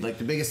 Like, dude, like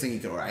the biggest thing you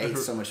could order. I ate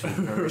so much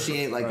food. She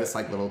ate like this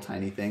like little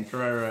tiny thing.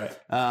 Right.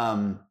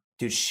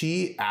 Dude,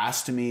 she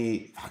asked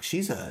me. Fuck,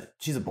 she's a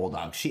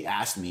bulldog. She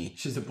asked me,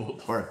 She's a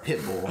bulldog. or a pit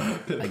bull,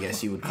 I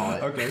guess you would call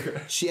it.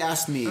 Okay. She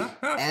asked me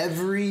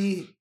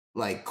every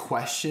like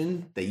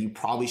question that you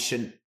probably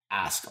shouldn't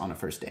ask on a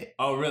first date.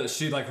 Oh, really?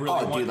 She like really.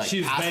 Oh, dude, like she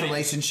was past vetting,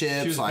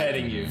 relationships, She was like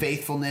vetting you.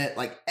 faithfulness,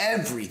 like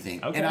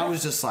everything. Okay. And I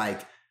was just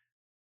like,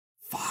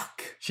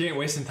 fuck. She ain't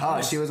wasting time.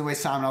 Oh, she wasn't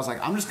wasting time. And I was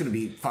like, I'm just gonna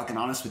be fucking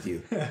honest with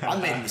you.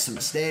 I've made some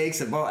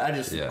mistakes, and I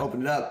just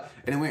opened it up,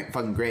 and it went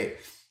fucking great.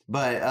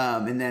 But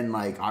and then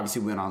like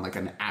obviously we went on like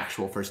an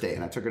actual first date,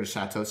 and I took her to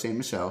Chateau Saint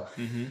Michel,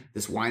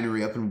 this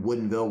winery up in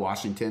Woodinville,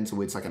 Washington.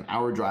 So it's like an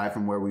hour drive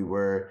from where we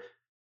were.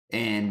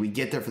 And we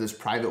get there for this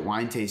private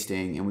wine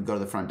tasting, and we go to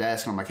the front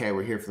desk, and I'm like, hey,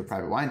 we're here for the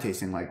private wine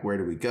tasting. Like, where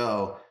do we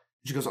go?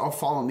 She goes, oh,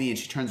 follow me. And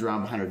she turns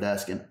around behind her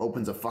desk and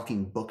opens a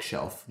fucking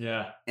bookshelf.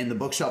 Yeah. And the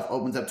bookshelf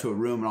opens up to a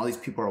room, and all these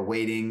people are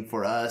waiting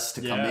for us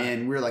to come Yeah. in.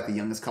 We were like the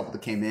youngest couple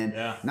that came in.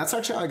 Yeah. And that's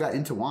actually how I got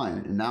into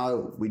wine. And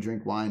now we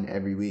drink wine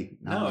every week.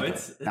 Now No, I'm like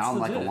it's now I'm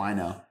like a legit.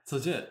 wino. It's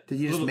legit. Did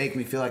you just Little- make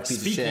me feel like a piece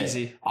of shit?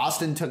 Speakeasy.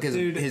 Austin took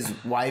Dude. his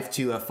wife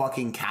to a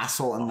fucking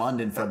castle in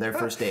London for their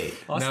first date.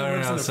 Austin No,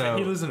 lives in a so-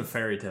 he lives in a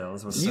fairy tale.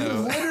 Is what You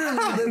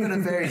literally live in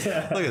a fairy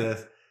tale. Look at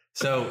this.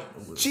 So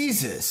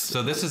Jesus.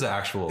 this is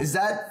actual. Is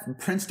that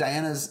Princess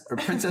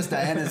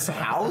Diana's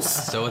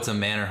house? So it's a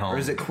manor home. Or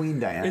is it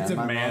Queen Diana? It's a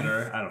My mom-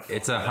 manor. I don't.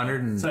 It's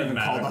 100. Doesn't even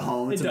matter. called a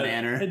home, it's a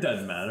manor. It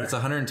doesn't matter. It's a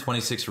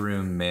 126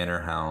 room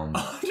manor home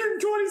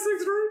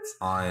 126 rooms.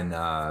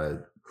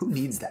 on. Who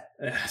needs that?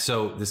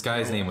 So this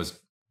guy's name was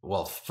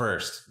well,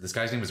 first, this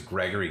guy's name was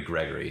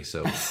Gregory.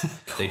 So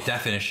the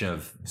definition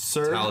of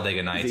Sir Talladega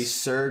The Nights.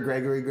 Sir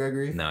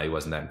Gregory. No, he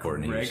wasn't that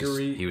important.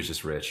 Gregory. He was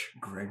just rich.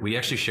 Gregory. We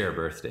actually share a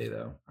birthday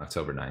though,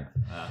 October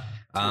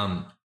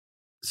 9th.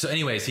 So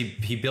anyways,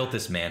 he built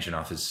this mansion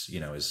off his, you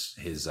know,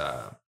 his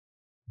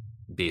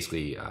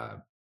basically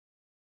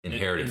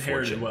inherited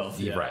fortune. wealth.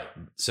 Yeah. Right.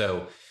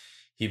 So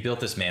he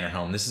built this manor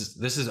home.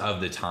 This is of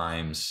the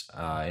times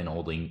in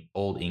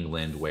old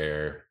England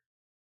where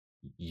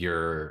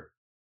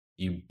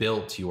you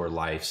built your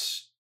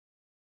life's,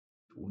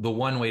 the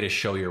one way to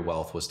show your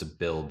wealth was to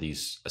build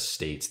these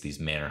estates, these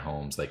manor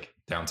homes, like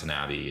Downton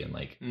Abbey, and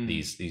like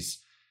these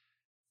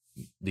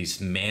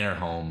manor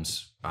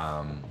homes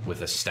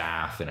with a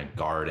staff and a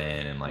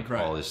garden and like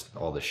all this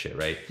shit,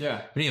 right?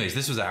 Yeah. But anyways,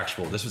 this was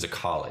a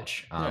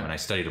college, and I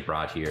studied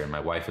abroad here, and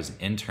my wife was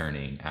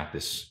interning at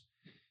this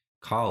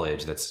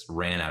college that's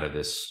ran out of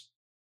this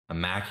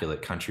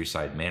immaculate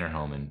countryside manor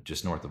home in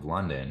just north of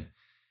London.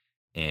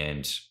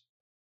 And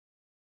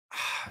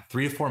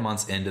 3 to 4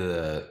 months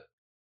into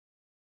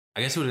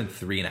I guess it would have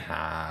been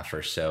 3.5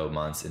 or so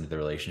months into the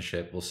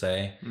relationship, we'll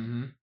say,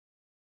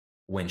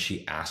 when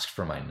she asked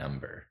for my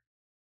number.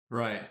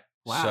 Right.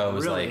 Wow. So it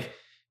was really? like,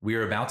 we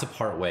were about to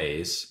part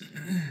ways.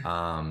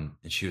 And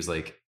she was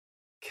like,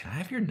 can I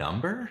have your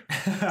number?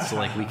 So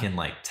like we can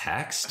like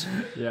text.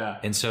 Yeah.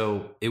 And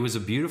so it was a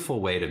beautiful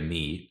way to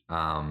meet,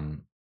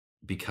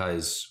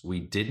 because we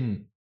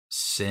didn't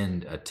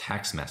send a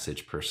text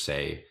message per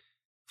se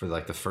for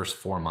like the first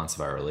 4 months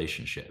of our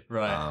relationship.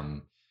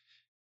 Right.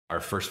 Our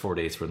first 4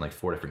 dates were in like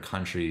 4 different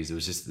countries. It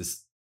was just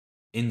this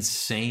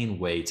insane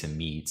way to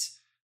meet.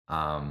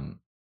 And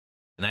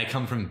I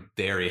come from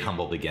very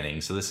humble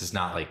beginnings. So this is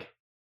not like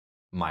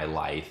my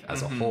life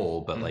as a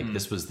whole, but like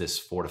this was this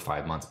 4 to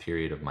 5 months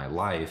period of my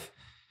life,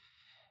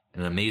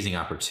 an amazing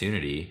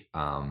opportunity.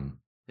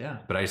 Yeah.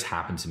 But I just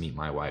happened to meet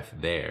my wife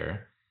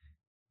there.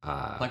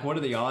 Like, what are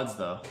the odds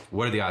though?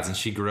 What are the odds? And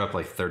she grew up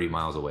like 30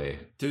 miles away.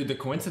 Dude, the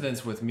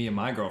coincidence with me and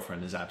my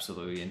girlfriend is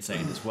absolutely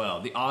insane as well.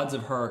 The odds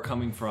of her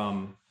coming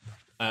from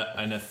her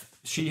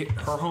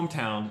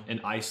hometown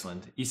in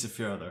Iceland,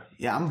 Ísafjörður.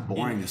 Yeah, I'm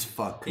boring as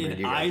fuck. compared In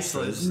to you guys,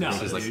 so Iceland, this is- no,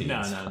 this is like dude, the no.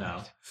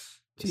 inside.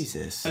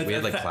 Jesus. We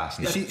had like class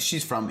in that.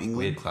 She's from We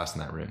England. had class in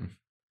that room.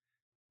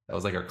 That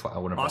was like our class.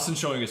 Austin's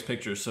showing us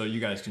pictures, so you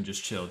guys can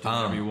just chill, do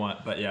whatever you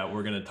want. But yeah,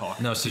 we're gonna talk.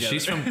 No, so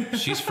together.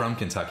 she's from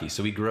Kentucky.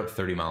 So we grew up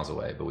 30 miles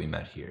away, but we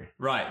met here.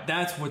 Right.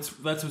 That's what's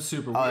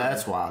super weird. Oh,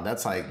 that's wild.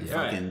 That's like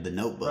fucking The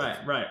Notebook.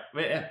 Right.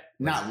 Yeah.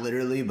 Not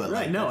literally, but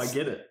Right. like No, I that's-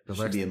 get it.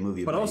 Should be a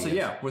movie. But about also, you guys.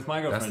 yeah, with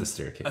my girlfriend, That's the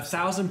staircase.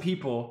 1,000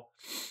 people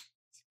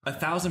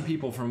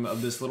from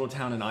this little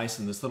town in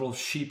Iceland, this little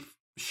sheep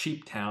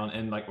town,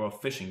 and like, well,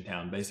 fishing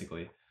town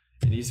basically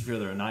in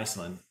Ísafjörður in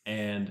Iceland,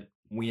 and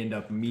we end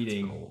up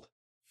meeting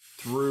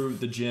through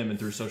the gym and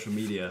through social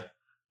media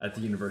at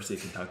the University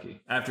of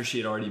Kentucky after she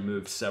had already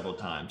moved several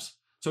times.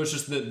 So it's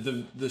just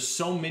the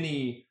so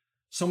many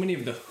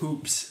of the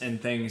hoops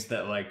and things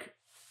that like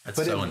That's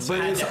But so it- insane.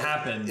 but had it's- to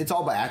happen. It's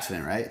all by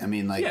accident, right? I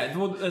mean, like, Yeah,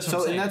 well, that's what I'm so,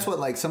 saying. and that's what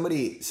like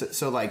somebody.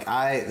 So like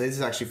this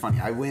is actually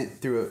funny. I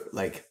went through it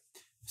like,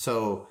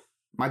 so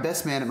my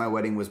best man at my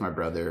wedding was my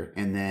brother,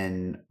 and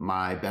then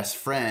my best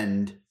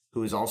friend,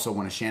 who is also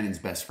one of Shannon's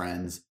best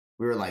friends,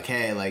 we were like,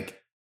 hey, like,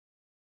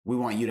 we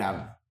want you to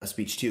have a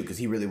speech too, because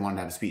he really wanted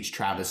to have a speech.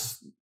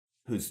 Travis,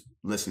 who's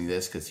listening to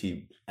this, because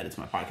he edits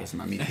my podcast and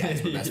my media guy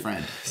is my best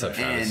friend. So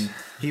Travis. And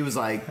he was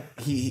like,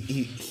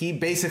 he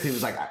basically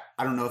was like,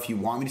 I don't know if you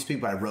want me to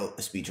speak, but I wrote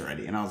a speech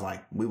already. And I was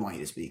like, we want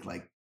you to speak,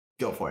 like,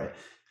 go for it.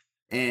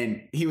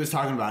 And he was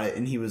talking about it,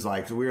 and he was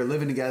like, so we were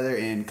living together,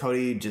 and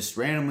Cody just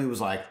randomly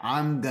was like,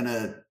 I'm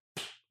gonna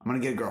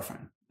get a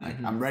girlfriend. Like,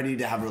 I'm ready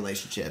to have a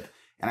relationship.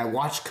 And I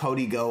watched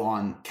Cody go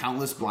on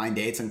countless blind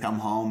dates and come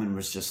home and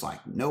was just like,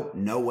 nope,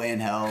 no way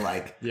in hell.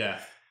 Like, yeah.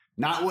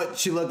 not what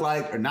she looked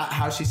like or not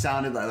how she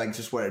sounded, like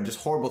just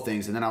horrible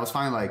things. And then I was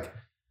finally like,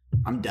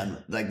 I'm done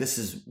with, like, this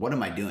is, what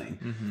am I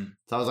doing?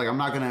 So I was like, I'm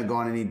not gonna go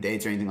on any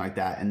dates or anything like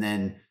that. And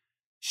then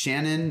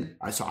Shannon,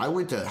 so I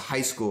went to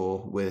high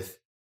school with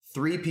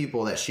 3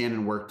 people that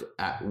Shannon worked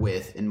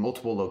with in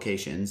multiple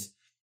locations,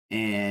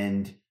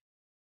 and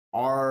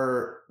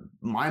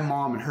my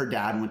mom and her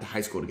dad went to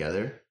high school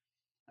together.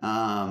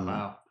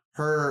 Wow.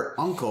 Her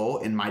uncle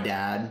and my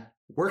dad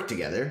worked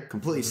together,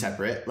 completely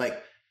separate.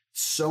 Like,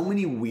 so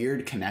many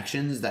weird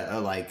connections that are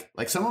like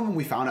some of them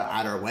we found out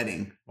at our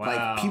wedding. Wow.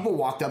 Like, people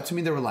walked up to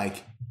me, they were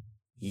like,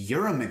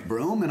 you're a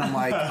McBroom? And I'm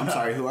like, I'm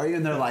sorry, who are you?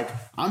 And they're like,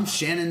 I'm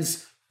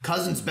Shannon's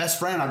cousin's best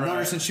friend. I've known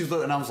her since she was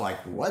little. And I was like,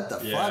 what the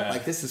fuck?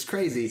 Like, this is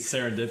crazy.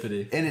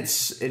 Serendipity. And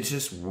it's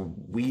just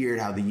weird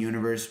how the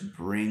universe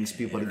brings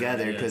people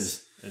together,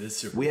 because it is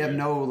super we have weird.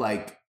 no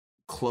like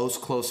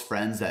close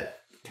friends that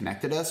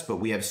connected us, but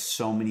we have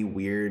so many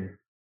weird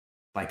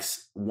like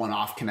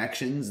one-off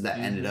connections that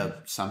ended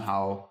up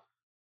somehow.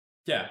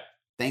 Yeah.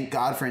 Thank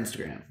God for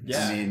Instagram.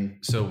 Yeah. I mean,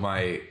 So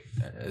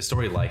a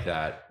story like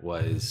that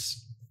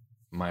was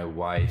my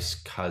wife's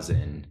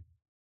cousin,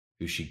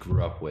 who she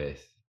grew up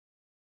with.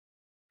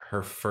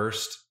 Her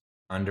first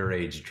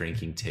underage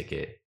drinking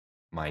ticket,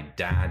 my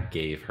dad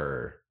gave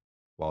her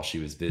while she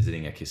was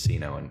visiting a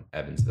casino in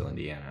Evansville,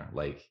 Indiana,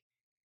 like,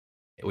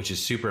 which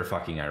is super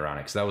fucking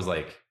ironic. So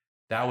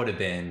that would have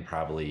been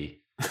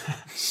probably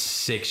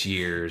 6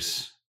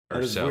 years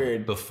or so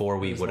weird. before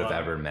we would have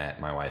ever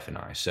met, my wife and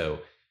I. So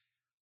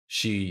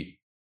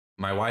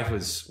my wife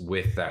was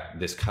with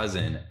this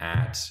cousin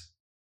at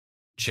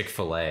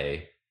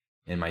Chick-fil-A,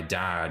 and my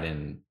dad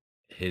and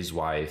his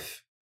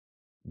wife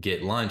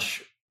get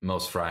lunch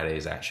most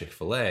Fridays at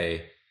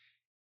Chick-fil-A.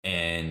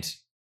 And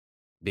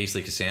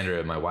basically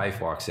Cassandra, my wife,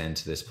 walks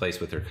into this place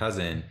with her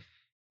cousin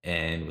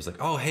and was like,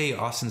 oh, hey,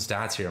 Austin's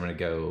dad's here. I'm going to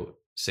go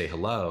say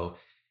hello.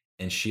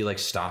 And she like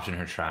stopped in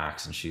her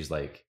tracks and she's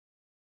like,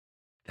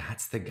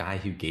 that's the guy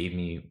who gave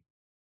me,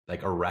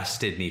 like,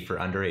 arrested me for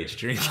underage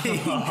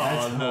drinking.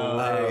 That's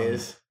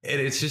hilarious. And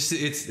it's just,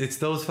 it's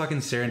those fucking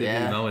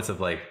serendipity moments of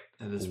like,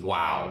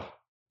 wow,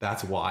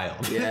 that's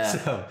wild. Yeah.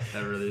 So,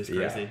 That really is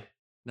crazy.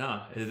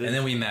 No, and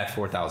then we met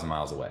 4,000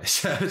 miles away.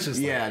 So it's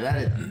just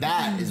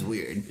that is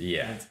weird.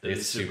 yeah, It is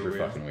it's super super weird.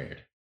 fucking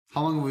weird.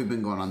 How long have we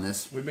been going on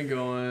this? We've been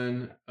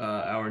going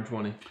hour and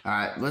 20. All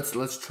right,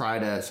 let's try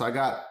to. So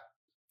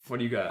What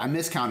do you got? I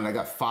miscounted. I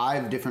got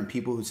 5 different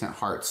people who sent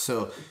hearts.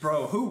 So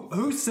Bro,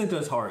 who sent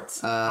us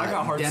hearts? I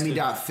got hearts.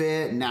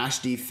 Demi.fit, Nash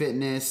D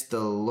Fitness, the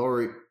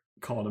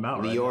Calling them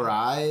out right Leor now.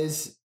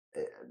 Eyes.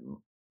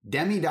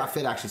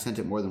 Demi.fit actually sent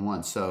it more than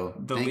once. So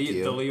thank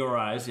you. The Leor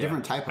Eyes. Yeah.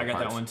 Different type of I got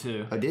hearts. that one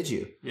too. Oh, did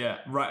you? Yeah.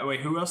 Right.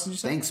 Wait, who else did you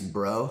say? Thanks,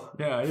 bro.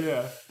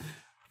 Yeah.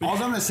 All I'm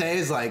gonna say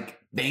is like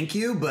thank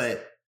you,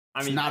 but I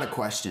it's mean, not a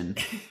question.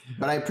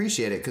 But I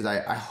appreciate it because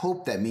I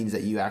hope that means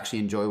that you actually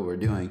enjoy what we're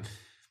doing.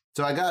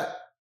 So I got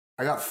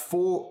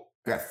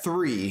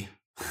 3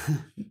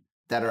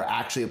 that are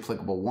actually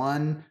applicable.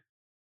 One,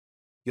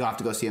 you'll have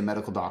to go see a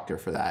medical doctor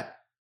for that.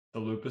 the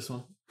lupus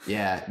one.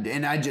 Yeah,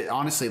 and I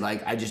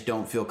just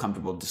don't feel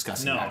comfortable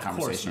discussing No, that of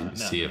course conversation. not.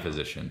 No. See a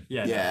physician.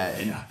 Yeah. Yeah,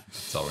 and-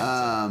 That's all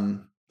right.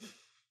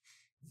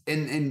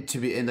 And to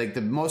be and like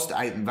the most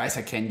advice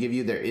I can give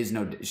you, there is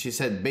no. She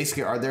said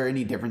basically, are there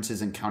any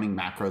differences in counting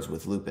macros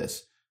with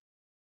lupus?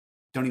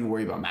 Don't even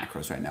worry about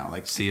macros right now.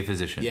 Like, See a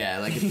physician. yeah,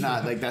 like it's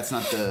not like that's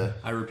not the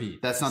I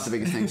repeat. that's not the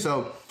biggest thing.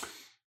 So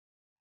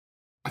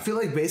I feel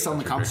like based on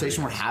the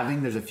conversation we're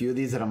having, there's a few of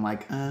these that I'm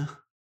like,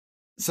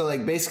 So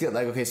like basically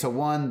like, okay, so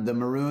one, the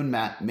Maroon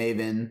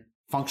Maven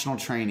functional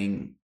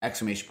training !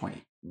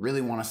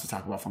 Really want us to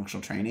talk about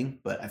functional training,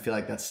 but I feel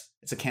like it's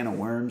a can of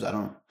worms. I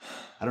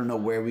don't know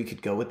where we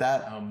could go with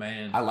that. Oh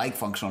man. I like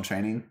functional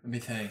training. Let me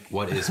think.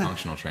 What is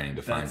functional training?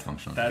 Define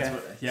functional training.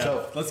 That's what. Yeah.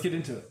 So- let's get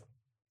into it.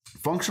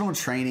 Functional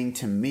training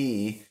to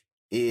me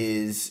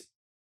is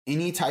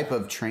any type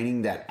of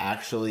training that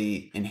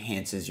actually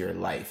enhances your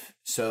life.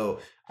 So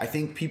I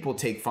think people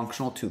take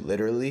functional too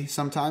literally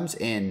sometimes,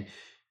 and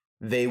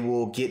they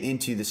will get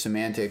into the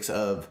semantics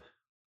of,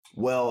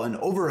 well, an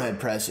overhead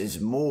press is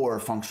more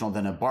functional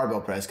than a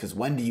barbell press because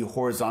when do you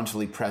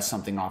horizontally press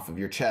something off of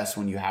your chest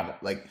when you have it?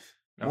 Like,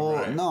 well,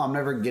 right. no, I'm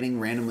never getting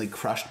randomly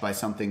crushed by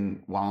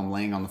something while I'm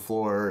laying on the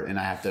floor and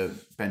I have to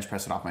bench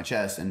press it off my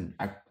chest and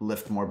I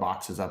lift more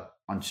boxes up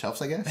on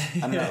shelves, I guess. I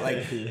don't know.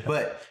 Like, Yeah.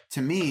 But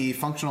to me,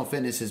 functional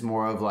fitness is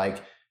more of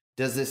like,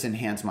 does this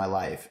enhance my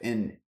life?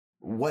 And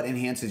what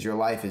enhances your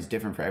life is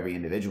different for every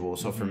individual.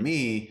 So for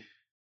me,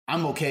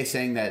 I'm okay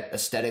saying that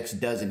aesthetics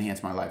does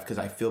enhance my life because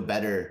I feel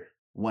better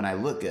when I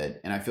look good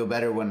and I feel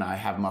better when I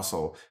have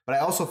muscle, but I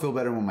also feel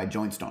better when my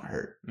joints don't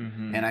hurt.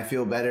 Mm-hmm. And I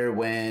feel better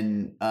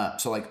when,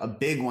 so like a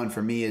big one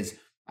for me is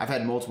I've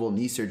had multiple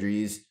knee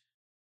surgeries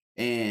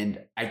and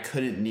I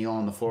couldn't kneel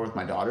on the floor with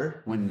my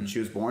daughter when she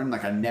was born.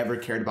 Like I never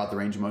cared about the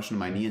range of motion of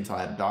my knee until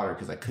I had a daughter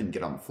because I couldn't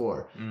get on the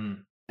floor.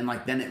 And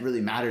like, then it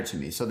really mattered to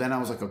me. So then I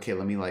was like, okay,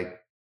 let me like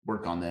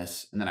work on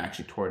this. And then I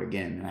actually tore it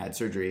again and I had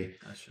surgery.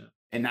 Gotcha.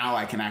 And now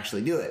I can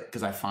actually do it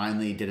because I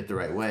finally did it the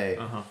right way.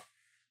 Uh-huh.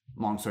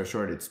 Long story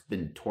short, it's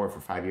been tore for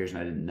 5 years and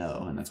I didn't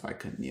know. And that's why I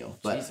couldn't kneel.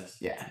 But Jesus.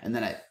 yeah. And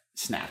then I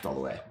snapped all the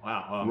way.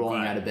 Wow. Well,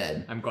 rolling out of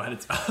bed. I'm glad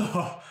it's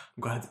I'm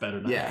glad it's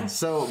better now. Yeah.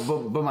 So,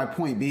 but my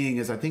point being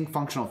is I think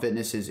functional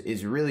fitness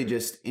is really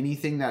just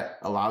anything that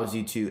allows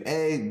you to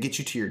A, get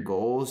you to your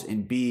goals,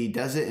 and B,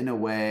 does it in a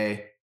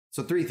way.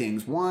 So 3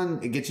 things. 1,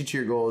 it gets you to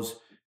your goals.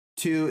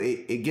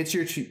 2, it gets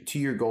you to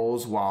your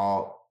goals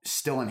while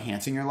still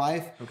enhancing your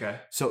life. Okay.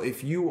 So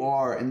if you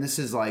are, and this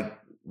is like,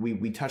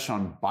 we touched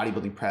on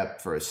bodybuilding prep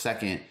for a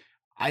second.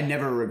 I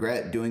never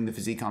regret doing the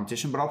physique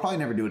competition, but I'll probably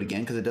never do it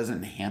again because it doesn't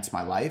enhance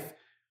my life.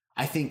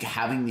 I think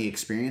having the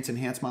experience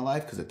enhanced my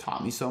life because it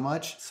taught me so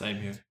much. Same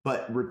here.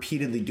 But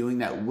repeatedly doing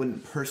that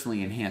wouldn't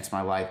personally enhance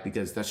my life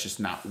because that's just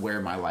not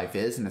where my life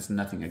is, and it's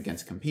nothing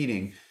against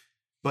competing.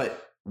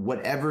 But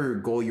whatever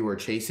goal you are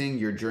chasing,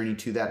 your journey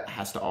to that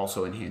has to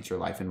also enhance your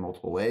life in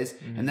multiple ways.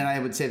 And then I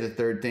would say the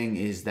third thing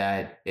is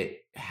that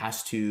it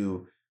has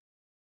to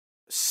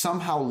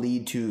somehow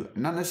lead to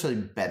not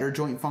necessarily better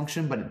joint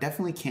function, but it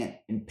definitely can't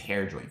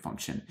impair joint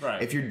function.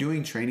 Right. If you're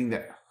doing training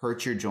that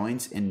hurts your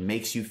joints and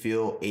makes you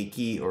feel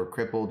achy or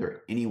crippled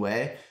or any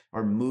way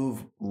or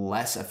move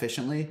less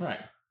efficiently, Right.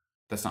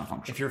 That's not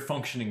functional. If you're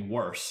functioning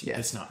worse, Yes.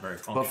 it's not very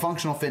functional. But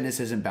functional fitness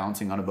isn't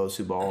bouncing on a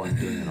Bosu ball and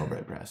doing an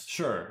overhead press.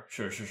 Sure.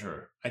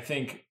 I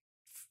think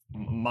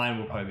mine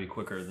will probably be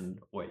quicker than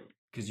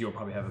because you'll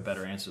probably have a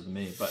better answer than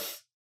me.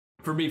 But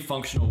for me,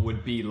 functional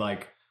would be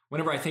like,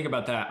 whenever I think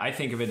about that, I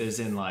think of it as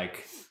in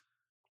like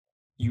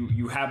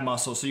you have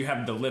muscle, so you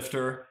have the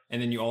lifter,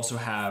 and then you also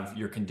have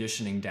your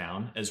conditioning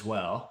down as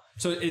well.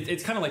 So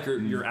it's kind of like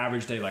your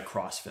average day like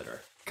CrossFitter.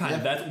 Kind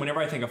of that. Whenever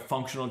I think of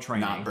functional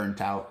training, Not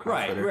burnt out.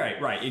 CrossFitter.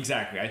 Right.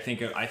 Exactly. I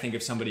think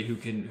of somebody who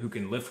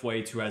can lift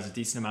weights, who has a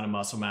decent amount of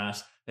muscle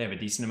mass. They have a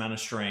decent amount of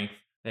strength.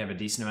 They have a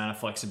decent amount of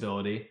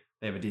flexibility.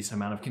 They have a decent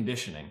amount of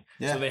conditioning.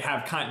 Yeah. So they're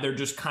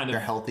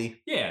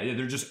healthy. Yeah,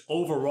 they're just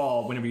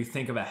overall. Whenever you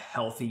think of a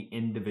healthy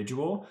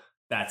individual,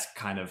 that's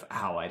kind of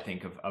how I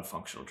think of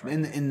functional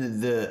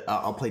training.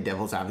 I'll play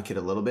devil's advocate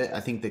a little bit.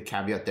 I think the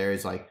caveat there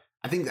is like,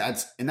 I think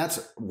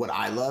that's what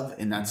I love,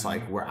 and that's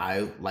like where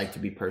I like to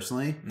be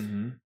personally.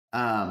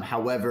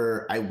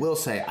 However, I will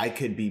say I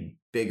could be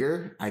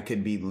bigger, I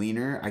could be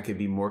leaner, I could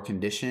be more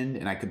conditioned,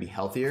 and I could be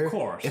healthier. Of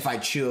course. If I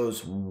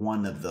chose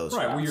one of those.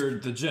 Right. routes. Well, you're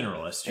the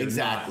generalist. You're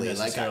Exactly. not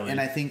necessarily...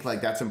 And I think like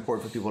that's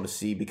important for people to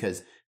see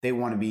because they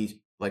want to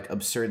be like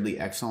absurdly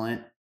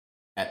excellent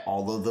at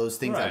all of those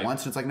things at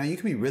once. And it's like, no, you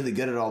can be really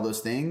good at all those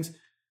things,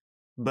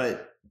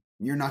 but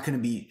you're not going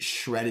to be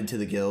shredded to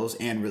the gills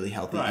and really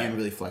healthy and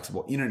really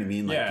flexible. You know what I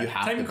mean? Like you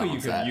have technically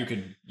to balance you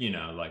could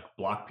like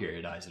block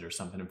periodize it or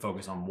something and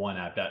focus on one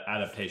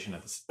adaptation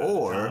at the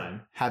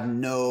time. Have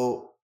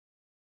no.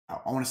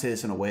 I want to say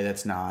this in a way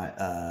that's not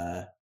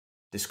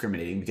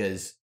discriminating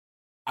because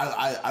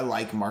I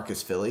like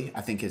Marcus Philly. I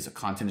think his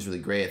content is really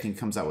great. I think he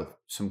comes out with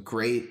some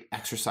great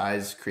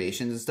exercise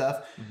creations and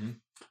stuff.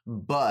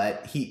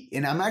 But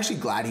I'm actually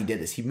glad he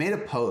did this. He made a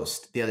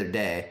post the other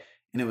day.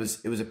 And it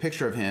was a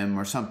picture of him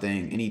or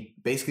something. And he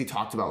basically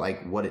talked about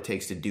like what it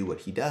takes to do what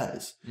he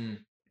does.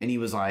 And he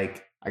was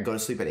like, I go to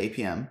sleep at 8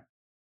 p.m.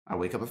 I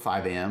wake up at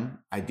 5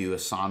 a.m. I do a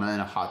sauna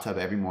and a hot tub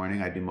every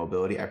morning. I do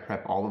mobility. I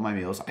prep all of my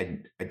meals.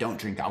 I don't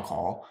drink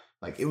alcohol.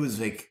 Like it was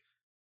like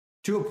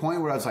to a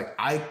point where I was like,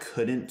 I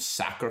couldn't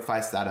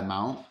sacrifice that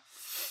amount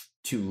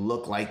to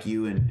look like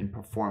you and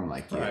perform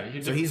like you.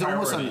 Right. So he's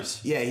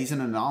almost he's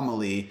an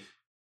anomaly.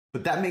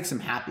 But that makes him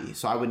happy.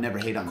 So I would never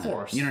hate on that. Of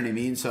course. You know what I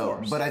mean?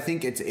 So, but I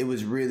think it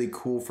was really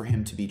cool for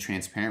him to be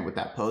transparent with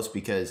that post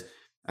because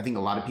I think a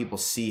lot of people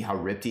see how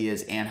ripped he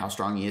is and how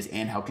strong he is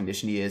and how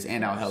conditioned he is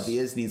and how healthy he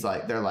is. And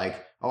they're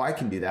like, oh, I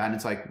can do that. And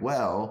it's like,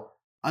 well,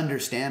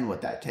 understand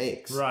what that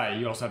takes. Right.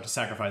 You also have to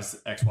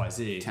sacrifice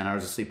XYZ. 10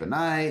 hours of sleep a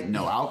night,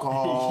 no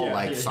alcohol,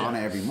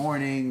 sauna every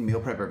morning, meal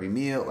prep every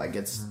meal. Like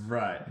it's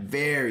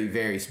very,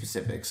 very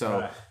specific.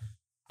 So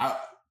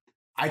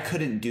I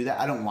couldn't do that.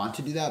 I don't want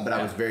to do that, but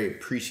I was very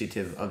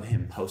appreciative of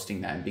him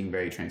posting that and being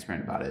very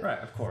transparent about it. Right,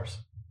 of course.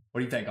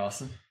 What do you think,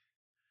 Austin?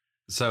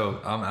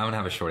 So I'm going to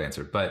have a short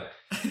answer, but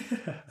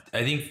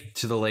I think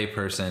to the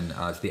layperson,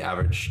 to the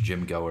average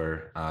gym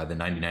goer, the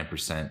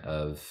 99%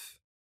 of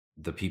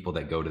the people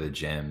that go to the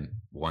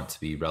gym want to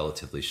be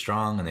relatively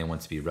strong and they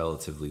want to be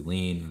relatively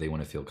lean. They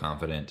want to feel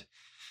confident.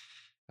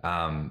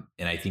 And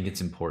I think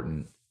it's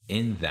important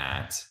in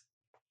that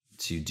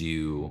to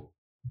do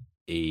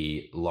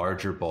a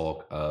larger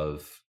bulk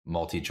of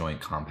multi-joint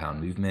compound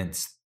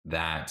movements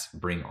that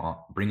bring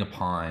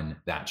upon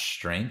that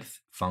strength,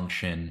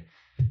 function,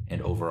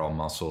 and overall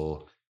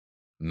muscle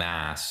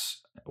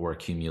mass or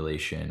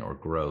accumulation or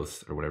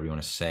growth or whatever you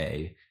want to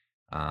say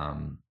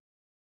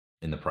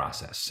in the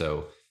process.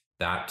 So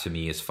that to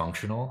me is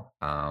functional.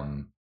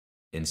 And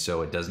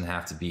so it doesn't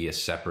have to be a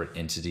separate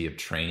entity of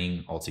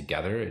training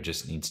altogether. It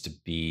just needs to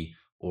be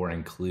or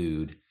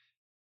include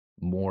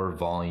more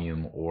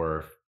volume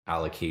or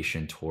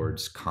allocation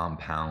towards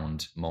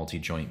compound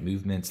multi-joint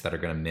movements that are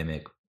going to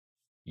mimic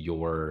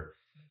your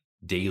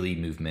daily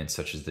movements,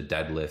 such as the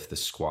deadlift, the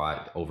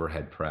squat,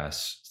 overhead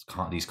press,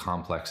 these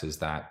complexes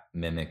that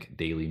mimic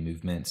daily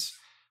movements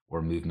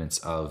or movements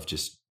of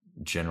just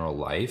general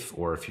life.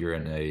 Or if you're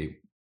in a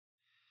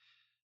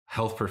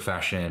health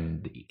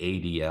profession, the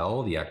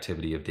ADL, the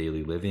activity of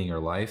daily living or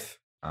life,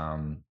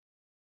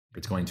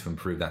 it's going to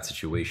improve that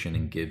situation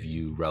and give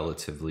you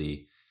relative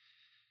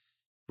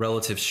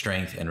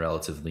strength and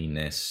relative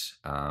leanness,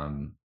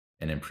 and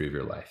improve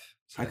your life.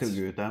 So I could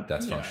agree with that.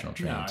 That's functional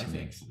training to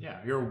me.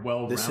 You're a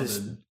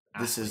well-rounded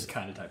this is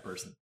kind of type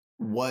person.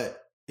 What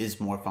is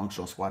more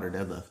functional, squat or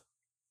deadlift?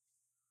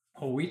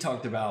 Well, we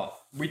talked about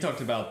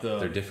the...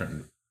 They're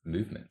different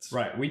movements.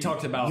 Right. We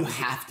talked about... You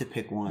have to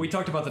pick one. We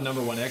talked about the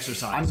number one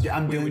exercise.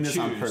 I'm doing this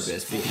on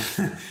purpose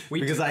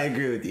because I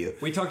agree with you.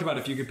 We talked about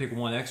if you could pick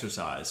one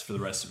exercise for the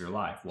rest of your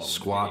life, what would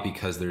squat it be?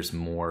 Because there's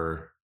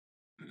more...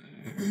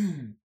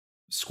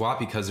 Squat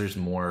because there's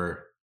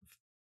more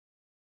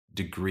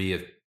degree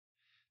of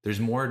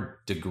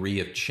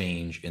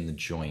change in the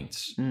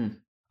joints in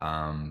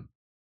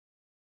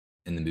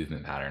the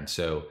movement pattern.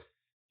 So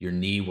your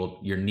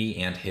knee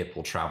and hip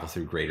will travel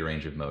through greater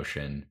range of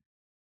motion,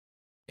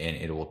 and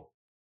it will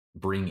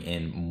bring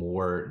in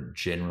more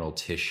general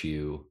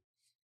tissue,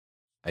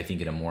 I think,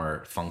 in a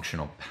more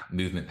functional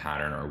movement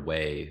pattern or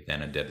way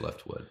than a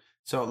deadlift would.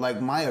 So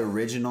like my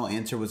original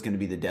answer was going to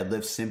be the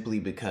deadlift simply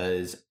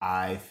because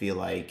I feel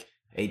like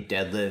a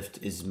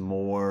deadlift is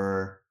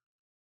more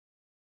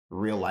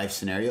real life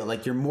scenario.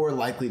 Like you're more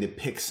likely to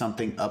pick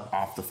something up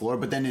off the floor,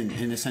 but then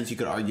in a sense you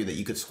could argue that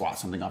you could squat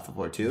something off the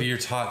floor too. But you're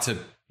taught to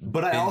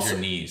bend your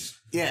knees.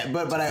 Yeah,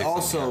 but I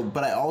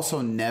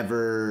also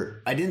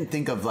never, I didn't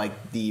think of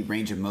like the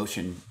range of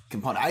motion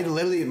component. I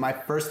literally, my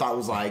first thought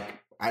was like,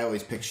 I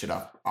always pick shit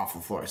up off the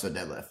floor, so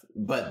deadlift.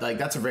 But like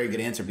that's a very good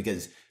answer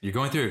because you're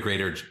going through a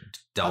greater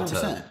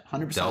delta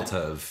 100%. delta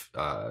of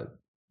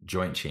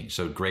joint change,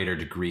 so greater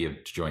degree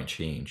of joint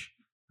change.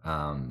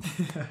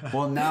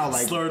 Well, now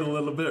like slurred a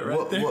little bit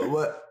right there.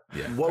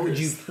 What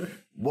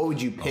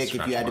would you pick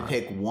if you had to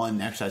pick one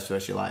exercise for the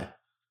rest of your life?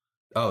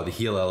 Oh, the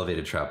heel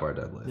elevated trap bar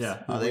deadlift.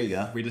 Yeah. Oh, there you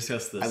go. We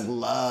discussed this. I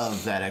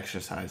love that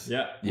exercise.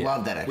 Yeah.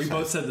 Love that exercise. We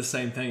both said the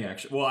same thing,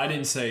 actually. Well, I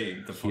didn't say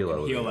the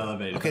heel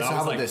elevated. Okay, so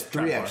how about this? 3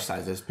 trap bar.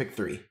 exercises. Pick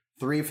 3.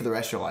 3 for the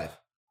rest of your life.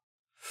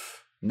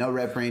 No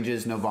rep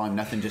ranges, no volume,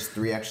 nothing, just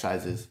 3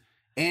 exercises.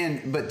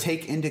 But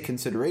take into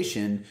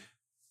consideration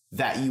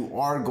that you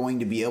are going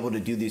to be able to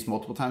do these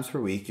multiple times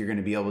per week. You're going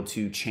to be able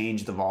to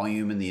change the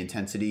volume and the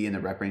intensity and the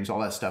rep range,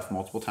 all that stuff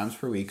multiple times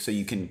per week. So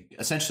you can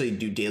essentially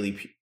do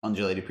daily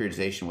undulated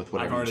periodization with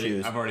whatever you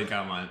choose. I've already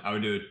got mine. I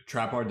would do a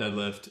trap bar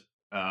deadlift,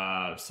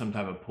 some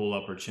type of pull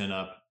up or chin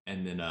up,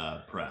 and then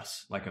a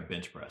press, like a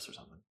bench press or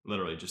something.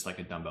 Literally just like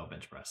a dumbbell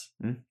bench press.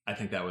 I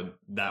think that would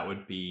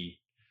be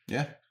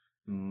that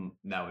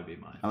would be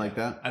mine. I like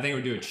that. I think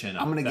we would do a chin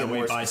up. I'm going to get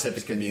more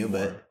specific than you,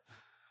 but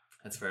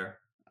that's fair.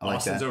 I like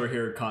Austin's that. over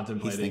here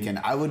contemplating. He's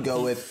thinking I would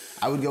go with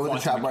the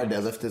trap bar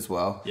deadlift as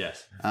well.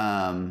 Yes.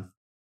 I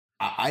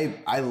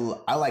like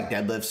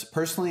deadlifts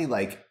personally,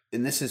 like,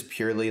 and this is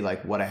purely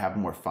like what I have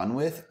more fun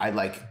with. I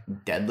like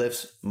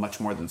deadlifts much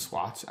more than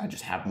squats. I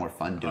just have more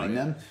fun doing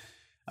them.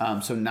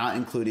 So not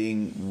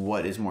including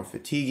what is more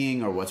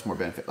fatiguing or what's more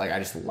benefit. Like I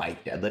just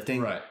like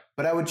deadlifting. Right.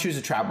 But I would choose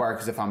a trap bar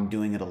because if I'm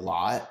doing it a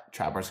lot,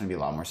 trap bar is going to be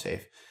a lot more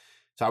safe.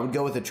 So I would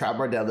go with a trap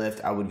bar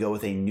deadlift. I would go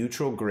with a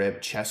neutral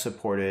grip, chest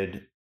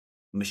supported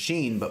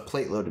machine, but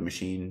plate loaded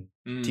machine,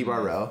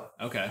 T-bar row.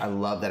 Okay. I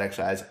love that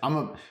exercise.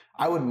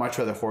 I would much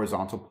rather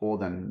horizontal pull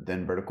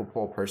than vertical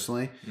pull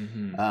personally.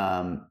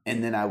 And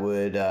then I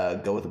would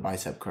go with a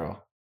bicep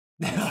curl.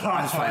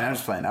 I'm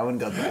just playing. I wouldn't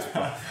go with bicep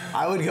curl.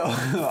 I would go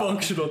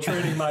functional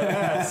training my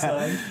ass,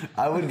 son.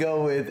 I would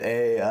go with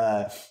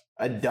a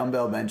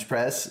dumbbell bench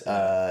press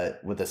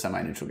with a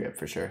semi-neutral grip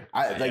for sure.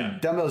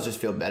 Dumbbells just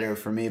feel better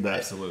for me, but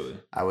absolutely.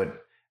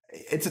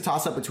 It's a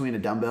toss up between a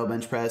dumbbell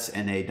bench press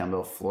and a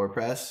dumbbell floor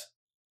press.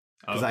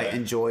 Because I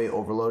enjoy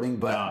overloading,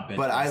 but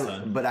I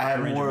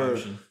have more.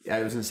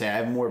 I was gonna say I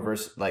have more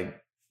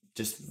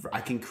I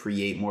can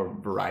create more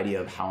variety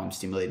of how I'm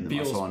stimulating the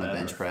muscle on a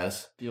bench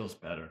press. Feels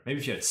better. Maybe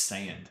if you had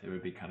sand, it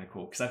would be kind of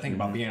cool. Because I think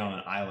about being on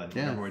an island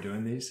whenever we're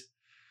doing these.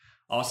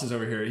 Austin's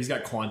over here. He's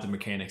got quantum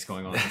mechanics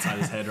going on inside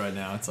his head right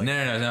now. It's like no.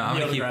 I'm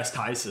Neil deGrasse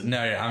Tyson. No,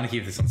 I'm gonna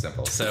keep this one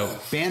simple. So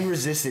band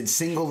resisted,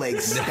 single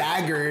leg,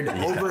 staggered,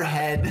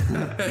 overhead.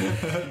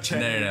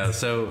 No.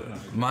 So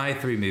my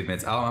 3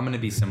 movements, I'm gonna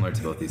be similar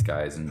to both these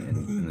guys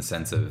in the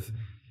sense of,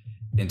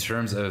 in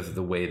terms of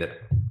the way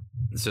that.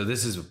 So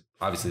this is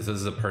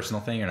a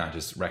personal thing. You're not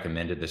just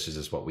recommended. This is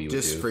just what we would do.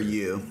 Just for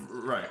you,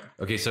 right?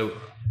 Okay, so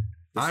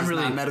this is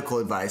not medical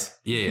advice.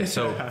 Yeah.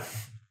 So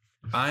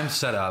I'm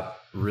set up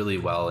really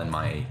well in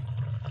my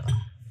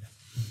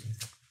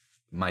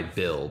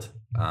build.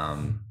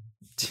 I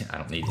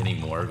don't need any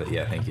more, but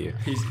yeah, thank you.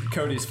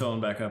 Cody's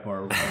filling back up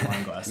our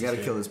wine glasses. You got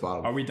to kill this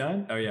bottle. Are we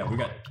done? Oh yeah,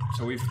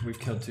 we've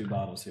killed 2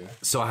 bottles here.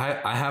 So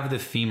I have the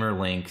femur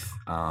length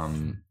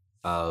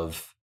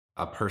of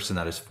a person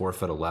that is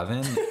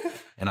 4'11",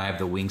 and I have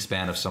the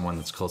wingspan of someone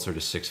that's closer to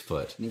 6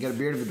 foot. And you got a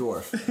beard of a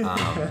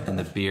dwarf. And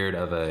the beard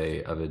of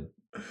a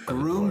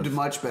groomed dwarf.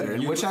 much better.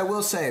 In which I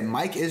will say,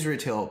 Mike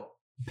Israel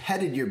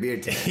petted your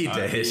beard today. He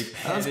did.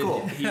 That was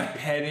cool. He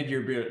petted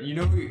your beard. You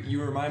know who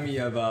you remind me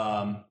of?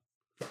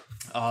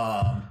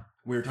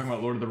 We were talking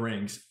about Lord of the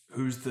Rings.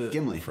 Who's the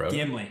Gimli? Frodo?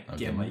 Gimli. Oh,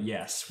 Gimli.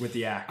 Yes, with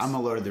the axe. I'm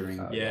a Lord of the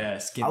Rings.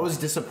 Yes. Gimli. I was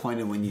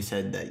disappointed when you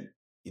said that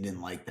you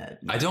didn't like that.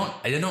 I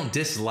don't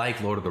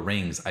dislike Lord of the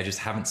Rings. I just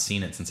haven't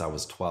seen it since I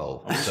was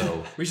 12.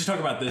 So we should talk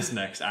about this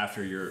next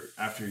after your.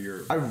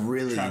 I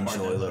really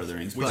enjoy Lord of the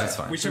Rings. That's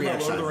fine. We should talk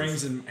about Lord of the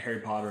Rings and Harry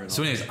Potter.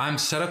 So anyways, I'm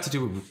set up to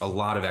do a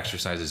lot of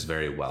exercises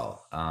very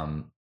well.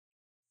 I'm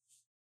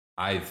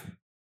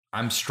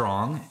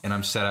strong, and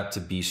I'm set up to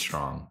be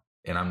strong,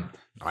 and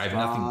I have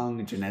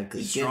nothing.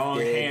 Genetically strong,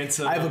 gifted.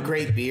 handsome. I have a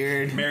great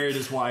beard. Married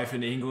his wife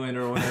in England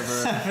or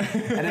whatever.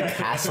 And a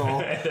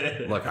castle.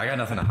 Look, I got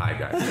nothing to hide,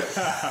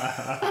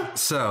 guys.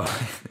 So,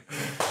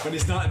 but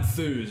he's not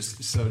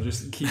enthused. So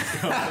just keep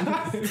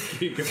going.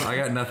 Keep going. I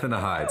got nothing to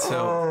hide.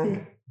 So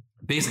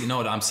basically,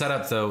 no. I'm set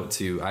up though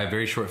I have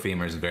very short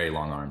femurs and very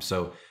long arms,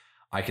 so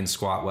I can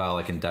squat well,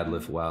 I can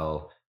deadlift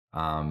well,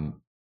 and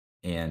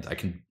I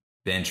can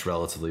bench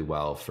relatively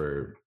well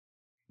for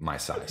my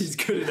size. He's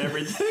good at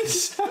everything.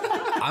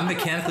 I'm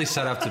mechanically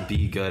set up to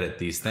be good at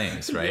these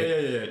things, right?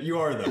 Yeah. You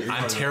are though.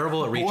 I'm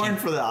terrible at reaching. Born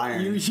for the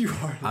iron. You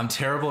are. I'm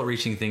terrible at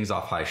reaching things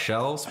off high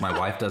shelves. My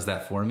wife does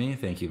that for me.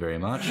 Thank you very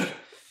much.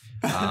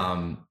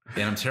 And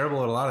I'm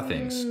terrible at a lot of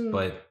things,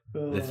 but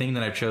the thing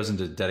that I've chosen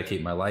to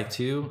dedicate my life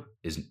to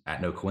is,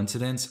 at no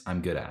coincidence,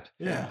 I'm good at.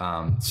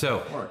 Yeah.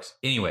 So Works.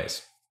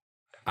 anyways,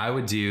 I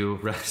would do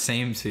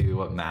same to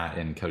what Matt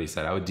and Cody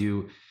said. I would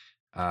do,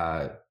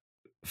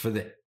 for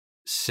the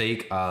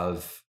sake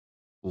of,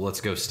 well,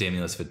 let's go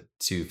stimulus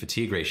to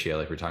fatigue ratio,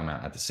 like we're talking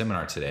about at the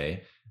seminar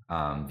today,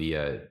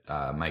 via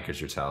Mike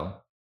Israetel.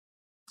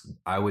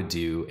 I would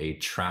do a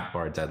trap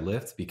bar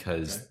deadlift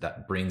because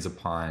that brings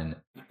upon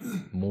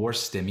more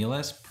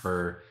stimulus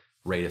per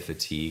rate of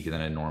fatigue than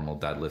a normal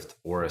deadlift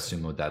or a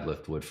sumo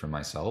deadlift would for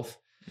myself.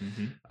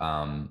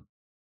 Mm-hmm.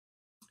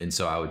 And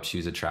so I would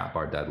choose a trap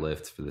bar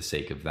deadlift for the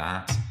sake of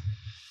that.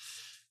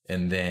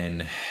 And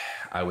then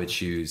I would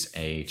choose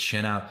a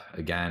chin up,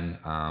 again,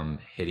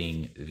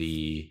 hitting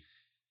the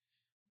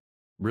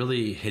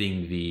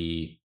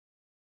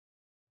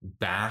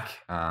back,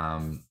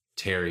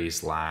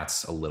 teres,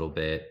 lats a little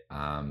bit,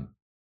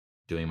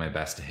 doing my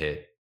best to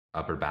hit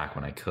upper back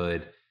when I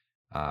could,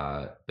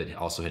 but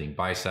also hitting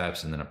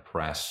biceps, and then a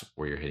press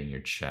where you're hitting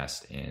your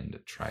chest and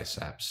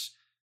triceps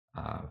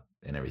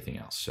and everything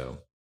else. So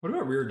what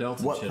about rear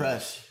delts? What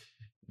press?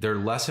 They're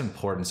less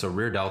important. So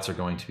rear delts are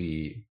going to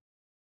be.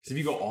 So if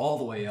you go all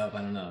the way up,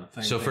 I don't know.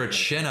 So for a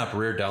chin up,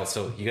 rear delt,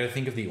 so you got to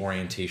think of the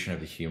orientation of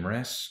the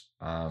humerus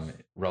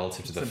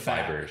relative to the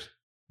fibers.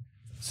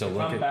 So if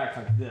look I'm at back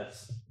like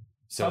this.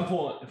 So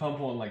if I'm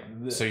pulling like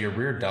this. So your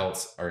rear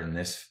delts are in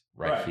this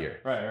right here.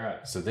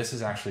 Right. So this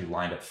is actually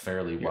lined up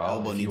fairly Your well.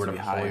 elbow If you needs were to be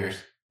pull higher.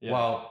 Yeah.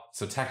 Well,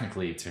 so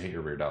technically to hit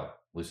your rear delt,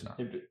 loosen up.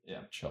 Yeah.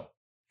 Chill.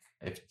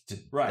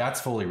 Right. That's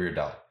fully rear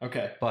delt.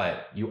 Okay.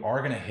 But you are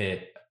going to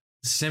hit,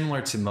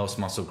 similar to most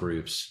muscle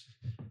groups,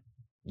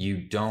 you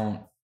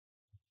don't,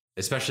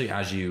 especially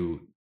as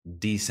you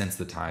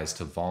desensitize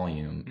to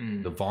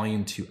volume, the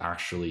volume to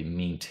actually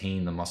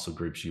maintain the muscle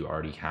groups you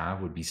already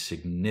have would be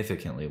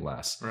significantly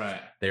less.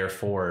 Right.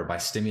 Therefore, by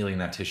stimulating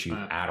that tissue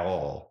at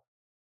all,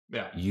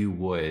 you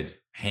would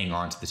hang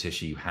on to the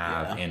tissue you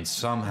have and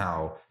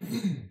somehow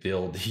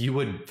you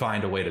would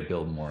find a way to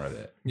build more of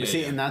it.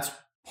 And that's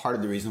part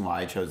of the reason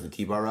why I chose the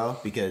T-bar row,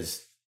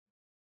 because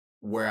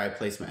where I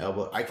place my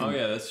elbow, I can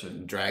that's true.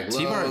 drag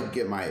low,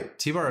 get my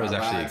T-bar is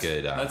actually lats, a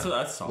good. That's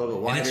a solid. little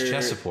bit wider, and it's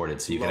chest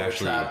supported, so you can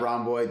actually trap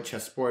rhomboid,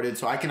 chest supported,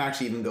 so I can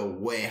actually even go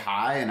way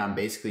high, and I'm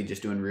basically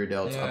just doing rear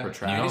delts, upper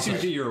trap. You also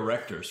get your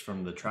erectors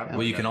from the trap.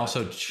 Well, you can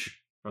also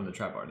from the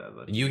trap bar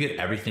deadlift. You get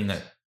everything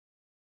that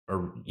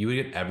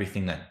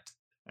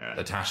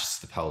attaches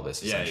to the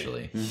pelvis,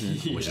 essentially,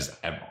 which is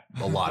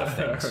a lot of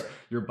things.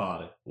 Your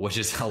body, which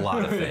is a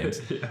lot of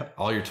things.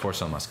 All your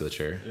torso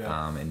musculature,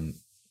 and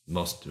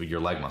most of your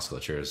leg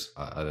musculature is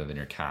other than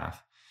your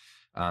calf.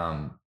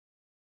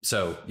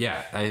 So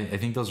yeah, I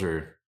think those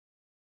are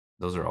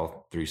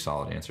all three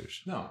solid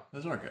answers. No,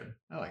 those are good.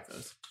 I like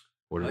those.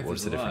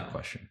 What's the different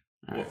question?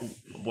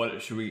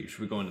 What should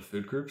we go into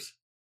food groups?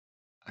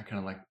 I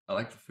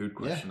like the food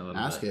question a little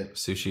bit. Ask it.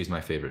 Sushi is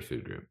my favorite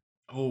food group.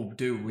 Oh,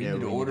 dude, we need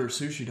to order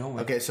sushi, don't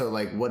we? Okay, so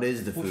like, what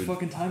is the food? What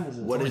fucking time is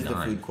it? What is the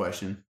food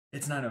question?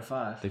 It's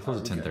 9:05. They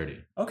close at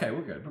 10:30. Okay,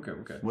 we're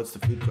good. What's the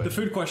food question? The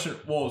food question.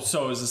 Well,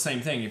 so it's the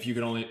same thing. If you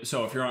could only,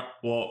 so if you're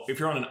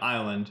on an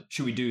island,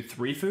 should we do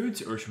 3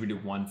 foods or should we do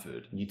 1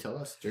 food? You tell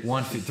us.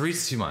 One food.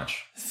 3's too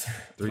much.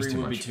 3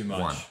 would be too much.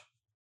 1.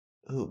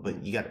 Oh,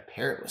 but you got to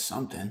pair it with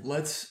something.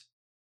 Let's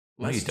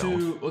No, you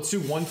do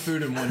 1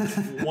 food and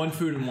one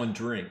food and 1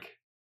 drink.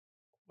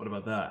 What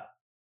about that?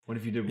 What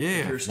if you did?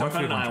 If you're stuck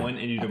on an island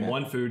and you did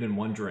 1 food and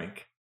 1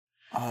 drink.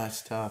 Oh,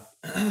 that's tough.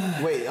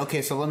 Wait,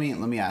 okay, so let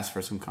me ask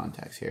for some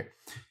context here.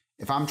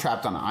 If I'm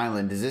trapped on an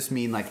island, does this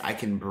mean like I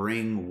can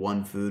bring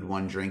 1 food,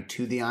 1 drink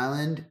to the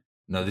island?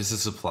 No, this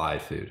is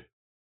supplied food.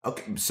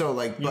 Okay, so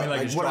like, You mean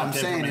like what I'm dropped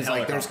in saying from a is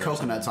like there's helicopter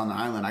or coconuts on the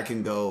island. I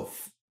can go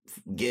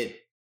get.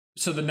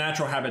 So the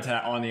natural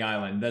habitat on the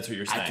island. That's what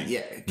you're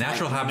saying.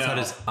 Natural habitat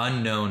is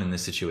unknown in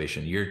this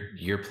situation.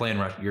 You're playing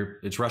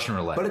it's Russian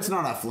roulette. But it's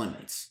not off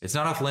limits. It's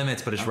not off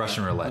limits, but it's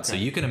Russian roulette. So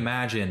you can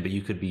imagine, but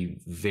you could be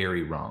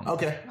very wrong.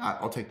 Okay,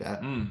 I'll take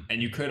that.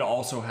 And you could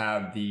also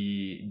have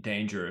the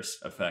dangerous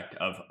effect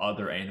of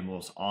other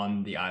animals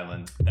on the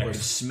island that could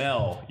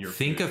smell your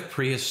Think food. of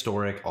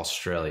prehistoric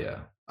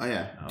Australia. Oh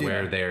yeah,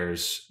 where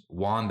there's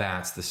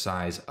wombats the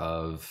size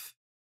of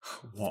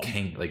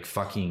fucking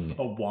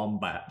a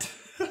wombat.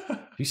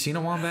 Have you seen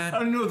a wombat? I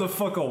don't know what the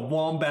fuck a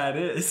wombat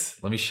is.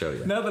 Let me show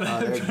you. Now that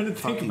I'm trying to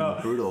think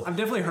about, brutal. I've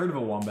definitely heard of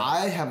a wombat.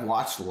 I have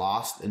watched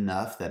Lost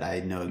enough that I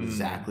know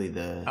exactly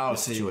the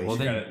situation. Well,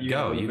 then you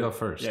go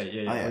first. Yeah.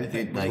 What do you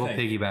think? We'll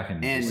piggyback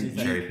and just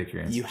cherry pick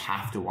your answer. You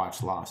have to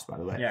watch Lost, by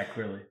the way. Yeah,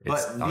 clearly.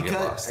 But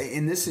because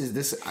this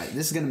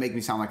is going to make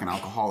me sound like an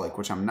alcoholic,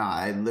 which I'm not.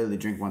 I literally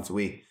drink once a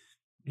week.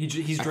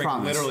 He's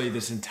drank literally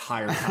this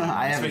entire time.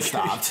 I haven't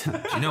stopped. Do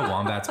you know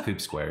wombats poop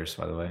squares,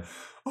 by the way?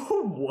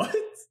 What?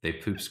 They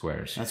poop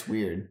squares. That's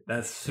weird.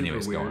 That's super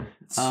Anyways, go weird.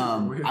 on.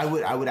 Super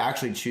weird. I would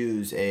actually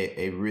choose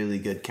a really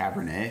good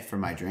Cabernet for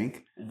my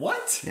drink.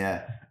 What?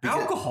 Yeah.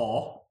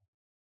 Alcohol?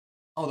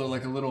 Oh, they're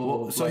like a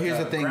little. Well, so like here's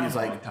a the thing: is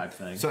groundhog like type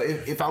thing. So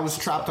if I was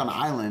trapped on an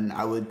island,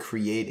 I would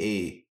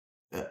create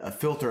a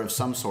filter of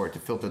some sort to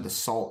filter the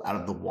salt out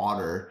of the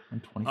water.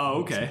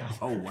 Oh, okay.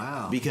 Oh,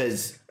 wow.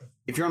 Because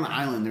if you're on an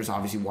island, there's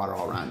obviously water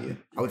all around you.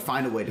 I would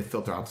find a way to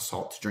filter out the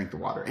salt to drink the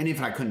water. And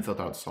if I couldn't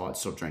filter out the salt, I'd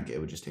still drink it.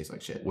 It would just taste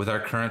like shit. With our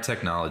current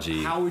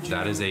technology, How would you-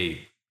 that is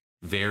a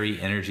very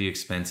energy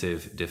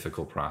expensive,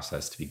 difficult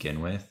process to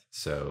begin with.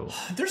 So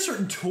There's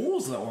certain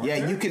tools though. Aren't Yeah,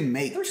 there? you can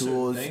make There's certain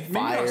tools, things. Maybe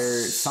not fire,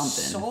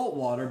 something. Salt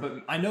water,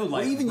 but I know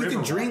like Well, even you river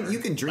can drink. water, You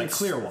can drink like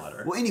clear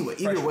water. Well, anyway,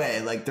 either Fresh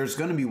way, like there's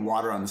going to be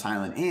water on this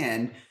island,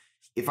 and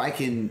if I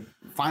can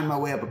find my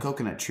way up a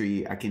coconut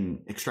tree, I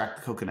can extract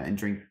the coconut and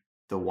drink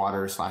the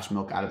water /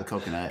 milk out of the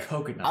coconut.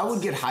 Coconuts. I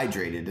would get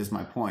hydrated. Is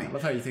my point. I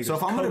love how you think So if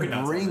there's I'm going to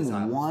coconuts on this bring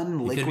island. one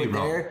You could be liquid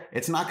wrong. there,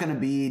 it's not going to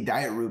be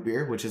diet root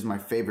beer, which is my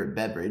favorite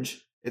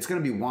beverage. It's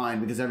going to be wine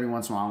because every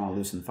once in a while I want to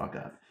loosen the fuck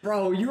up.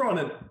 Bro, you're on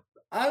a.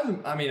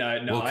 I mean, I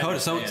know. well, I Cody,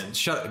 so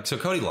understand. so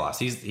Cody lost.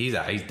 He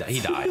died.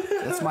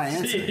 That's my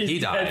answer. He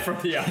He's died. dead from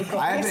the alcohol.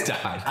 I He's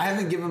haven't, died. I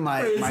haven't given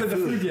my, Wait, my so the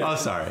food. food yet. Oh,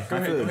 sorry. Go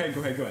My ahead,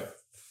 food. go ahead.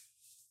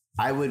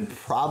 I would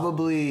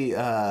probably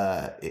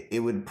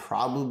it would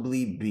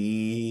probably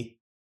be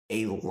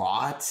a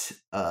lot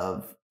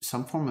of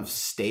some form of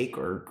steak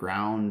or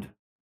ground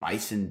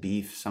bison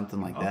beef,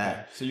 something like Okay,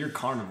 that. so you're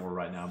carnivore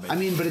right now, baby. I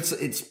mean, but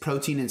it's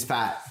protein and it's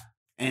fat,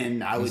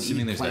 and I would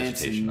assuming eat there's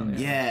plants. vegetation And, on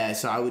the yeah,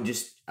 so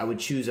I would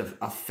choose a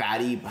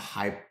fatty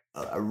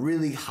a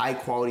really high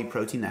quality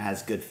protein that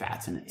has good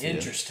fats in it too.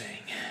 Interesting.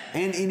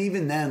 And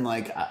even then,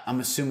 like I'm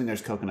assuming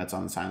there's coconuts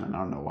on this island. I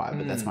don't know why,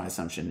 but that's my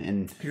assumption.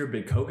 And You're a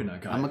big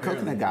coconut guy. I'm a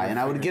coconut guy, and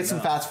I would get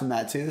some fats from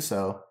that too.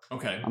 So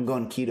Okay. I'm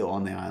going keto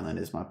on the island.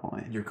 Is my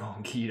point. You're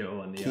going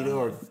keto on the Keto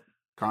or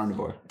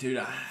carnivore? dude.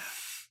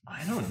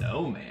 I don't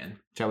know, man.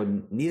 Which I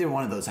would. Neither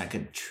one of those I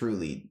could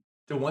truly.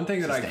 The one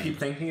thing that I Sustain. keep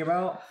thinking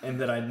about, and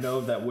that I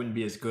know that wouldn't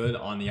be as good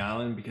on the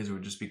island because it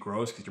would just be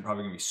gross because you're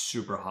probably gonna be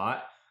super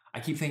hot. I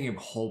keep thinking of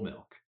whole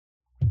milk,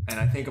 and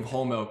I think of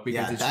whole milk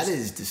because Yeah, it's that just,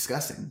 is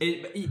disgusting.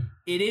 it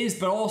is,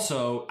 but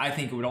also I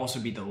think it would also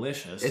be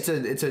delicious. It's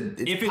If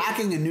it-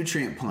 packing a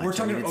nutrient punch. We're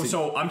talking. I mean, it's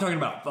So I'm talking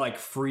about like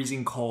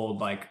freezing cold,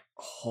 like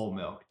whole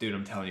milk, dude.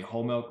 I'm telling you,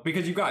 whole milk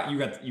because you've got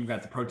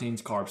the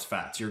proteins, carbs,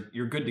 fats.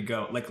 You're good to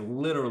go. Like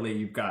literally,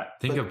 you've got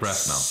Think of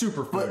breast milk.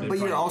 super food. but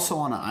you're also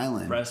on an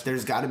island. Breast-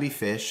 There's got to be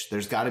fish.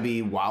 There's got to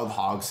be wild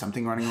hogs.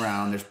 Something running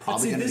around. There's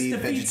probably going to be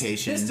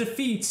vegetation. This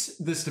defeats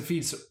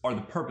are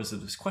the purpose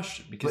of this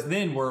question because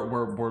then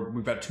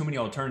we've got too many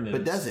alternatives.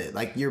 But does it?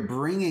 Like you're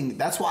bringing.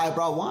 That's why I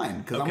brought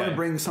wine because I'm going to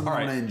bring something All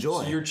I'm right. going to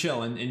enjoy. So you're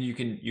chilling, and you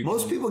can.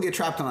 Most people get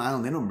trapped on an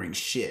island. They don't bring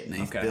shit, and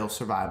Okay. they'll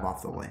survive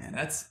off the land.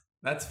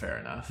 That's fair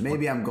enough.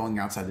 Maybe I'm going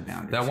outside the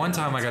boundaries. That one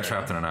time I got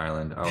trapped on an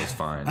island, I was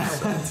fine.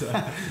 So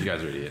you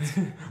guys are idiots.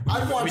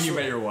 I've watched. When you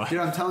met your wife. Dude,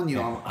 I'm telling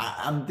you,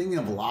 I'm thinking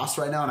of Lost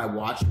right now, and I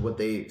watched what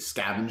they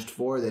scavenged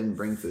for. They didn't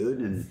bring food,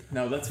 and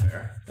No, that's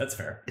fair. That's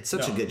fair. it's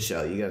such a good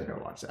show. You guys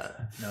gotta watch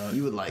that. No.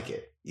 You would like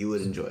it. You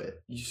would enjoy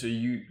it. So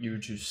you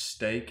would choose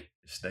steak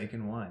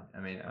and wine. I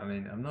mean,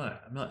 I'm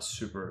not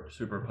super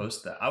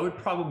opposed to that. I would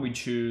probably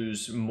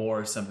choose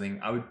more something.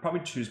 I would probably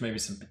choose maybe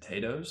some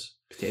potatoes.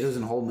 Potatoes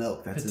and whole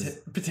milk. That's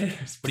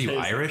Potatoes. What are you,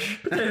 potatoes.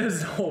 Irish?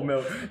 Potatoes and whole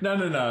milk. No.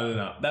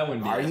 That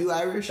wouldn't be. Are it. you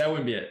Irish? That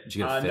wouldn't be it. Did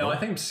you get a No, fiddle? I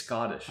think I'm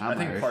Scottish. I'm I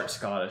think Irish. part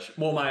Scottish.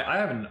 Well, I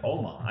have an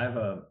Oma. I have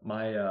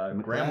my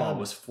grandma McLeod.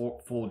 was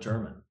full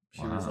German.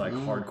 She was Wow. like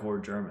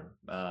hardcore German.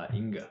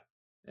 Inga.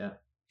 Yeah.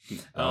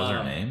 That was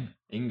her name?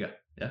 Inga.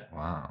 Yeah.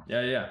 Wow.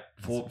 Yeah.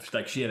 Full,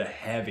 like she had a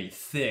heavy,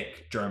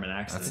 thick German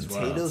accent That's as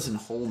well. Potatoes and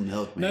whole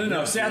milk. No, Man. no.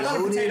 You're See, I thought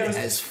of loaded potatoes-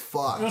 as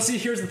fuck. Well, see,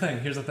 here's the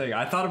thing.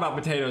 I thought about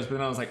potatoes, but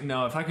then I was like,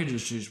 no, if I could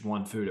just choose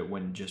one food, it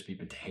wouldn't just be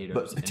potatoes.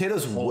 But and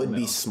potatoes whole would be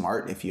milk.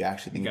 smart if you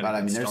actually think You about it.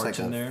 I gotta mean, put there's like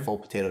starch in a there. full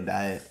potato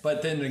diet.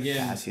 But then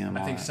again, Potassium, I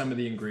all think that. some of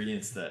the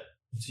ingredients that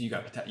so you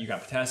got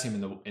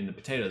potassium in the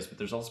potatoes, but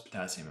there's also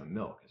potassium in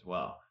milk as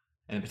well,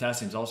 and the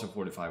potassium is also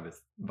fortified with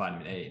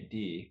vitamin A and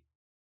D,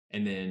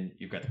 and then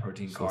you've got the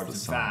protein, So carbs, it's the and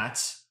sun.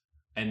 fats,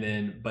 and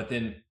then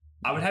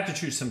I would have to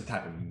choose some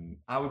type of.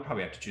 I would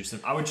probably have to choose some.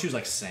 I would choose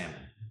like salmon,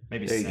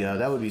 maybe. There you salmon. go.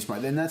 That would be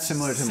smart. Then that's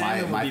similar to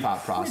Salmon would my be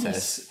thought pretty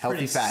process.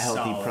 Healthy fat,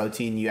 healthy solid.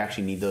 protein. You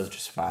actually need those to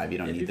survive. You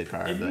don't need the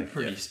carb. It'd be Like,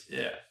 pretty.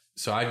 Yeah.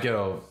 So I'd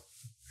go,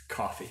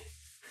 Coffee.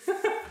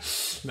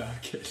 No, I'm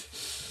kidding.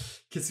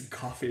 Get some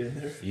coffee in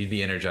there. you'd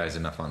be energized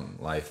enough on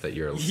life that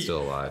you're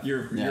still alive.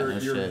 You're Yeah, no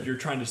shit. you're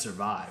trying to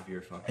survive.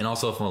 You're fucking. And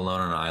also, if I'm alone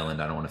on an island,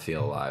 I don't want to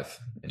feel alive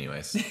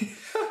anyways.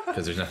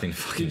 Because there's nothing to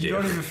fucking You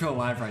don't do. even feel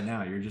alive right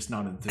now. You're just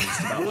not enthused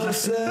about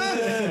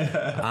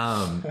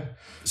it.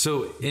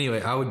 So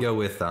anyway, I would go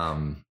with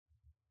salmon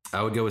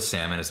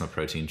as my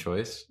protein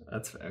choice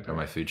That's fair. or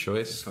my food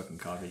choice. Fucking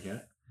coffee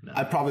cat. No.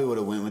 I probably would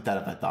have went with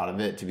that if I thought of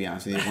it. To be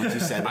honest with you, once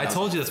you said, I was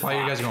told like, you that's why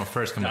you guys are going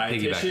first. I'm gonna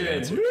piggyback your Dietitian.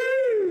 answer.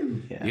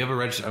 Woo! yeah. You have a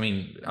register. I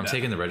mean, I'm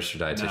taking the registered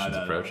dietitian's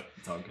No, approach.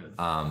 It's all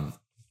good.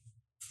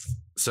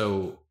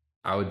 So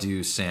I would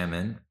do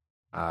salmon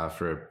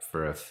for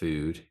a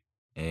food,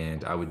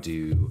 and I would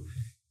do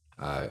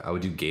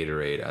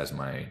Gatorade as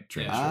my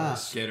drink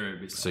choice. Gatorade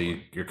would be So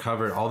you're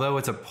covered. Although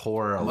it's a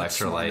poor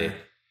electrolyte,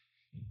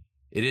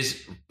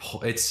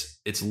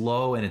 it's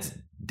low in its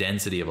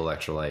density of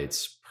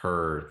electrolytes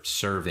per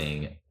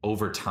serving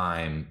over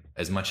time,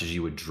 as much as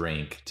you would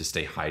drink to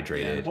stay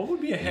hydrated. What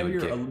would be a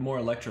heavier, more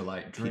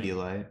electrolyte drink?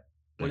 Pedialyte.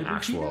 Would it be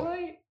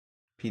Pedialyte?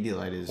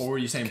 Pedialyte is. Or were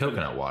you saying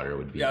coconut water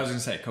would be? Yeah, I was gonna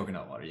say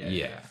coconut water.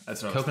 Yeah.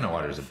 That's what coconut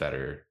water is a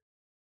better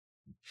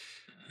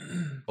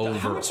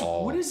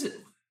overall. What is it?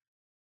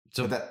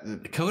 So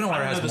coconut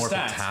water has more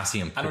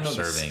potassium per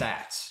serving. The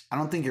stats. I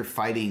don't think you're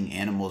fighting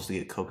animals to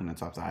get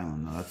coconuts off the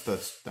island though.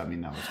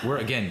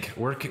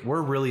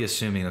 We're really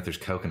assuming that there's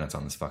coconuts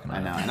on this fucking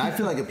island. I know, and I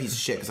feel like a piece of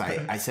shit because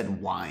I said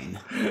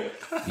wine.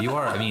 You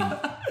are. I mean,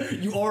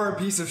 you are a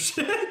piece of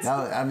shit.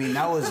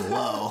 That was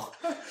low.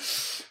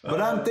 But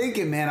I'm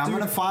thinking, man, I'm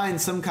going to find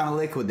some kind of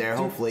liquid there,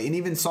 hopefully. And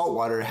even salt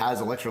water has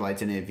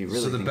electrolytes in it if you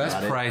really think about it. So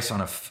the best price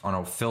on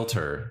a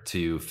filter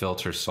to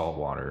filter salt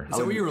water.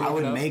 I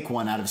would make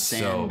one out of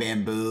sand,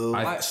 bamboo,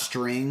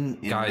 string,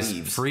 and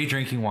leaves.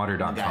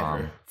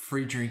 Freedrinkingwater.com.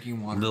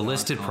 Freedrinkingwater.com. The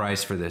listed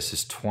price for this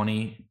is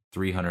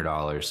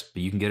 $2,300,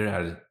 but you can get it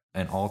at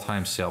an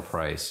all-time sale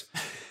price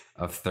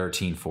of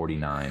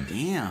 $1,349.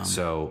 Damn.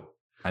 So...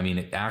 I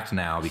mean, act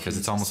now because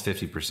it's almost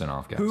 50%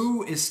 off, guys.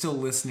 Who is still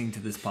listening to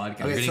this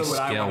podcast? Okay, getting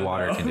scale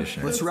water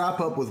conditioner. Let's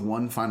wrap up with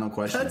one final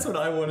question. That's what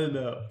I want to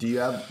know. Do you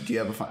have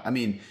a? I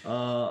mean,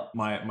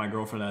 my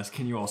girlfriend asked,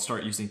 "Can you all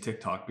start using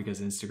TikTok because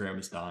Instagram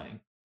is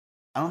dying?"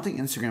 I don't think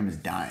Instagram is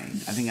dying.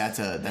 I think that's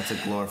a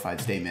glorified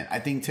statement. I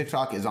think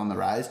TikTok is on the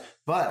rise,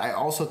 but I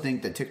also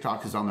think that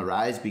TikTok is on the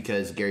rise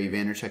because Gary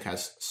Vaynerchuk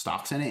has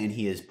stocks in it and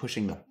he is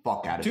pushing the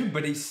fuck out of it. Dude,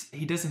 but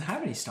he doesn't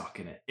have any stock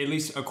in it. At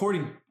least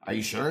according. Are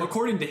you sure?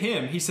 According to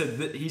him, he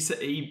said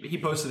he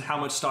posted how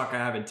much stock I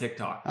have in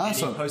TikTok. And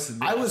he posted this.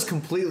 That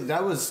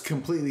was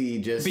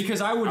completely just because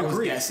I would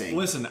agree. Guessing.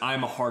 Listen,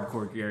 I'm a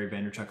hardcore Gary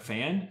Vaynerchuk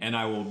fan, and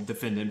I will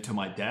defend him to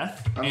my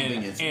death.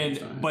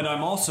 But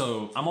I'm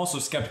also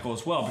skeptical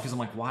as well because I'm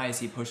like, why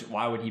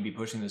would he be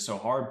pushing this so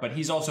hard? But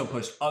he's also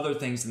pushed other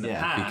things in the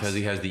past because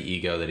he has the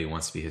ego that he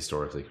wants to be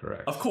historically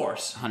correct. Of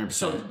course, 100%.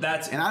 So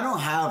and I don't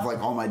have like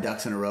all my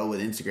ducks in a row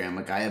with Instagram.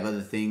 Like I have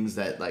other things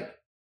that like.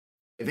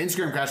 If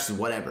Instagram crashes,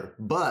 whatever.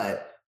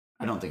 But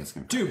I don't think it's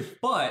going to crash. Dude,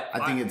 but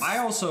I think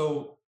I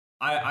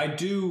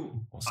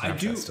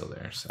do still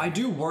there. So. I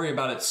do worry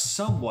about it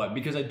somewhat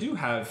because I do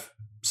have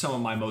some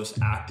of my most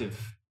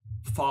active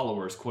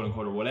followers, quote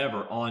unquote, or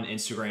whatever, on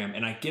Instagram,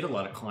 and I get a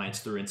lot of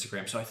clients through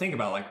Instagram. So I think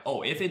about like,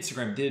 oh, if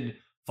Instagram did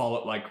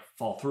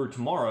fall through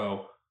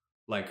tomorrow,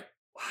 like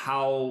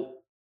how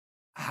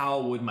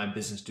would my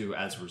business do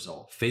as a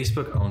result?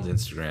 Facebook owns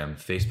Instagram.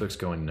 Facebook's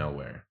going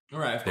nowhere. All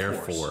right.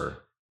 Therefore,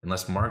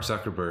 unless Mark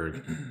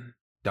Zuckerberg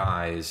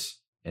dies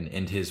and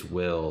in his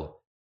will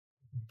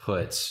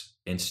puts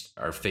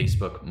our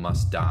Facebook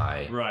must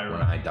die when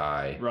I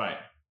die,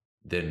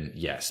 then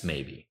yes,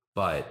 maybe.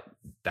 But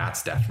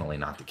that's definitely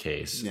not the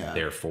case. Yeah.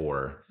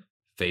 Therefore,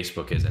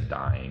 Facebook isn't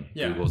dying.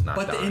 Yeah. Google's not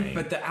dying.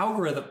 But the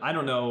algorithm, I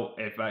don't know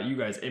about you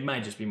guys, it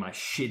might just be my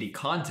shitty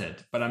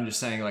content, but I'm just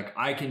saying like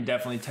I can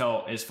definitely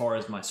tell as far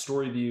as my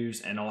story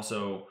views and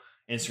also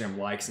Instagram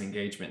likes and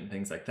engagement and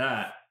things like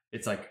that.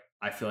 It's like,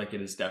 I feel like it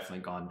has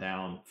definitely gone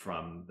down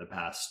from the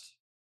past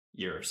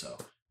year or so.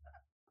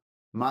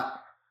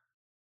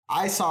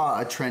 I saw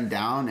a trend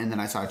down and then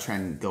I saw a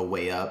trend go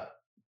way up.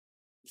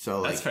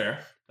 So that's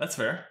fair. That's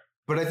fair.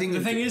 But I think the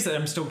thing is that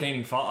I'm still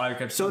gaining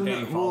followers.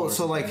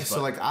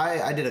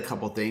 I did a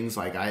couple things.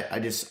 Like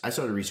I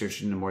started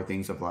researching into more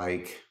things of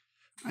like,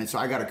 and so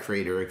I got a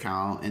creator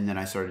account and then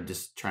I started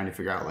just trying to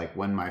figure out like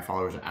when my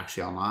followers are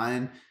actually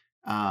online.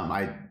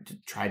 I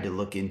tried to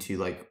look into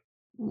like,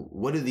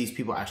 what do these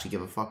people actually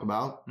give a fuck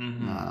about?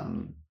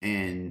 Mm-hmm.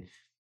 And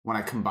when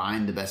I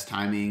combined the best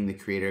timing, the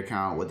creator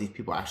account, what these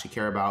people actually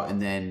care about, and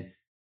then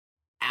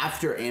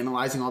after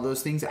analyzing all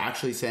those things,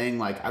 actually saying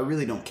like, I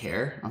really don't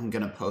care. I'm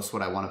going to post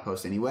what I want to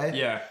post anyway.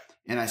 Yeah.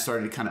 And I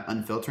started kind of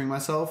unfiltering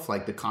myself.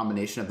 Like the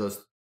combination of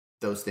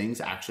those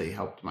things actually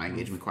helped my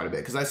engagement quite a bit.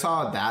 Because I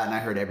saw that and I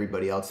heard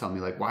everybody else tell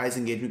me like, why is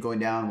engagement going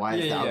down? Why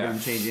is the algorithm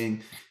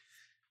changing?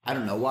 I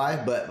don't know why,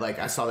 but like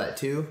I saw that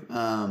too.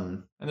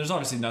 And there's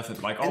obviously nothing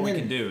like all we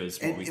can do is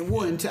what we can do.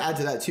 And to add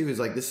to that too is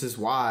like this is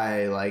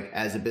why like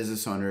as a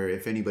business owner,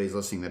 if anybody's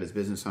listening that is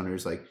business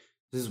owners, like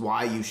this is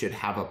why you should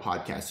have a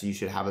podcast. You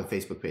should have a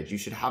Facebook page. You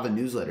should have a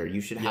newsletter.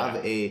 You should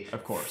have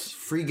of course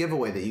free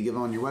giveaway that you give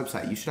on your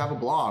website. You should have a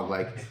blog.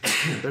 Like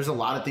there's a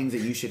lot of things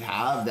that you should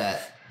have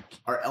that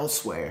are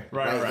elsewhere.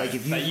 Right. Like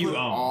if you put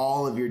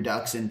all of your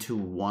ducks into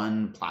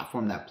one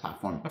platform, that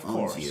platform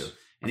owns you.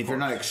 And if you're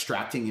not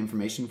extracting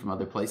information from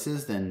other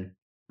places, then...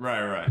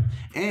 Right.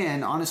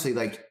 And honestly,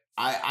 like,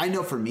 I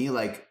know for me,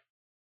 like,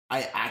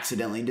 I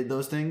accidentally did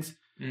those things.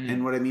 Mm.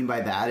 And what I mean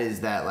by that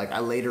is that, like, I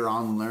later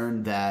on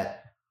learned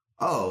that,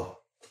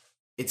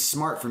 it's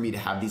smart for me to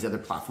have these other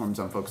platforms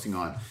I'm focusing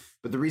on.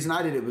 But the reason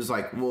I did it was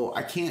like, well,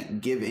 I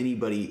can't give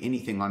anybody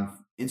anything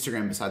on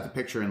Instagram besides the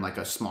picture and, like,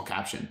 a small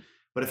caption.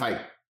 But if I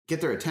get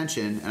their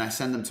attention and I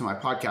send them to my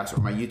podcast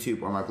or my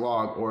YouTube or my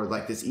blog or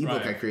like this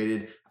ebook I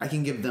created, I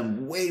can give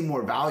them way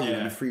more value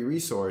in a free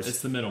resource.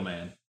 It's the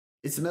middleman.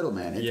 It's the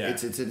middleman.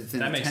 It's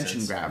an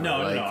attention grabber. No,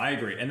 I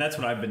agree. And that's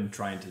what I've been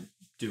trying to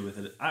do with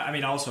it. I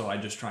mean, also, I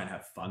just try and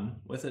have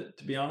fun with it,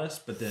 to be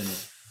honest. But then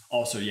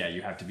also,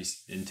 you have to be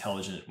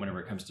intelligent whenever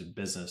it comes to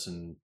business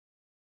and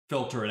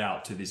filter it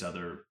out to these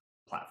other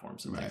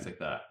platforms and things like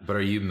that. But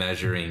are you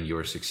measuring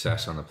your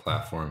success on the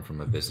platform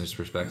from a business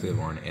perspective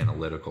or an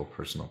analytical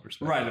personal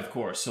perspective? Right, of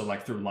course. So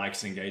like through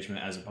likes and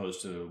engagement as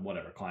opposed to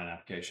whatever, client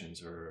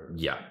applications or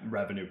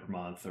revenue per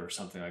month or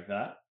something like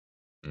that.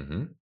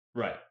 Mm-hmm.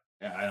 Right.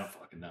 Yeah, I don't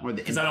fucking know.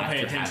 Because I don't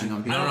pay attention.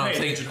 I don't pay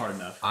attention hard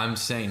enough. I'm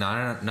saying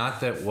not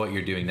that what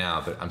you're doing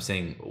now, but I'm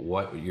saying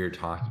what you're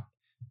talking,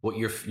 what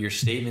your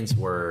statements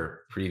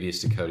were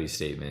previous to Cody's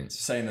statements.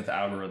 Saying that the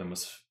algorithm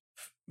was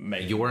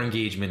your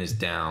engagement is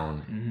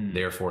down,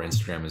 therefore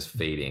Instagram is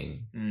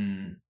fading.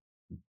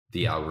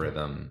 The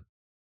algorithm,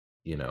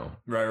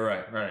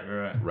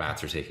 right.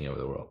 Rats are taking over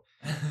the world.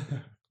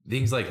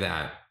 Things like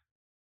that.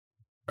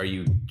 Are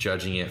you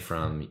judging it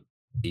from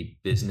a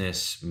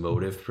business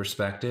motive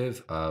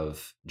perspective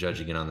of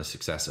judging it on the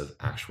success of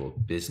actual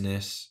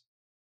business,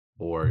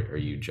 or are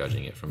you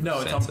judging it from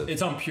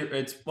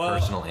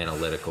personal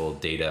analytical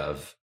data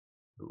of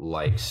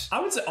likes? I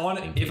would say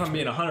if I'm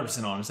being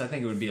 100% honest, I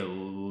think it would be a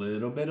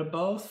little bit of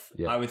both.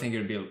 I would think it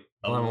would be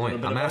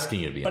I'm asking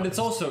you to be honest. But it's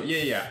also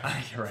you're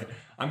right.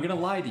 I'm gonna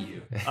lie to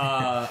you,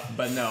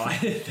 but no,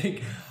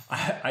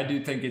 I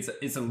do think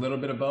it's a little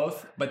bit of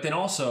both. But then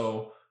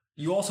also,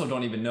 you also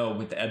don't even know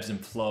with the ebbs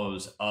and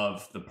flows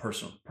of the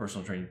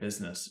personal training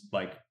business,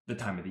 like the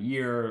time of the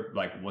year,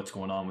 like what's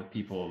going on with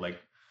people,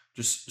 like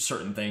just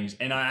certain things.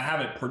 And I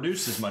haven't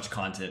produced as much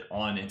content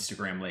on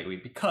Instagram lately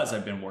because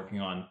I've been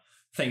working on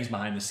things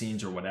behind the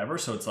scenes or whatever.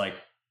 So it's like,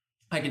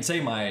 I can say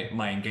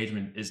my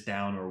engagement is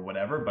down or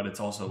whatever, but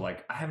it's also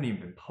like, I haven't even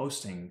been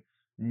posting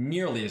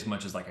nearly as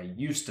much as like I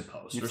used to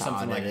post or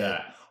something like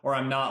that. Or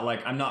I'm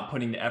not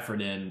putting the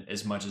effort in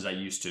as much as I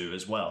used to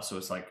as well. So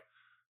it's like,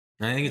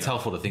 and I think it's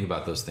helpful to think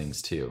about those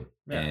things too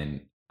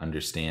and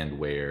understand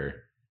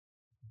where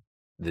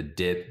the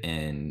dip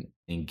in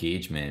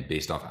engagement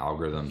based off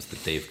algorithms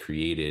that they've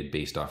created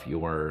based off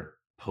your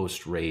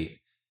post rate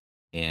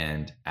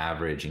and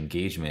average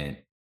engagement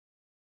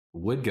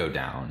would go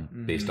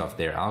down based off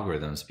their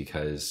algorithms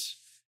because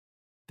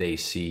they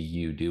see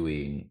you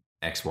doing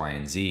X, Y,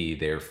 and Z.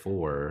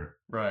 Therefore,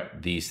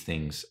 these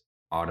things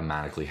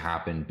automatically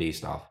happen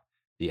based off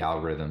the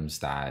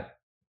algorithms that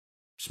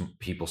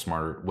people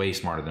way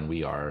smarter than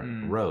we are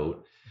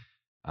wrote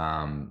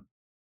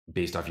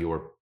based off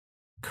your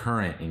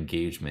current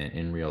engagement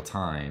in real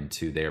time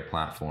to their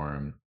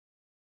platform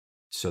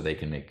so they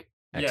can make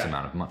X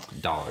amount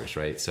of dollars,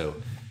 right? So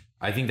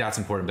I think that's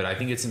important, but I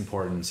think it's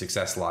important.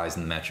 Success lies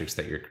in the metrics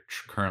that you're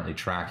currently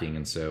tracking.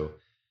 And so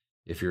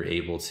if you're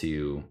able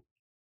to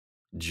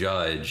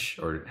judge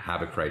or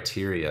have a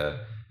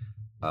criteria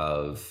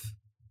of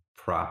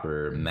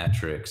proper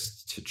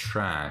metrics to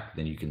track,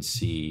 then you can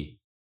see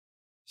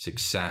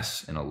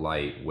success in a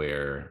light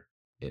where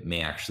it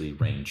may actually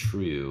reign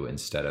true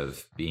instead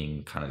of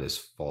being kind of this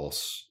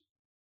false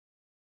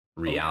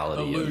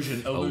reality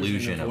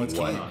illusion of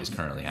what is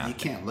currently happening.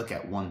 You can't look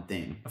at one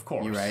thing, of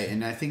course. You're right.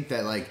 And I think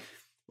that like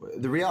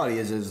the reality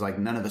is like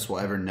none of us will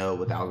ever know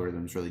what the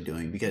algorithm's really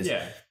doing because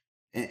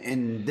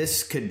and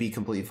this could be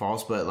completely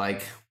false, but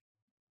like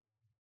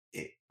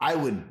I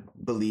would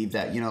believe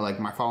that, like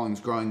my following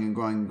is growing and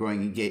growing and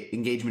growing,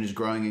 engagement is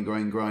growing and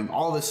growing and growing.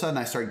 All of a sudden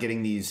I start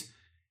getting these,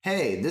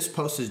 hey, this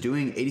post is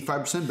doing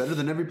 85% better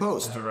than every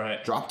post.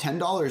 Right. Drop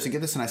 $10 to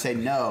get this. And I say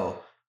no.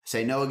 I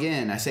say no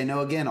again. I say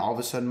no again. All of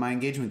a sudden my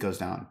engagement goes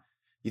down.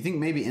 You think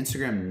maybe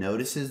Instagram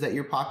notices that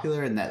you're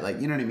popular and that,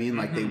 like, you know what I mean?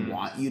 Like they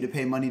want you to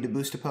pay money to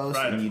boost a post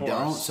and you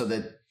don't, so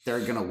that they're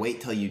going to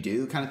wait till you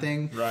do kind of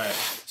thing. Right.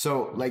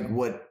 So like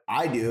what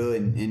I do,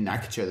 and I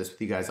could share this with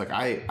you guys, like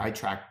I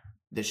track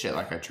this shit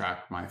like I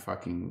track my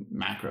fucking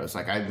macros.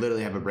 Like I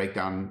literally have a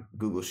breakdown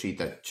Google sheet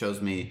that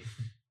shows me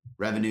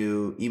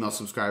revenue, email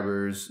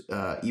subscribers,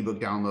 ebook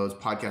downloads,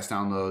 podcast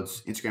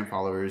downloads, Instagram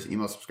followers,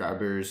 email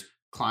subscribers,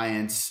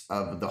 clients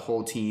of the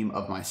whole team,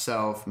 of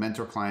myself,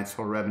 mentor clients,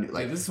 total revenue.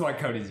 Like this is why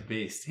Cody's a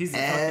beast. He's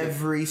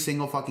every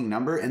single fucking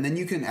number. And then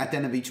you can, at the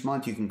end of each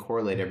month, you can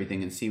correlate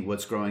everything and see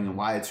what's growing and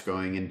why it's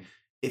growing. And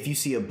if you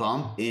see a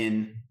bump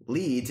in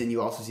leads and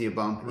you also see a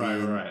bump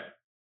in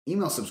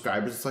email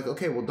subscribers, it's like,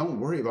 okay, well, don't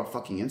worry about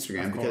fucking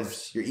Instagram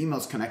because your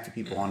emails connect to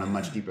people on a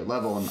much deeper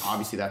level. And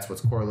obviously that's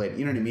what's correlated.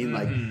 You know what I mean?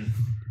 Like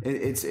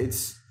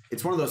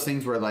it's one of those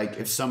things where like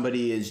if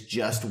somebody is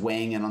just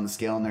weighing in on the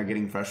scale and they're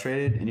getting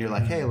frustrated and you're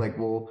like, hey, like,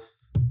 well,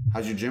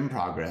 how's your gym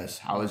progress?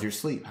 How is your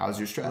sleep? How's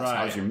your stress?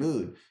 How's your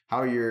mood?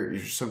 How are your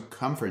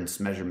circumference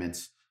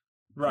measurements?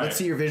 Let's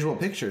see your visual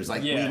pictures.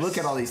 Like we look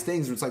at all these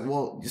things and it's like,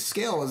 well, your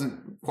scale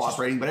isn't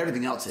cooperating, but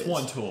everything else is. It's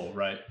one tool,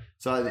 right?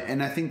 So,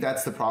 and I think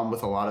that's the problem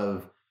with a lot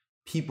of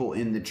people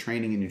in the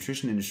training and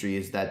nutrition industry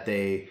is that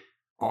they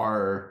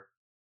are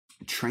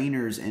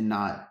trainers and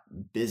not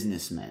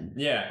businessmen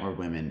or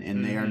women,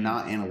 and they are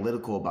not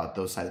analytical about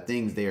those side of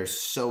things. They are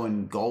so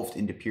engulfed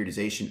into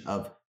periodization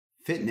of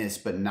fitness,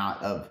 but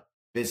not of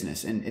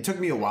business. And it took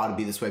me a while to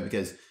be this way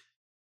because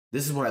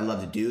this is what I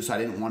love to do. So I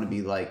didn't want to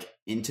be like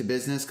into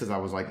business, because I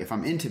was like, if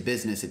I'm into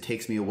business, it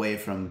takes me away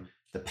from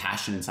the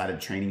passion inside of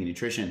training and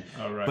nutrition.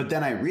 But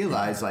then I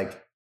realized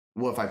like,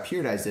 well, if I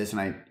periodize this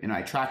and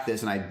I track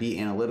this and I be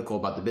analytical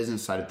about the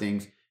business side of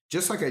things,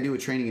 just like I do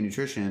with training and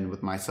nutrition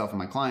with myself and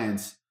my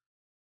clients,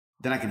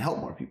 then I can help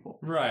more people.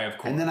 Right, of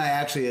course. And then I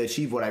actually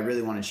achieve what I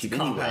really want to achieve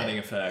anyway. Compounding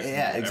effect.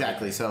 Yeah,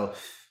 exactly. So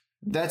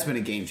that's been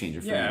a game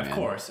changer for me. Yeah, of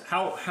course.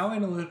 How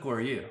analytical are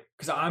you?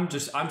 Because I'm so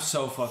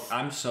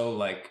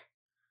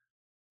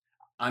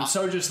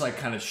just like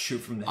kind of shoot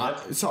from the hip.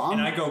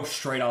 And I go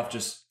straight off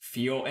just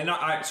feel. And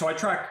I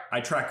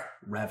track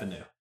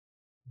revenue.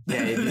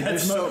 Yeah,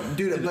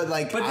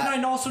 but then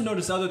I also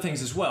notice other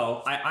things as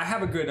well. I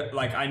have a good,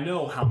 like, I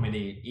know how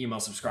many email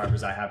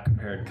subscribers I have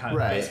compared kind of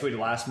basically to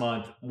last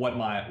month, what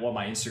my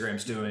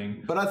Instagram's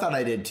doing. But I thought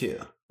I did too.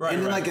 Right.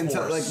 And then like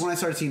when I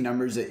started seeing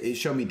numbers, it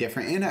showed me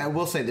different. And I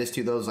will say this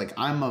too, though, is like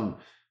I'm a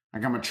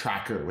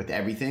tracker with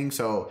everything.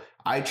 So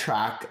I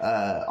track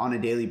on a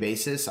daily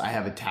basis. I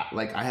have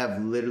I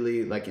have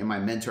literally, like, in my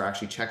mentor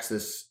actually checks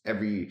this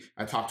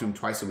I talk to him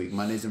twice a week,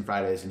 Mondays and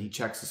Fridays, and he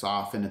checks this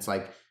off. And it's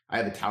like, I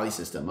have a tally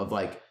system of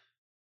like,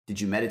 did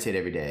you meditate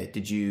every day?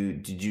 Did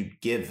you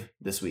give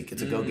this week?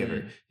 It's a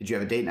go-giver. Did you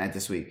have a date night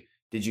this week?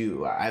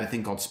 I have a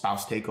thing called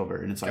spouse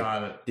takeover, and it's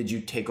like, did you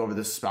take over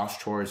the spouse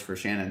chores for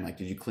Shannon? Like,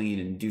 did you clean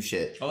and do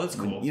shit? Oh, that's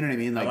cool. You know what I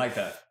mean? Like, I like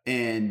that.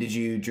 And did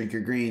you drink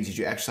your greens? Did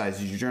you exercise?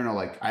 Did you journal?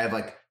 Like, I have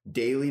like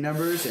daily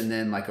numbers and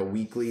then like a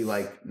weekly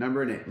like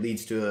number, and it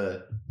leads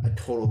to a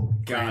total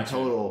grand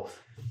total.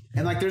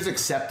 And like, there's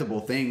acceptable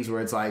things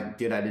where it's like,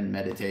 dude, I didn't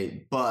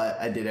meditate, but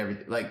I did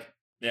everything. Like,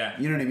 yeah,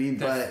 you know what I mean?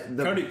 But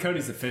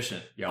Cody's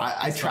efficient.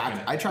 I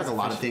track a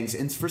lot of things.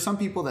 And for some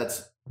people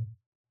that's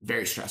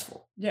very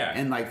stressful. Yeah.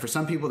 And like for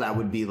some people that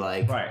would be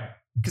like, right.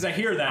 Because I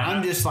hear that,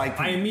 I'm just like,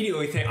 I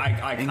immediately think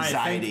I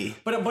anxiety.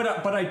 Kind of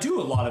think, but I do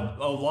a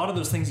lot of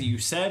those things that you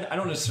said. I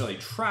don't necessarily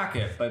track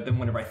it, but then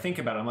whenever I think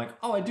about it, I'm like,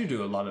 oh, I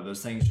do a lot of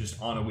those things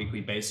just on a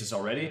weekly basis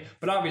already.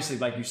 But obviously,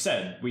 like you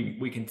said,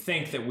 we can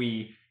think that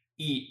we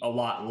eat a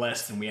lot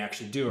less than we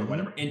actually do or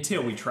whatever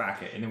until we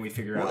track it, and then we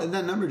figure out. And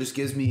that number just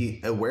gives me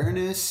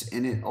awareness,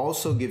 and it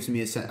also gives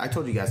me a sense. I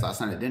told you guys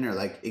last night at dinner,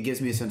 like, it gives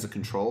me a sense of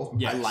control.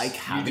 Yes, I like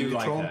having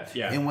control. Like that.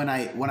 Yeah. And when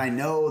I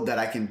know that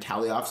I can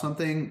tally off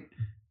something,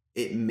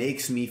 it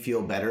makes me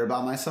feel better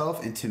about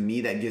myself, and to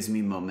me that gives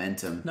me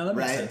momentum. No, that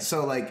makes sense.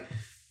 So like,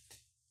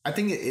 I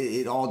think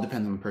it all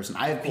depends on the person.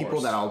 I have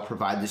people that I'll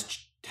provide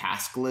this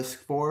task list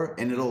for,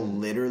 and it'll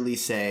literally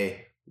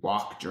say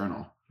walk,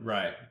 journal.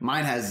 Right.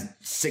 Mine has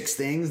 6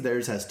 things.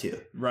 Theirs has 2.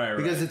 Right.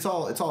 Because it's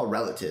all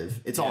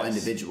relative. It's all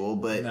individual.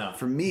 But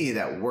for me,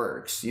 that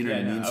works. You know what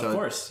I mean? So of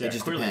course. Yeah, it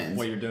just clearly depends.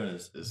 What you're doing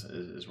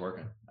is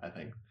working, I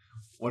think.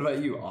 What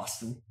about you,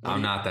 Austin?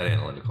 I'm not that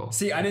analytical.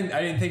 See, I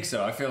didn't think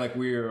so. I feel like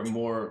we're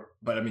more,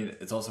 but I mean,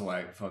 it's also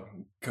why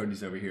fucking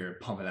Cody's over here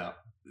pumping out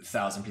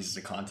 1,000 pieces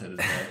of content a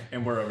day,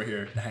 and we're over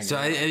here hanging. So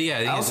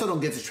I also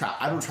don't get to travel.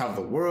 I don't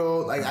travel the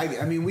world. Like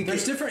I mean,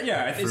 there's different.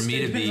 Yeah, for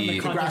me to be, the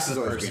grass is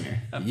always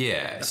greener.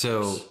 Yeah.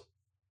 So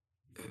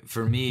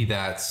for me,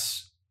 that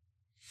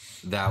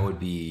would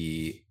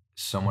be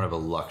somewhat of a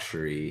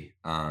luxury.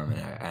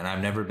 And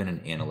I've never been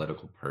an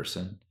analytical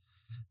person.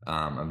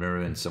 I've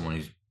never been someone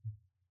who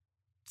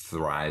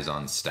thrives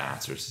on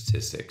stats or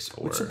statistics,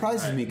 or which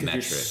surprises me because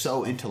you're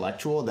so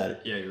intellectual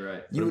that you're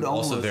right. You would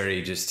also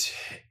very just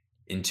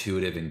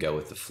intuitive and go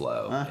with the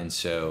flow. And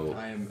so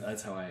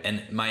that's how I am.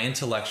 And my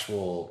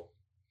intellectual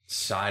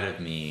side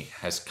of me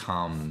has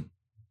come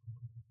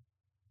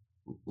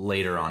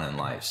later on in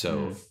life.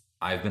 So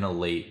I've been a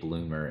late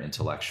bloomer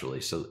intellectually.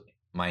 So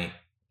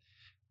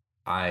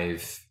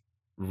I've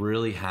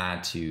really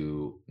had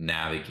to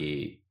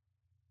navigate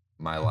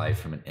my life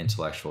from an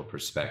intellectual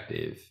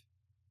perspective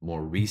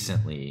more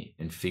recently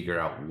and figure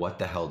out what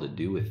the hell to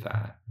do with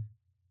that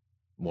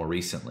more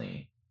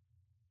recently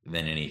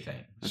than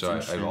anything. So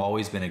I've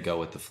always been a go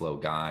with the flow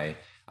guy.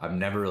 I've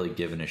never really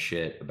given a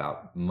shit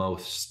about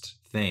most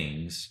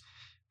things,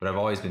 but I've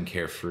always been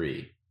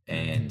carefree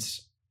and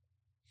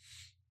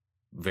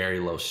very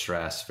low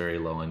stress, very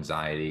low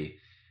anxiety.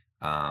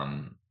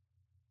 And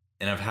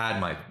I've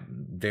had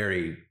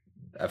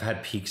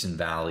peaks and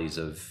valleys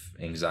of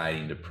anxiety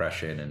and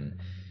depression and,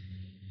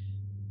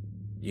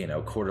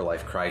 quarter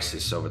life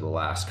crisis over the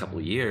last couple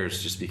of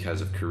years, just because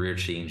of career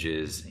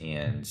changes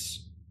and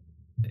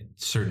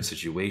certain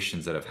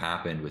situations that have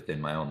happened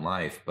within my own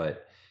life.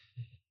 But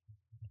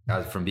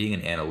from being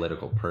an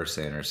analytical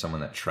person or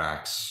someone that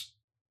tracks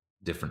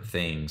different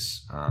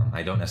things,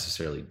 I don't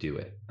necessarily do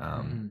it.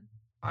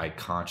 I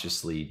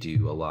consciously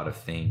do a lot of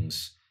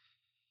things,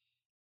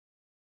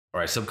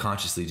 or I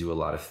subconsciously do a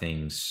lot of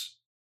things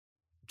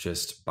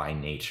just by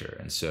nature.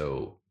 And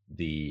so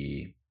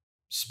the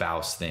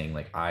spouse thing,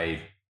 like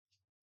I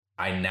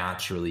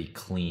naturally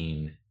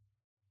clean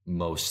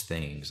most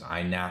things.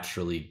 I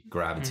naturally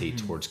gravitate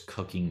towards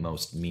cooking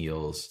most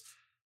meals.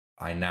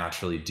 I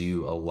naturally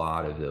do a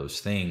lot of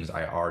those things.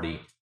 I already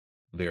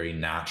very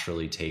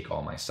naturally take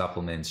all my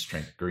supplements,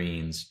 drink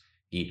greens,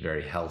 eat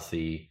very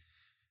healthy,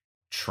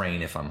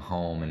 train if I'm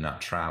home and not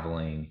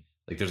traveling.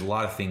 Like there's a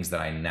lot of things that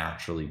I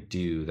naturally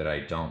do that I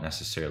don't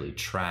necessarily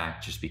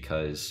track just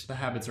because the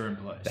habits are in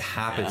place.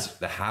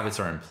 The habits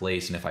are in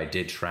place. And if I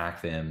did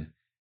track them,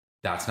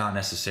 that's not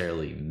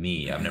necessarily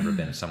me. I've never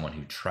been someone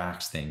who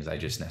tracks things. I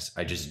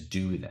just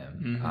do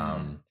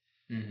them.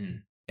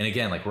 And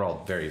again, like we're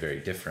all very, very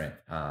different.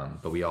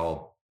 But we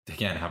all,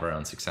 again, have our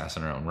own success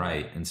in our own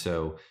right. And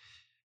so,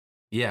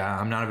 yeah,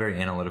 I'm not a very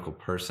analytical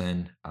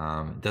person.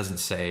 That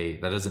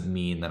doesn't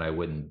mean that I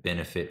wouldn't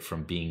benefit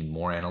from being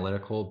more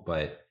analytical,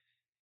 but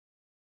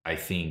I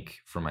think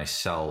for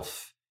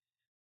myself,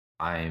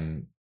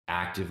 I'm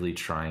actively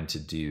trying to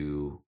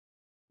do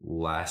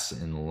less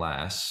and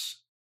less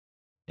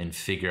and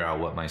figure out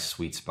what my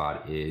sweet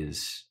spot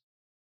is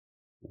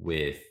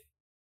with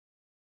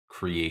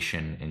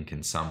creation and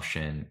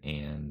consumption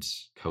and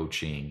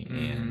coaching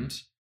and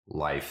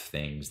life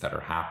things that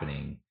are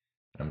happening.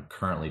 And I'm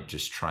currently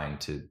just trying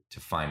to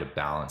find a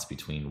balance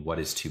between what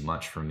is too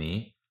much for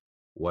me,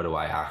 what do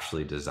I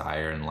actually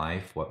desire in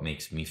life, what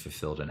makes me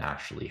fulfilled and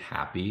actually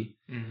happy,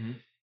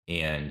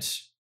 and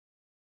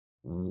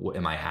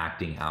am I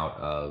acting out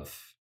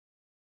of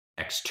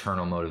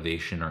external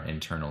motivation or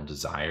internal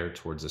desire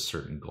towards a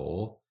certain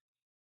goal.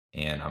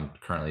 And I'm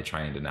currently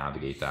trying to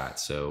navigate that.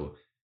 So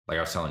like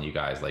I was telling you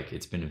guys, like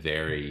it's been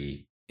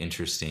very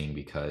interesting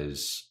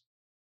because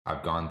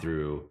I've gone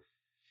through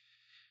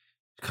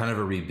kind of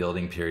a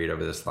rebuilding period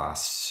over this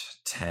last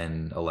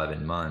 10,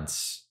 11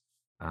 months.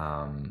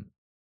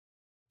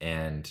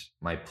 And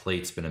my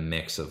plate's been a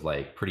mix of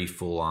like pretty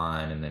full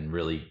on and then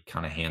really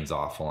kind of hands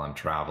off while I'm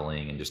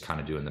traveling and just kind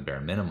of doing the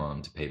bare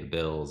minimum to pay the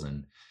bills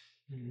and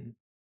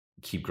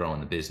keep growing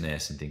the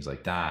business and things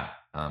like that.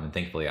 And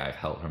thankfully I have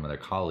help from other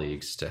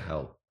colleagues to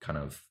help kind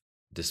of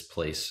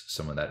displace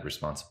some of that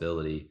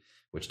responsibility,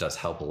 which does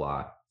help a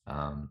lot.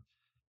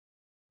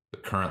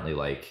 But currently,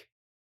 like,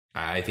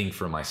 I think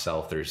for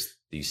myself, there's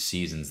these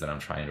seasons that I'm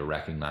trying to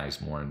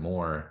recognize more and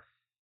more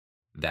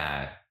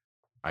that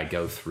I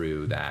go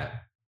through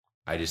that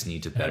I just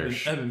need to better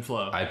ebb and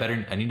flow.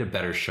 I need to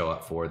better show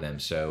up for them.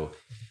 So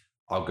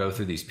I'll go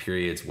through these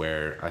periods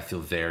where I feel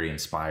very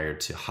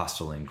inspired to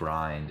hustle and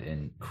grind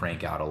and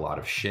crank out a lot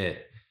of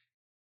shit.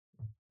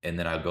 And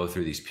then I'll go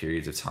through these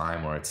periods of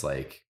time where it's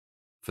like,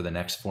 for the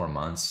next 4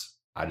 months,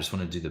 I just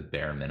want to do the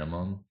bare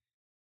minimum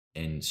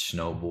and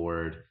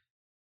snowboard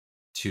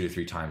 2 to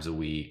 3 times a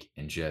week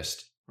and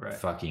just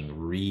fucking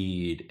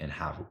read and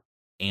have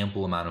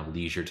ample amount of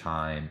leisure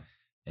time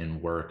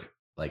and work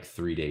like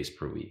 3 days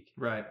per week.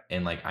 Right.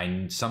 And like,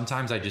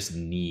 sometimes I just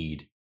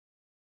need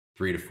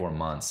 3 to 4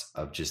 months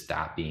of just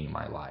that being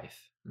my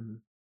life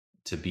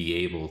to be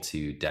able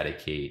to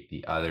dedicate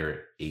the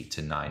other 8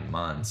 to 9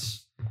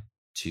 months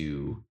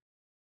to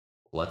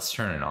let's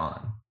turn it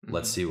on.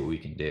 Let's see what we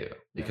can do.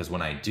 Because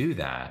when I do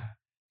that,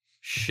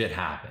 shit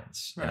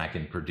happens and I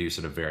can produce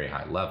at a very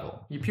high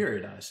level. You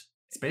periodize.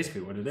 It's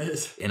basically what it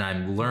is. And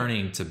I'm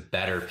learning to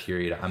better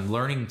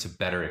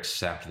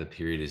accept the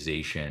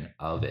periodization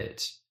of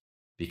it,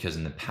 because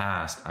in the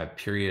past I've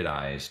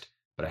periodized,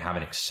 but I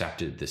haven't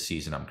accepted the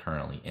season I'm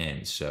currently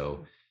in.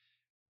 So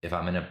if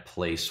I'm in a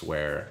place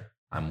where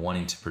I'm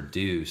wanting to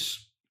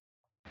produce,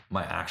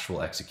 my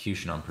actual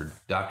execution on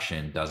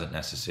production doesn't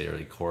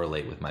necessarily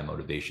correlate with my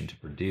motivation to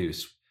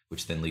produce,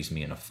 which then leaves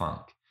me in a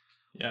funk.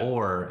 Yeah.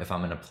 Or if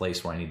I'm in a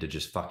place where I need to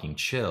just fucking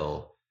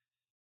chill,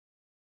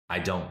 I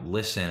don't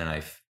listen, and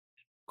I'm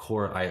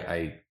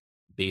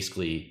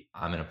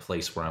in a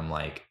place where I'm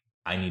like,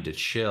 I need to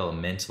chill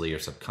mentally or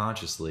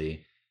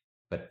subconsciously,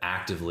 but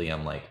actively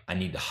I'm like, I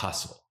need to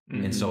hustle.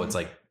 And so it's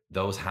like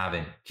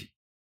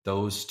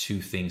those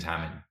two things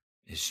haven't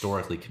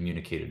historically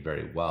communicated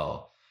very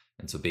well.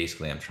 And so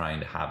basically I'm trying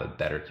to have a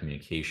better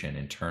communication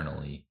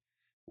internally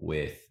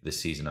with the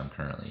season I'm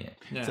currently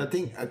in. Yeah. So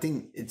I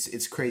think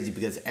it's crazy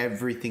because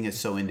everything is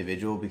so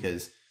individual,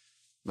 because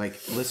like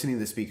listening to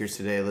the speakers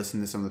today,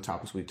 listening to some of the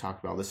topics we've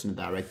talked about, listening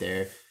to that right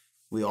there,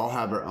 we all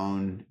have our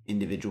own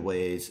individual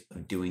ways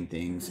of doing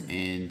things.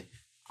 And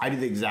I do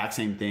the exact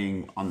same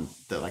thing on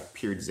the like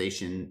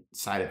periodization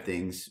side of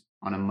things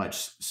on a much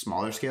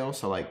smaller scale.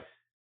 So like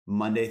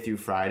Monday through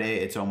Friday,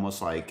 it's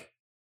almost like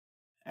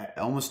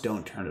I almost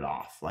don't turn it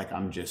off. Like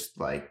I'm just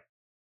like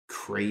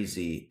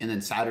crazy. And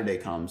then Saturday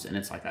comes and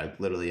it's like I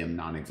literally am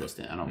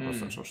non-existent. I don't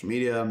post on social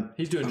media.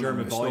 He's doing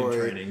German volume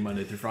trading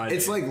Monday through Friday.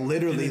 It's like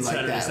literally like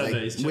Saturday, that.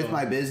 Sunday, like with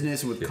my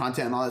business and with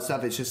content and all that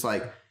stuff, it's just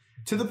like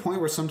to the point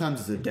where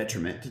sometimes it's a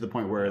detriment, to the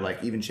point where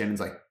like even Shannon's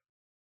like,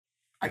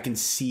 I can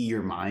see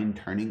your mind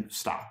turning.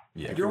 Stop.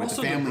 Yeah. Like, You're with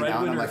also the now, and I'm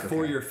breadwinner like,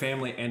 for okay. your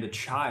family and a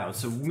child.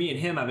 So me and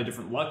him have a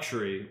different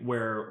luxury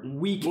where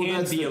we can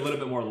that's be a little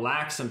bit more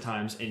lax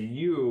sometimes. And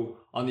you,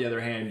 on the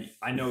other hand,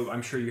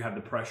 I'm sure you have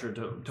the pressure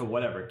to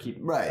whatever, keep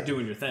Right.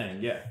 doing your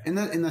thing. Yeah. And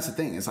that's the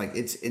thing. It's like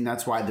and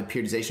that's why the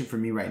periodization for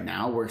me right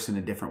now works in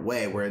a different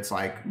way, where it's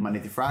like Monday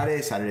through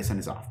Friday, Saturday,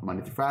 Sunday's off.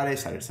 Monday through Friday,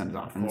 Saturday, Sunday's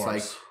off. And it's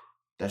like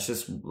that's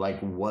just like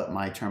what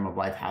my term of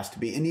life has to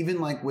be. And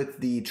even like with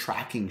the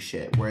tracking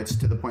shit, where it's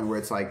to the point where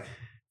it's like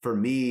for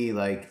me,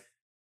 like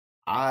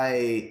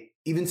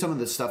even some of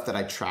the stuff that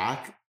I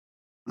track,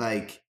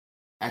 like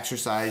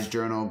exercise,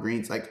 journal,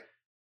 greens, like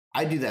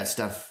I do that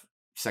stuff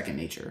second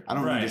nature. I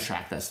don't need to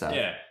track that stuff.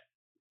 Yeah.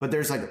 But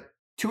there's like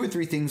 2 or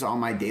 3 things on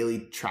my daily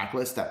track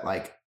list that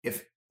like,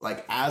 if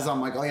like, as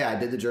I'm like, oh yeah, I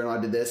did the journal, I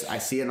did this, I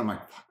see it and I'm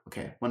like, fuck,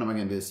 okay, when am I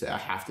going to do this today? I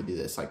have to do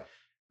this. Like,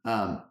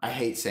 I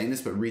hate saying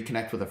this, but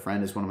reconnect with a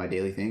friend is one of my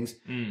daily things.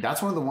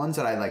 That's one of the ones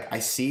that I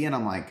see and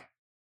I'm like,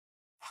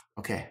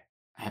 okay,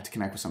 I have to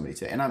connect with somebody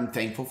today. And I'm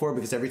thankful for it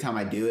because every time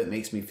I do, it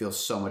makes me feel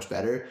so much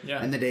better.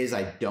 Yeah. And the days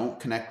I don't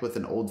connect with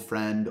an old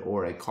friend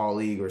or a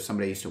colleague or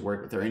somebody I used to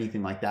work with or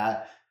anything like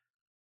that,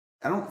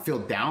 I don't feel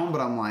down, but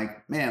I'm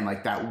like, man,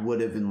 like that would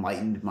have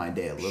enlightened my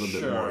day a little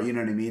bit more. You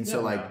know what I mean? Yeah,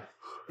 So like,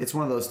 it's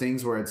one of those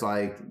things where it's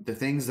like the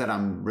things that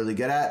I'm really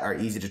good at are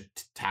easy to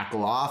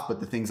tackle off, but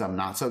the things I'm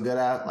not so good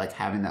at, like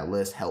having that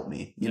list help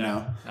me, you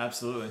know?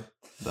 Absolutely.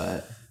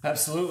 But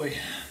Absolutely.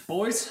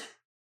 Boys,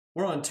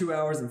 we're on 2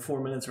 hours and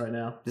 4 minutes right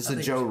now. this is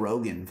a Joe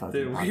Rogan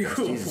fucking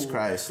podcast. Jesus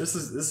Christ. This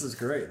is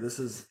great. This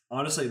is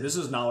honestly, this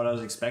is not what I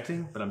was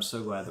expecting, but I'm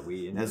so glad that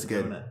we ended That's up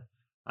good. doing it.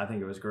 I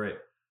think it was great.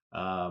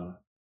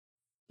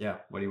 Yeah,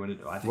 what do you want to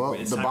do? I think Well,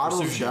 it's the time for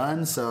bottle's sushi.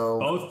 done, so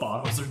Both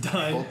bottles are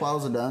done. both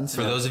bottles are done.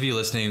 So For those of you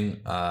listening,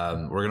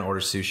 we're gonna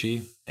order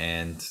sushi,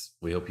 and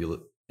we hope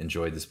you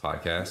enjoyed this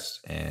podcast.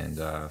 And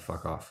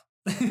fuck off.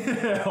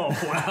 Oh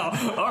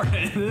wow! All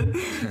right, then.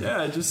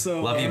 Yeah, just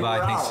so Love you, And bye.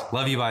 we're Thanks. out.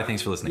 Love you, bye.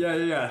 Thanks for listening.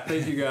 Yeah.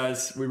 Thank you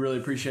guys. We really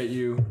appreciate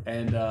you.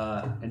 And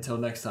until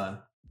next time,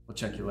 we'll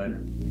check you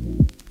later.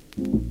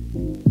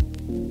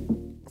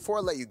 Before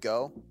I let you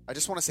go, I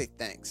just want to say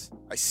thanks.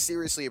 I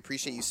seriously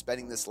appreciate you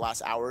spending this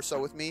last hour or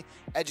so with me,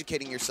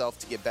 educating yourself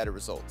to get better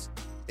results.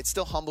 It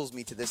still humbles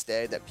me to this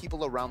day that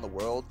people around the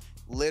world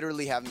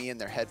literally have me in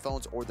their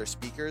headphones or their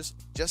speakers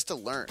just to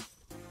learn.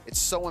 It's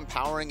so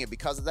empowering, and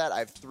because of that, I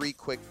have 3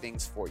 quick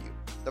things for you.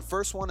 The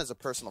first one is a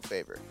personal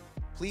favor.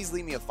 Please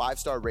leave me a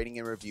 5-star rating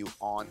and review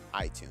on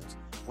iTunes.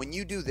 When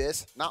you do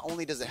this, not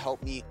only does it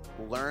help me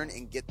learn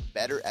and get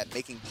better at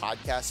making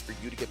podcasts for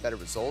you to get better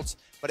results,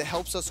 but it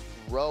helps us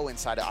grow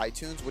inside of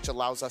iTunes, which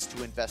allows us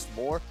to invest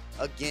more,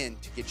 again,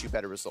 to get you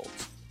better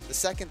results. The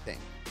second thing,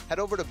 head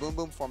over to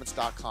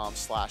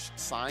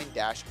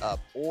boomboomperformance.com/sign-up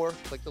or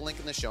click the link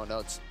in the show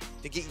notes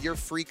to get your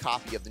free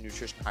copy of the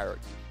Nutrition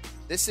Hierarchy.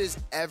 This is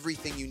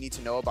everything you need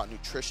to know about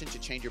nutrition to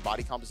change your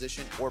body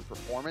composition or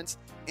performance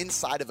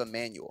inside of a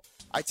manual.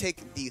 I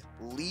take the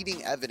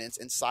leading evidence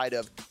inside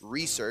of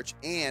research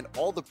and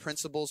all the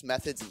principles,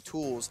 methods, and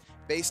tools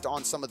based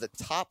on some of the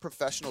top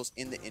professionals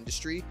in the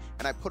industry,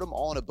 and I put them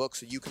all in a book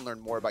so you can learn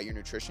more about your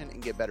nutrition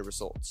and get better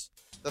results.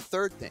 The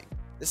third thing,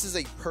 this is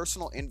a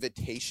personal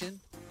invitation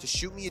to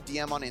shoot me a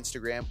DM on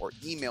Instagram or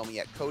email me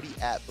at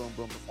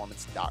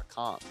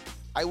cody@boomboomperformance.com.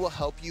 I will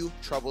help you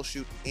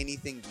troubleshoot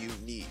anything you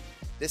need.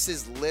 This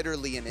is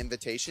literally an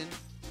invitation.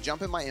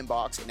 Jump in my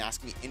inbox and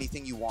ask me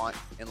anything you want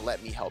and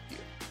let me help you.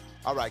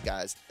 All right,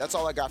 guys, that's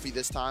all I got for you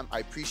this time. I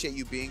appreciate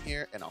you being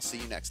here, and I'll see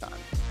you next time.